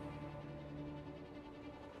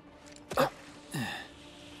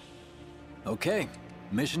 Okay,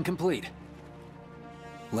 mission complete.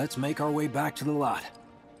 Let's make our way back to the lot.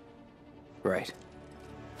 Right.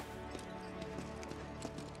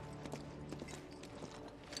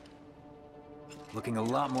 Looking a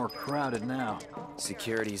lot more crowded now.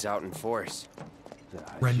 Security's out in force.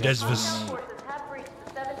 Rendezvous.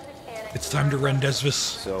 It's time to Rendezvous.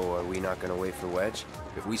 So are we not gonna wait for Wedge?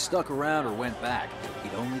 If we stuck around or went back,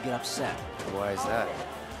 he'd only get upset. Why is that?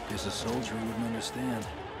 Because a soldier wouldn't understand.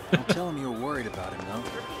 Don't tell him you're worried about him, though.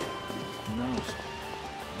 Who knows?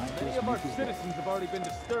 Many of our citizens have already been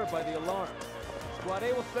disturbed by the alarm. Squad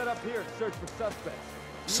A will set up here to search for suspects.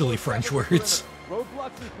 Silly French words.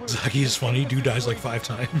 Zaki is funny. Dude dies like 5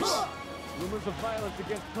 times. Rumors of violence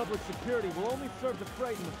against public security will only serve to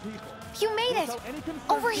frighten the people. You made it!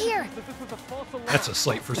 Over here! That's a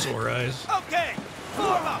sight for sore eyes. Okay!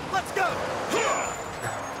 Form up! Let's go!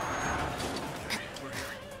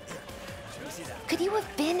 Could you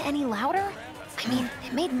have been any louder? I mean,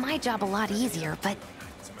 it made my job a lot easier, but...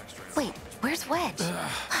 Wait, where's Wedge?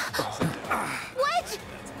 Wedge!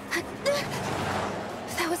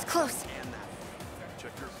 That was close.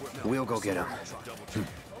 We'll go get him.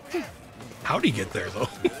 How'd he get there, though?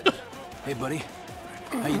 Hey, buddy.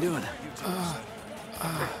 How you doing?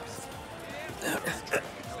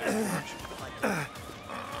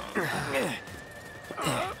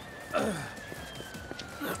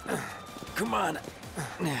 Come on.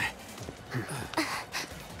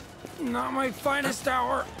 Not my finest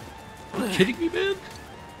hour. Are you kidding me, man?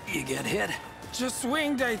 You get hit? Just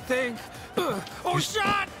swinged, I think. Oh,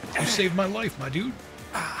 shot! You saved my life, my dude.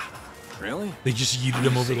 Really? They just yeeted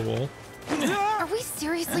him over the wall. Are we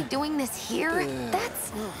seriously doing this here?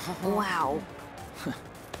 That's... wow.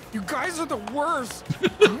 You guys are the worst.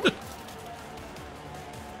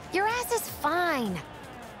 Your ass is fine.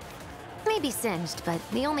 Maybe singed, but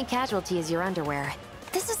the only casualty is your underwear.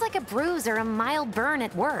 This is like a bruise or a mild burn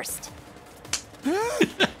at worst.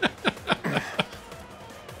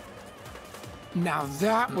 Now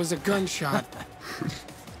that was a gunshot.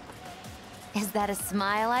 Is that a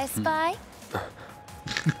smile I spy?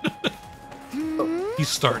 He's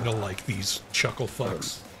starting to like these chuckle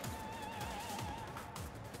fucks.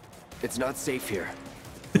 It's not safe here.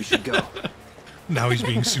 We should go. Now he's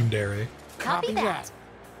being tsundere. Copy that.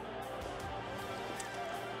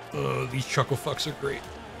 These chuckle fucks are great.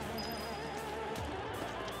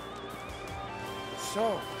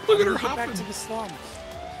 So, look at her get back hopping. to the slums.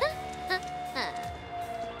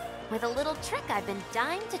 With a little trick I've been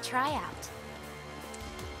dying to try out.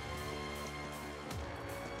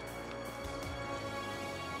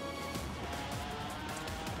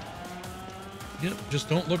 Yep, just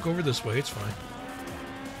don't look over this way. It's fine.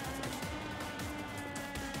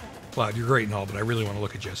 Cloud, you're great and all, but I really want to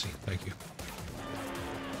look at Jesse. Thank you.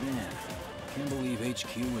 Man, can't believe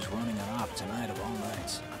HQ was running an op tonight of all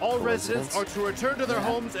nights. All residents are to return to their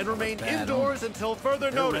homes and remain indoors until further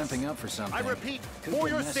They're notice. ramping up for something. I repeat, Could for get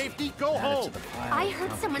your messy. safety, go Add it to home. the pile I of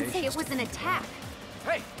heard someone say it was an attack.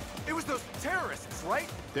 Hey, It was those terrorists, right?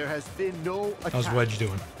 There has been no attack. How's Wedge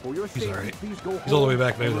doing? For your He's safety, alright. please go He's all the way home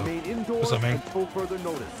back there, and though. remain indoors What's up, man? until further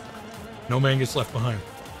notice. No man gets left behind.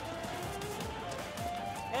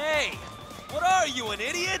 Hey! What are you, an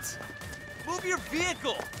idiot? Move your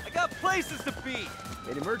vehicle! I got places to be!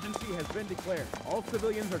 An emergency has been declared. All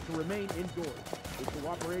civilians are to remain indoors. Your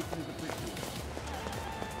cooperation is appreciated.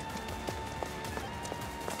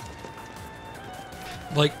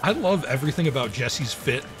 Like, I love everything about Jesse's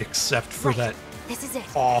fit except for that This is it.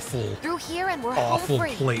 awful, Through here and we're awful home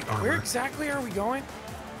free. plate Where armor. exactly are we going?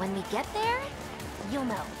 When we get there, you'll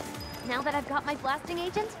know. Now that I've got my blasting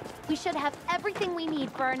agent, we should have everything we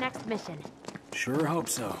need for our next mission. Sure hope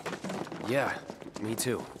so. Yeah, me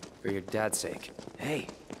too. For your dad's sake. Hey,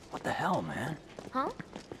 what the hell, man? Huh?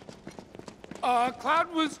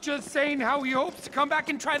 Cloud was just saying how he hopes to come back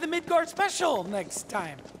and try the Midgard special next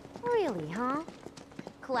time. Really, huh?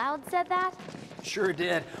 Cloud said that? Sure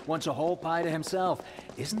did. Wants a whole pie to himself.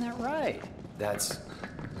 Isn't that right? That's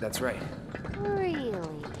right. Really?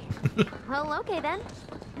 Well, okay then.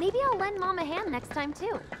 Maybe I'll lend Mom a hand next time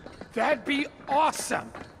too. That'd be awesome.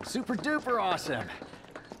 Super duper awesome.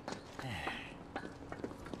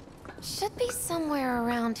 Should be somewhere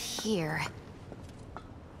around here.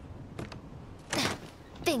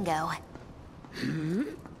 Bingo.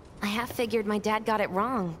 I half figured my dad got it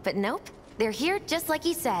wrong, but nope. They're here just like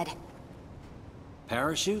he said.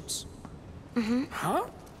 Parachutes? Mm-hmm. Huh?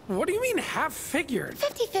 What do you mean half figured?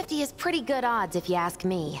 50-50 is pretty good odds if you ask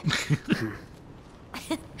me.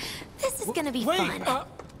 This is gonna be fun.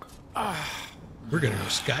 We're gonna go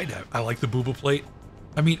skydive. I like the booba plate.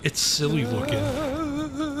 I mean, it's silly looking.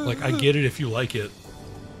 Like, I get it if you like it,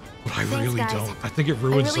 but I Thanks, really guys. don't. I think it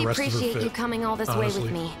ruins I really the rest of her appreciate fit. you coming all this honestly. way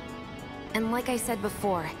with me. And like I said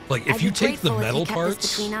before, Like, if I'd you be take the grateful if metal you kept parts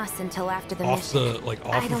this between us until after the off mission. the like I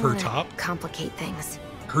off of don't her wanna top, complicate things.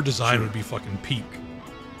 her design would be fucking peak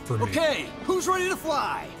for me. Okay, who's ready to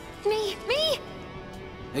fly? Me!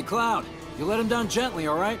 Hey, Cloud, you let him down gently,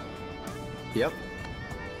 all right? Yep.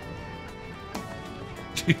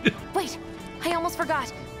 Wait, I almost forgot.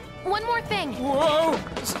 One more thing. Whoa!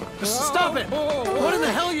 Stop it! What in the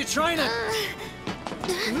hell are you trying to...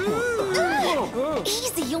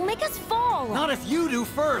 Easy, you'll make us fall. Not if you do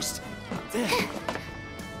first.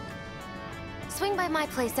 Swing by my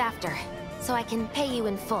place after, so I can pay you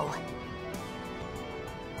in full.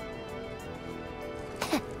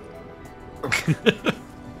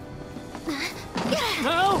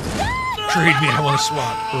 No! Trade me, I want to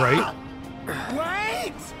swap, right?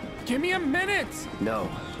 Wait! Give me a minute! No.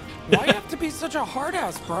 Why you have to be such a hard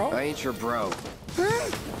ass, bro? I ain't your bro.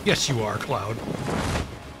 Yes, you are, Cloud.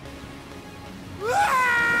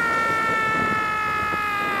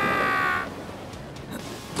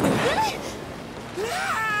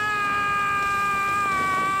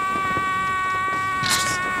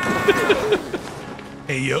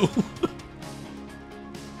 Hey, yo.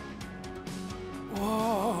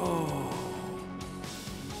 Whoa.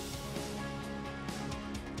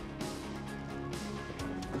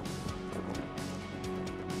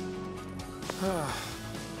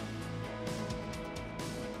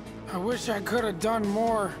 I wish I could have done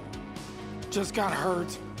more. Just got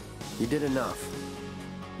hurt. You did enough.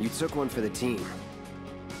 You took one for the team.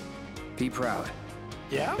 Be proud.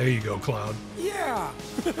 Yeah? There you go, Cloud. Yeah.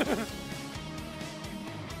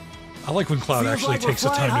 I like when Cloud Feels actually like we're takes the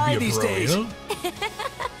flying time high to be a these bro, days. you know?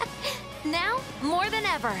 Now, more than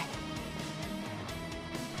ever.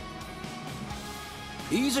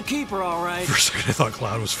 He's a keeper, all right. For a second, I thought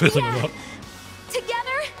Cloud was fizzing him up.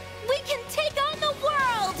 Together, we can take on the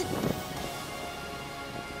world!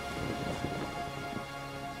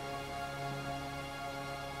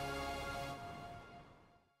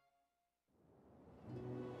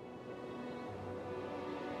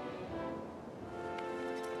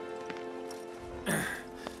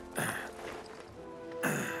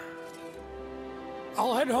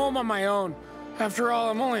 I'll head home on my own. After all,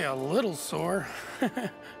 I'm only a little sore.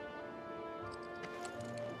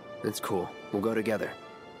 It's cool. We'll go together.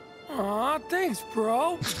 Aw, thanks,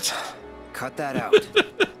 bro. Cut that out.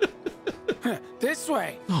 This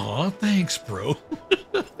way. Aw, thanks, bro.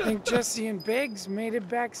 Think Jesse and Biggs made it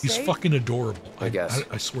back He's safe? fucking adorable. I guess.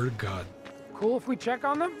 I swear to God. Cool if we check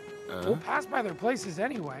on them? We'll pass by their places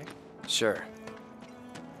anyway. Sure.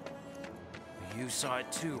 You saw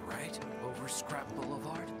it too, right? Over Scrap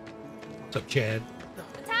Boulevard? What's up, Chad?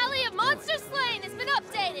 The tally of monster slain has been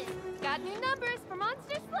updated. Got new numbers for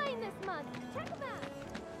monster slain this month. Check them out.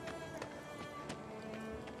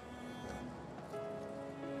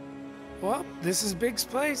 Well, this is Biggs'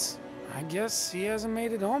 place. I guess he hasn't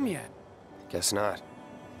made it home yet. Guess not.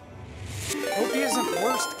 Hope he isn't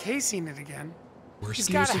worst casing it again. He's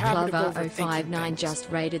got a habit of Clover overthinking 059 things. just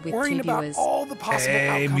raided with Worrying 2 about viewers. all the possible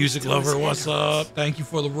Hey, outcomes music to lover, his what's ignorance. up? Thank you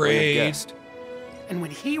for the Weird raid. guest. And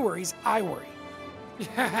when he worries, I worry.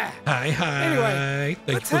 Hi, hi. Anyway, Thank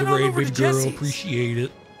you let's for the head on raid, over baby to girl. Jesse's. Appreciate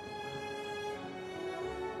it.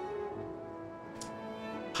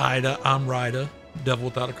 Hi, I'm Ryda. Devil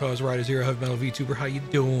Without a Cause, Ryda Zero, Heavy Metal VTuber. How you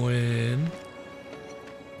doing?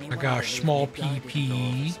 I got a small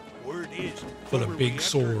PP with a big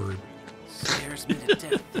sword. Scares me to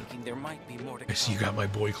death thinking there might be more to I see you got my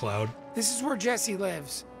boy Cloud. This is where Jesse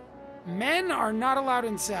lives. Men are not allowed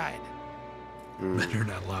inside. Men are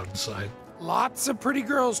not allowed inside. Lots of pretty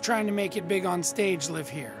girls trying to make it big on stage live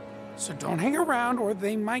here. So don't hang around or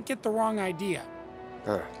they might get the wrong idea.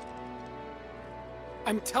 Huh.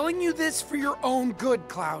 I'm telling you this for your own good,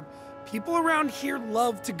 Cloud. People around here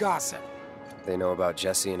love to gossip. They know about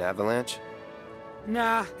Jesse and Avalanche?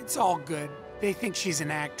 Nah, it's all good. They think she's an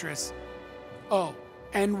actress. Oh,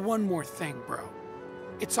 and one more thing, bro.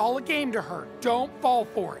 It's all a game to her. Don't fall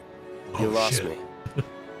for it. You lost me.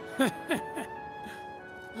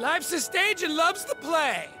 Life's a stage and love's the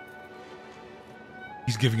play.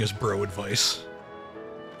 He's giving us bro advice.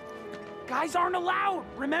 Guys aren't allowed,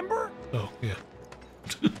 remember? Oh, yeah.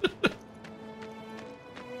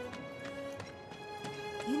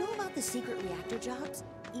 You know about the secret reactor jobs?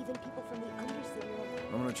 Even people from the undercity.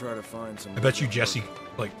 I'm gonna try to find some. I bet you Jesse,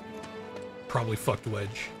 like, probably fucked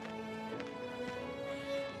Wedge.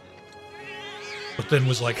 But then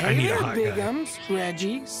was like, I Hey need a there, hot guy. Bigums,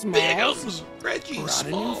 Reggie, Smalls. Bigums, Reggie, Brought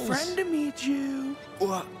Smalls. a new friend to meet you.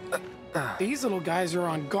 These little guys are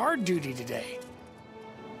on guard duty today.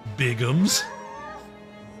 Bigums.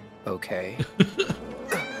 Okay.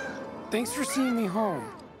 Thanks for seeing me home.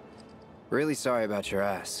 Really sorry about your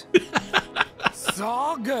ass. It's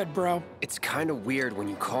all good, bro. It's kind of weird when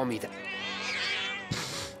you call me that.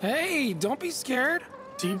 Hey, don't be scared.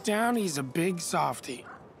 Deep down, he's a big softie.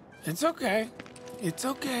 It's okay. It's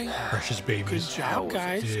okay. Precious babies. Good job,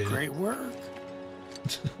 guys. Yeah. Great work.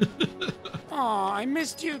 Aw, I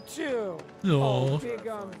missed you too. Aw. Oh,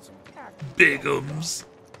 Bigums. Bigums.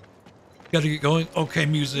 Gotta get going. Okay,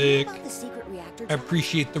 music. About the secret reactor I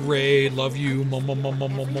appreciate the raid. Love you. Mama, mama,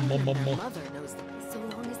 mama, mama, mama. Mother knows them. So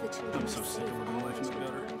long as the children I'm so sick of living life in the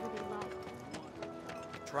gutter.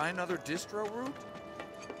 Try another distro route?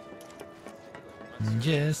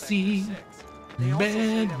 Jesse,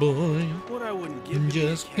 bad boy. What I wouldn't give to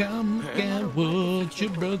Just come get what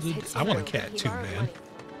your brother. I want a cat too, man.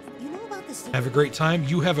 You know about the secret Have a great time.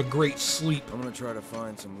 You have a great sleep, I'm gonna try to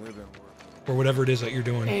find some living work. or whatever it is that you're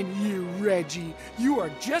doing. And you, Reggie, you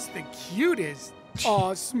are just the cutest.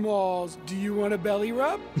 Aw, Smalls, do you want a belly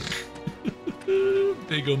rub?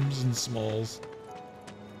 Bigums and Smalls.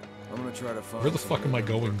 I'm gonna try to find. Where the some fuck am I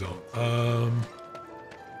living going work. though?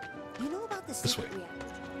 You know about the This way. secret reactor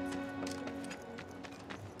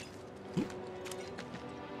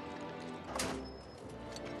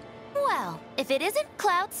Well, if it isn't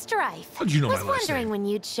Cloud Strife. How'd you know my Was last wondering name? when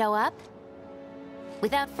you'd show up.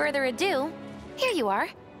 Without further ado, here you are.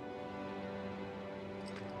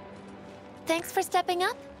 Thanks for stepping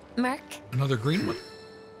up, Merc. Another green one.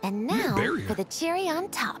 And Ooh, now barrier. for the cherry on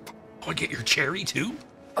top. Oh, I get your cherry too?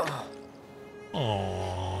 Aww.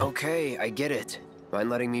 Okay, I get it. Mind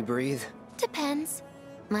letting me breathe? Depends.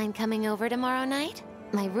 Mind coming over tomorrow night?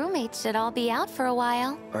 My roommates should all be out for a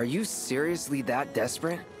while. Are you seriously that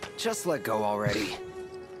desperate? Just let go already.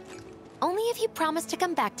 Only if you promise to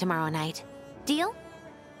come back tomorrow night. Deal?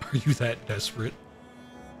 Are you that desperate?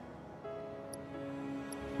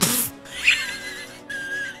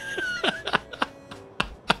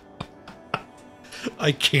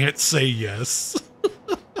 I can't say yes.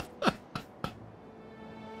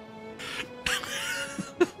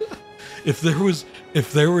 If there was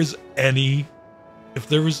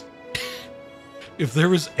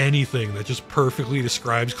anything that just perfectly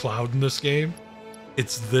describes Cloud in this game,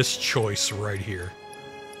 it's this choice right here.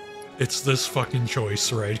 It's this fucking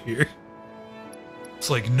choice right here. It's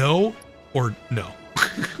like no or no.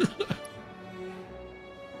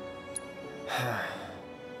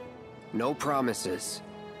 No promises,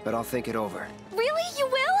 but I'll think it over. Really? You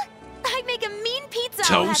will? I'd make a mean pizza,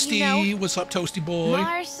 I'll have you Toasty, know. what's up, Toasty boy?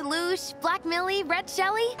 Marsh, Loosh, Black Millie, Red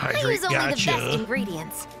Shelly. I Hydrate, use only gotcha. the best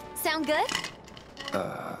ingredients. Sound good?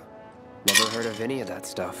 Never heard of any of that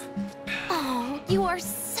stuff. Oh, you are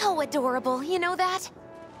so adorable, you know that?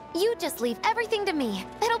 You just leave everything to me.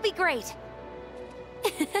 It'll be great.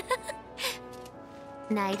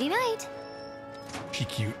 Nighty-night. She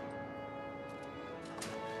cute.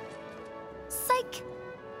 Psych.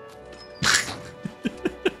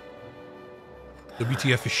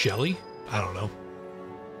 WTF is Shelly? I don't know.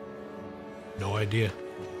 No idea.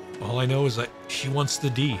 All I know is that she wants the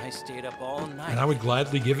D. I stayed up all night. And I would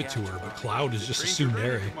gladly give it to her, but Cloud is just a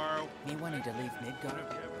tsundere. Me wanting to leave Midgard.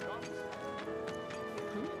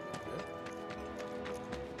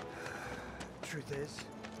 Truth is,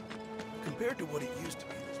 compared to what it used to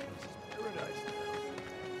be, this place is paradise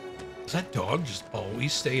now. Does that dog just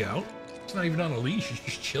always stay out? It's not even on a leash, he's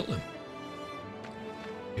just chilling.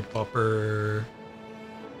 Hey, Pupper.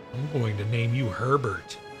 I'm going to name you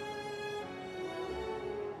Herbert.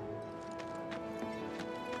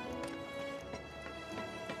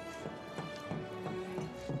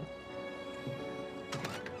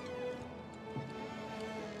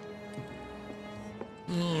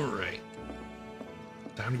 Alright.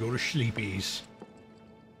 Time to go to sleepies.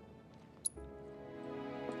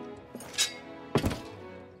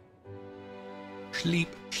 Sleep,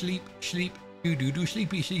 sleep, sleep. Do,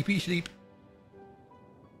 sleepy, sleepy, sleep.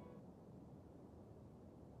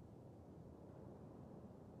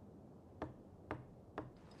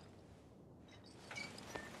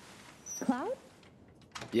 Cloud?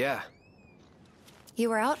 Yeah, You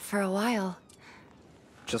were out for a while.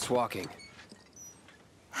 just walking.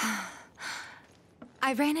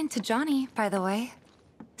 I ran into Johnny, by the way.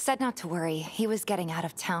 Said not to worry. He was getting out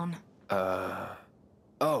of town.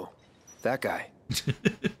 Oh, that guy.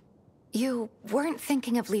 You weren't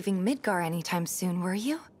thinking of leaving Midgar anytime soon, were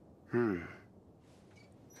you?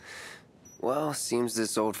 Well, seems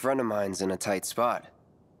this old friend of mine's in a tight spot.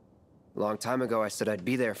 Long time ago, I said I'd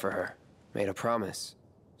be there for her. Made a promise.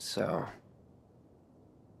 So...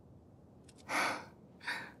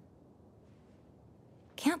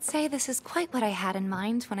 Can't say this is quite what I had in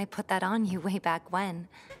mind when I put that on you way back when.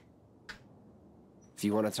 if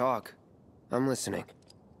you want to talk, I'm listening.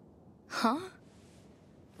 Huh?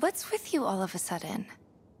 What's with you all of a sudden?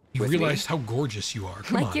 You realized how gorgeous you are.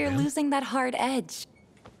 Come Like on, you're man. losing that hard edge.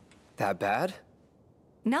 That bad?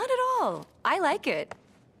 Not at all. I like it.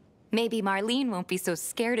 Maybe Marlene won't be so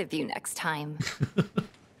scared of you next time.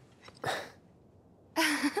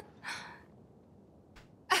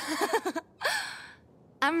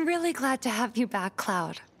 I'm really glad to have you back,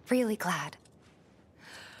 Cloud. Really glad.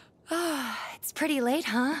 It's pretty late,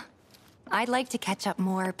 huh? I'd like to catch up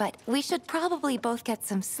more, but we should probably both get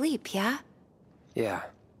some sleep, yeah? Yeah.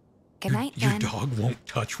 Good night, Your then. dog won't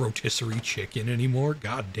touch rotisserie chicken anymore?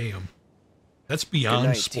 God damn. That's beyond Good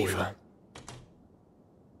night, spoiled. Tifa.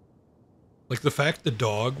 Like the fact the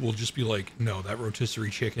dog will just be like, no, that rotisserie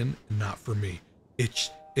chicken, not for me.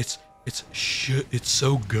 It's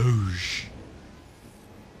so gauche.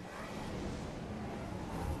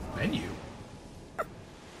 Menu.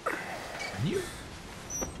 Menu?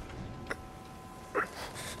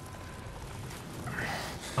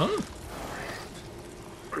 Huh?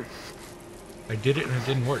 I did it and it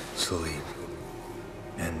didn't work. Sleep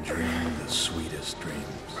and dream the sweetest dreams.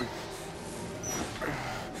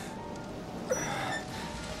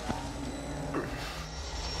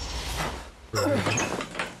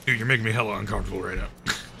 Dude, you're making me hella uncomfortable right now.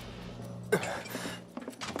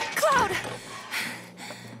 Cloud!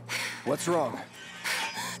 What's wrong?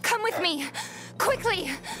 Come with me! Quickly!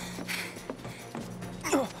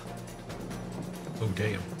 Oh,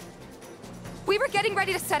 damn. We were getting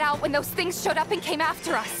ready to set out when those things showed up and came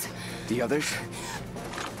after us. The others?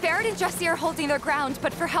 Barrett and Jesse are holding their ground,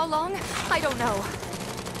 but for how long? I don't know.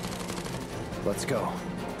 Let's go.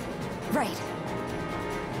 Right.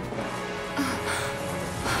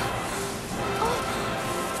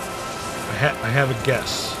 I have a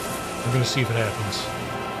guess. I'm gonna see if it happens.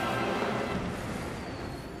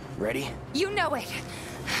 Ready? You know it.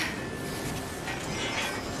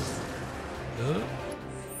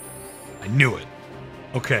 I knew it.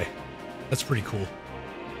 Okay. That's pretty cool.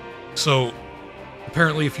 So,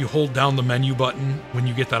 apparently if you hold down the menu button when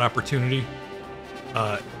you get that opportunity,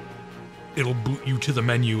 it'll boot you to the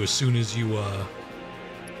menu as soon as you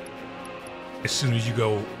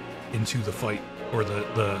go into the fight, or the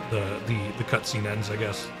cutscene ends, I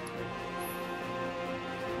guess.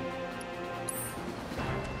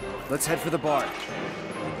 Let's head for the bar.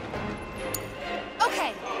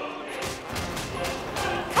 Okay.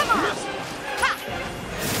 Come on. Ha.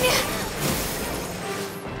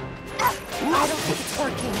 I don't think it's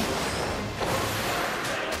working.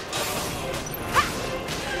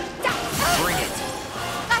 Bring it.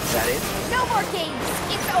 Is that it? No more games.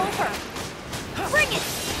 It's over. Bring it.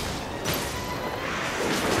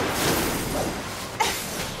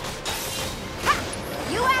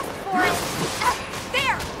 You asked for it.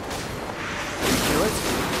 There. Kill it?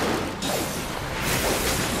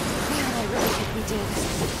 Man, I really think we did.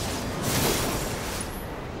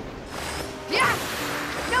 Yeah.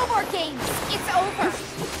 No more games.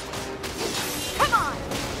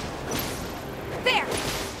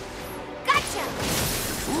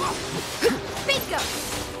 Bingo!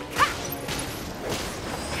 Ha!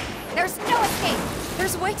 There's no escape!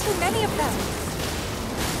 There's way too many of them!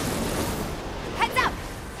 Heads up!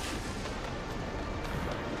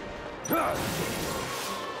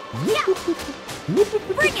 Yeah!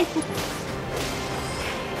 Bring it!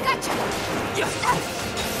 Gotcha!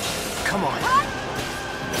 Come on.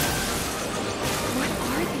 What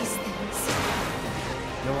are these things?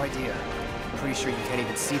 No idea. Pretty sure you can't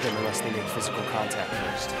even see them unless they make physical contact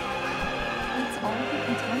first. That's all you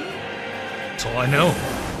can tell me? That's all I know.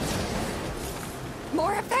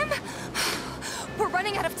 More of them? We're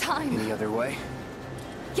running out of time. Any other way?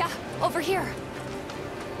 Yeah, over here.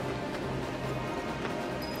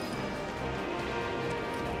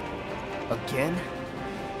 Again?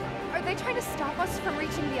 Are they trying to stop us from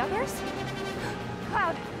reaching the others?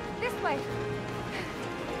 Cloud, this way.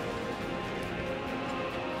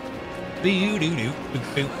 Oh, you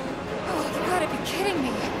gotta be kidding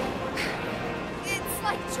me. It's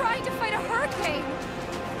like trying to fight a hurricane.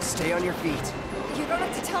 Stay on your feet. You don't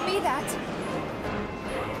have to tell me that.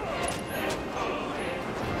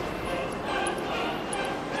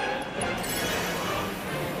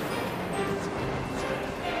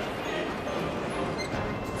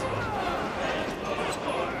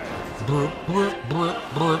 Blurp, blurp, blurp,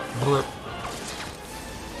 blurp, blurp.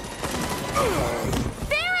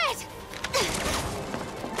 Barrett!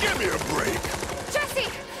 Give me a break. Jesse!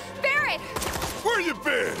 Barrett! Where you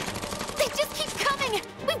been? They just keep coming!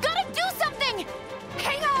 We've gotta do something!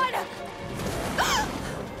 Hang on!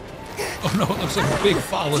 Oh no, it looks like a big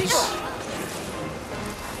phallus.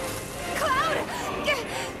 Cloud!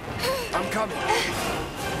 I'm coming.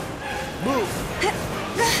 Move!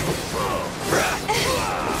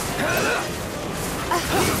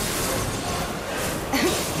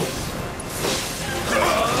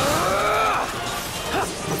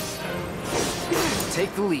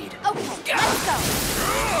 Take the lead. Okay, let's go!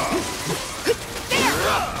 There!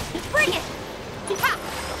 Bring it! Ha!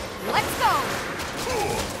 Let's go!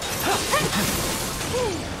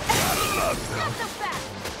 Not so fast!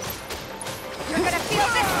 You're gonna feel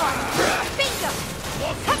this one! Bingo!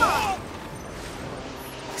 Come on!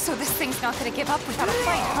 So this thing's not gonna give up without a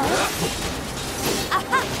fight, huh?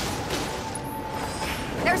 Aha!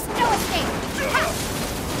 There's no escape! Ha!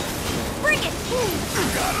 Bring it!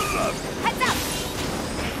 Heads up!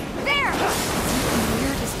 There! Something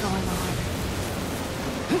weird is going on.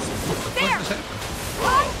 There!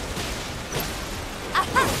 What?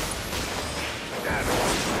 Aha!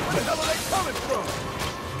 Where the hell are they coming from?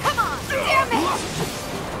 Come on! Damn it!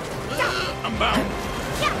 I'm bound.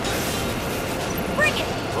 Yeah! Bring it!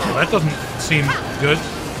 Well, that doesn't seem good.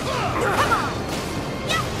 Come on!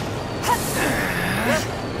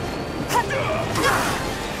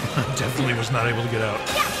 Definitely was not able to get out.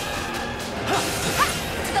 To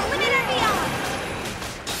the limit and beyond!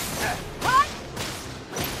 What?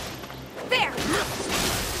 There!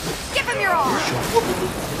 Give him your all!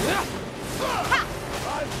 Ha!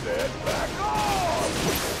 I said back off!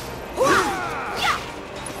 Yeah!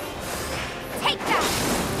 Take that!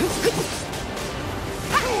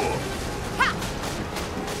 Ha!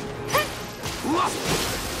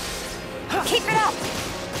 Keep it up!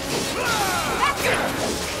 That's it!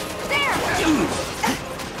 There!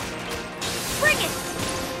 Bring it!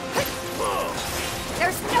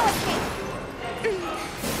 There's no escape!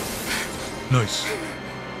 Nice.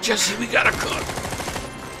 Jesse, we gotta cook.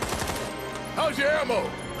 How's your ammo?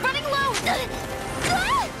 Running low!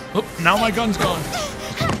 Oh, now my gun's gone.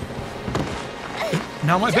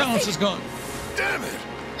 Now my balance is gone. Damn it!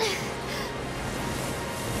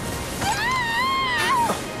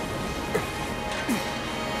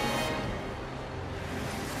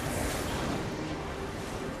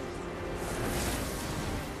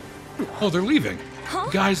 Oh, they're leaving. Huh?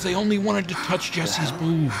 Guys, they only wanted to touch Jesse's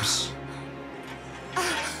boobs.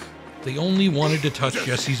 They only wanted to touch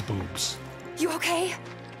Jesse's boobs. You okay?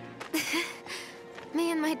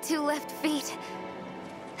 Me and my two left feet.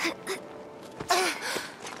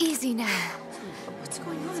 Easy now. What's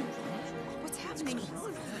going on? What's happening?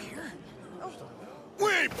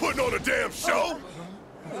 We ain't putting on a damn show!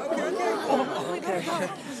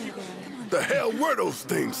 The hell were those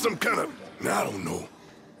things? Some kind of... I don't know.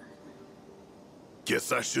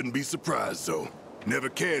 Guess I shouldn't be surprised, though. Never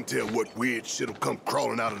can tell what weird shit'll come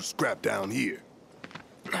crawling out of the scrap down here.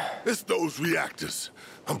 It's those reactors,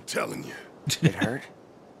 I'm telling you. It hurt?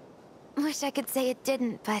 Wish I could say it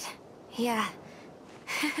didn't, but yeah.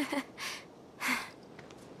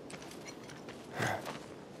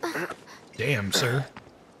 Damn, sir.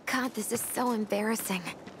 God, this is so embarrassing.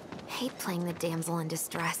 Hate playing the damsel in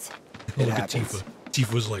distress. Look at Tifa.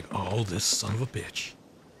 Tifa was like, oh, this son of a bitch.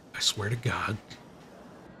 I swear to God.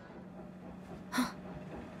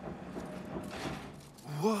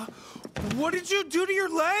 What did you do to your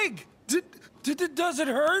leg? Does it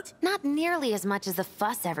hurt? Not nearly as much as the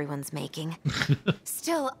fuss everyone's making.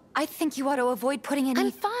 Still, I think you ought to avoid putting any...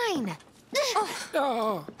 I'm fine.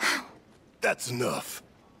 Oh. That's enough.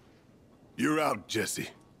 You're out, Jesse.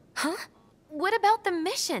 Huh? What about the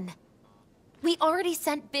mission? We already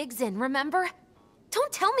sent Biggs in, remember?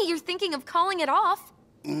 Don't tell me you're thinking of calling it off.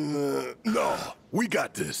 No, we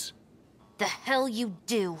got this. The hell you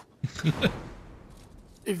do.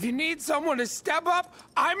 If you need someone to step up,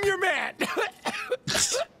 I'm your man.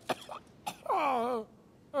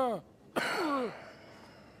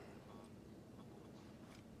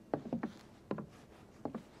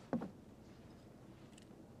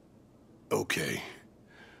 Okay,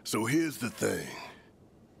 so here's the thing.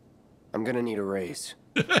 I'm gonna need a raise.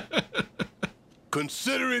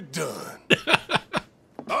 Consider it done.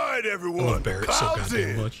 All right, everyone, Barrett so clouds goddamn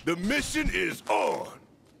in. much. The mission is on.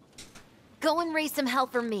 Go and raise some hell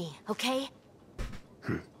for me, okay?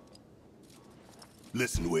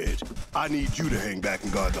 Listen, Wedge, I need you to hang back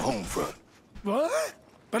and guard the home front. What?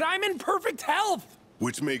 But I'm in perfect health.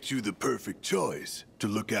 Which makes you the perfect choice to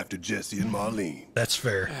look after Jesse and Marlene. That's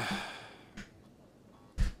fair.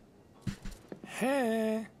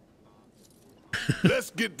 Hey. Let's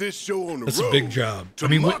get this show on the That's road. a big job. I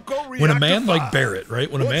mean, when a man like Barrett, right?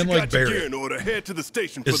 When a man like Barrett head to the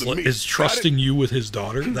station for the meet. is trusting you with his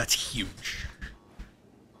daughter, that's huge.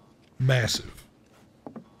 Massive.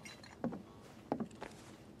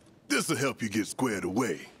 This'll help you get squared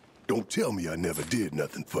away. Don't tell me I never did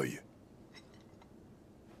nothing for you.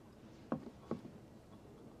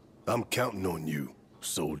 I'm counting on you,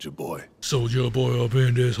 soldier boy. Soldier boy up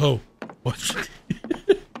in this hoe. What?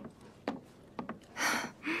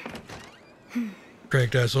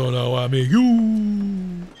 Crank that so now I mean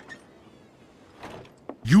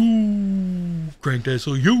you crank that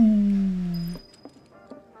so you.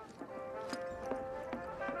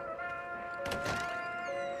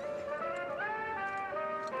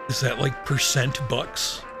 Is that like percent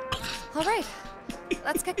bucks? All right,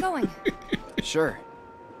 let's get going. Sure.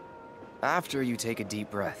 After you take a deep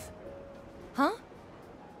breath. Huh?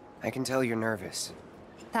 I can tell you're nervous.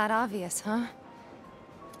 That obvious, huh?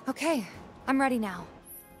 Okay, I'm ready now.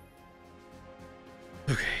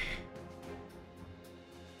 Okay.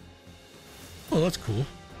 Well, that's cool.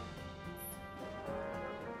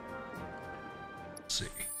 Let's see.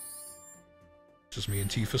 Just me and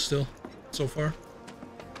Tifa still, so far.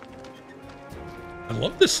 I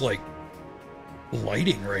love this, like,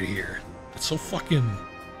 lighting right here. It's so fucking...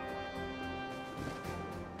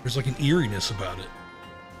 There's like an eeriness about it.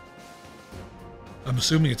 I'm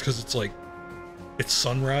assuming it's because it's like, it's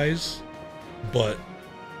sunrise, but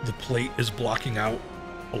the plate is blocking out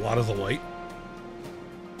a lot of the light.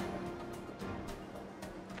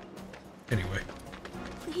 Anyway.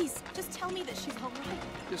 Please, just tell me that she's all right.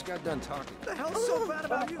 Just got done talking. What the hell's so bad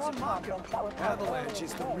about using Mako? Avalanche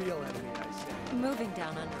is the real enemy, I say. Moving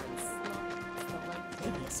down under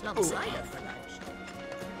Maybe a slum slider for lunch.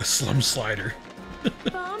 A slum slider.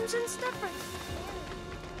 bombs and stuff.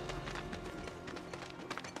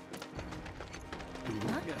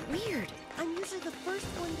 Weird. I'm usually the first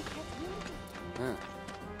one to catch wind.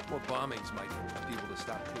 More bombings might force people to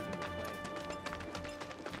stop cruising the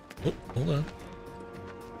plane. Oh, hold on.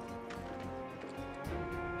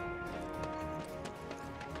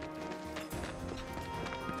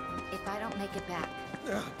 If I don't make it back.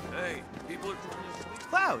 Hey, people are trying to sleep.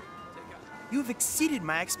 Cloud, you've exceeded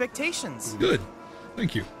my expectations. Good.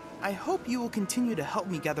 Thank you. I hope you will continue to help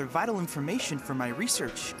me gather vital information for my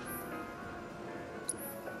research.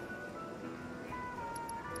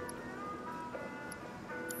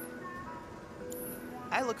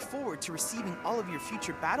 I look forward to receiving all of your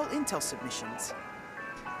future battle intel submissions.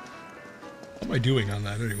 What am I doing on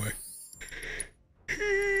that anyway?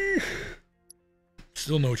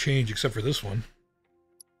 Still no change except for this one.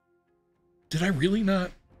 Did I really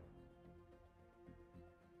not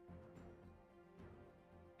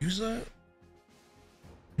use that?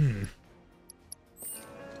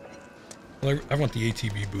 Well, I want the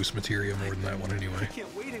ATB boost materia more than that one anyway. I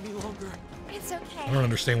can't wait any longer. It's okay. I don't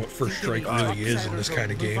understand what First Strike really is in this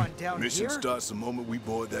kind of game. Mission starts the moment we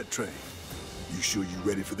board that train. You sure you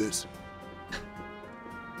ready for this?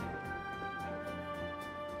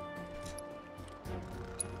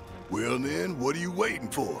 Well then, what are you waiting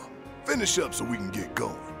for? Finish up so we can get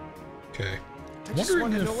going. Okay. I just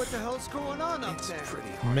want to know what the hell's going on up there.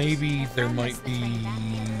 Maybe there might be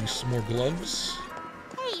some more gloves.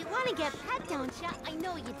 Hey, you want to get pet, don't ya? I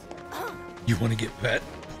know you do. You want to get pet?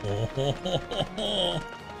 Oh,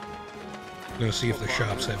 I'm gonna see if the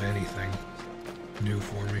shops have anything new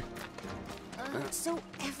for me. So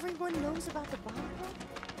everyone knows about the bomb club?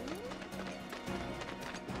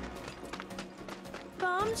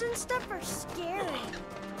 Bombs and stuff are scary.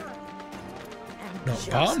 No,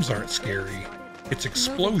 bombs aren't scary. It's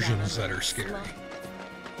explosions that are scary.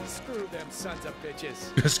 Screw them sons of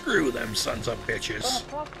bitches. Screw them sons of bitches. In a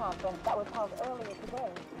press conference that was held earlier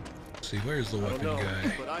today. See, where's the weapon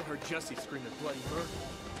guy? But I heard Jesse scream at bloody murder.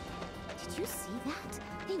 Did you see that?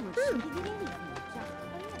 They were shooting at anything.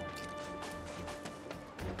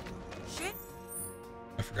 Shit.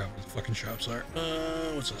 I forgot where the fucking shops are.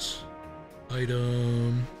 What's this?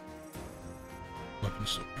 Item. Weapon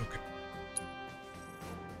store. Okay.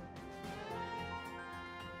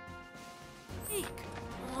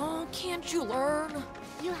 Oh, can't you learn?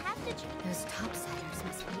 You have to. Those topsiders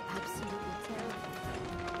must be absolutely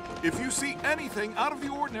terrible. If you see anything out of the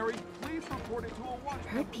ordinary, please report it to a watch.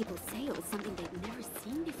 Heard people say it was something they'd never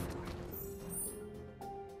seen before.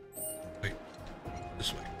 Wait.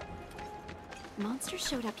 This way. Monsters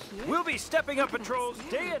showed up here? We'll be stepping up patrols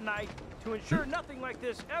day and night to ensure nothing like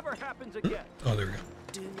this ever happens again. Oh, there we go.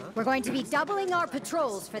 We're going to be doubling our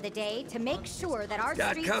patrols for the day to make sure that our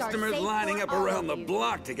Got streets are customers safe lining for up all around of the you.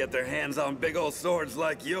 block to get their hands on big old swords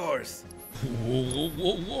like yours. Whoa, whoa,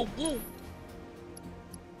 whoa, whoa, whoa.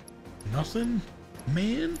 Nothing?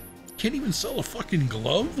 Man? Can't even sell a fucking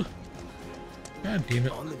glove? God damn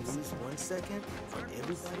it. On the news 1 second, on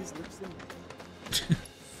everybody's lips and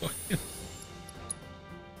Fucking.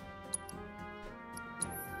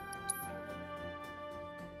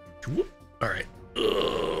 Alright.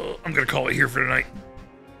 I'm gonna call it here for tonight.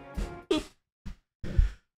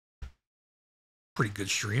 Pretty good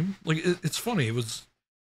stream. Like it's funny. It was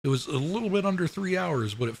a little bit under 3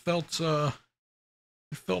 hours, but it felt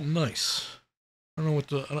nice. I don't know what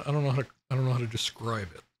to I don't know how to describe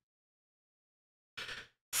it.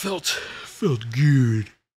 Felt good.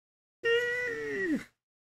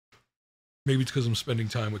 Maybe it's because I'm spending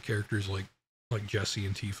time with characters like Jesse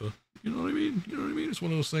and Tifa. You know what I mean? You know what I mean? It's one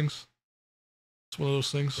of those things. It's one of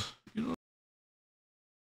those things. You know.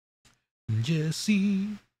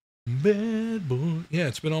 Jesse, bad boy. Yeah,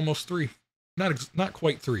 it's been almost 3. Not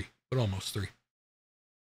quite 3, but almost 3.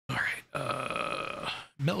 All right.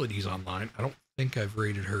 Melody's online. I don't think I've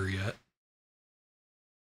rated her yet.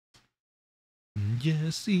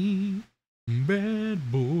 Jesse,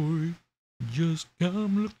 bad boy. Just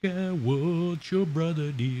come look at what your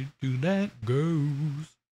brother did to that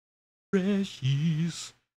girl's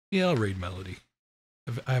precious. Yeah, I'll raid Melody.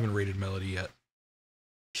 I haven't rated Melody yet.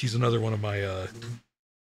 She's another one of my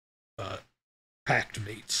pact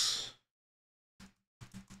mates.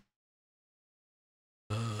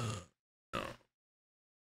 No.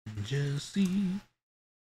 Jesse,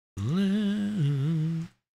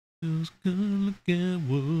 just come look at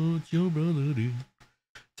what your brother did.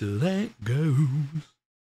 To that goes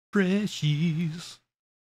precious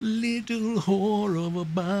little whore of a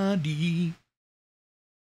body.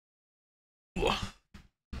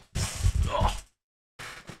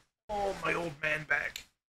 Oh, my old man back.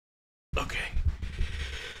 Okay.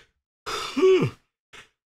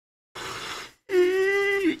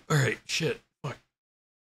 Alright, shit. Fuck.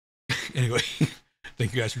 Anyway,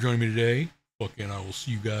 thank you guys for joining me today. Fucking, I will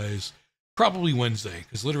see you guys probably Wednesday,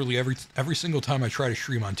 because literally every single time I try to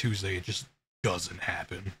stream on Tuesday, it just doesn't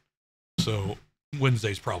happen. So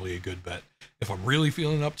Wednesday's probably a good bet. If I'm really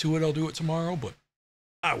feeling up to it, I'll do it tomorrow, but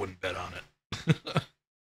I wouldn't bet on it.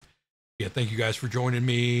 Yeah, thank you guys for joining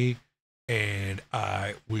me, and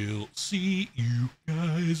I will see you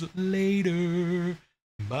guys later.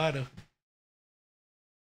 Bye.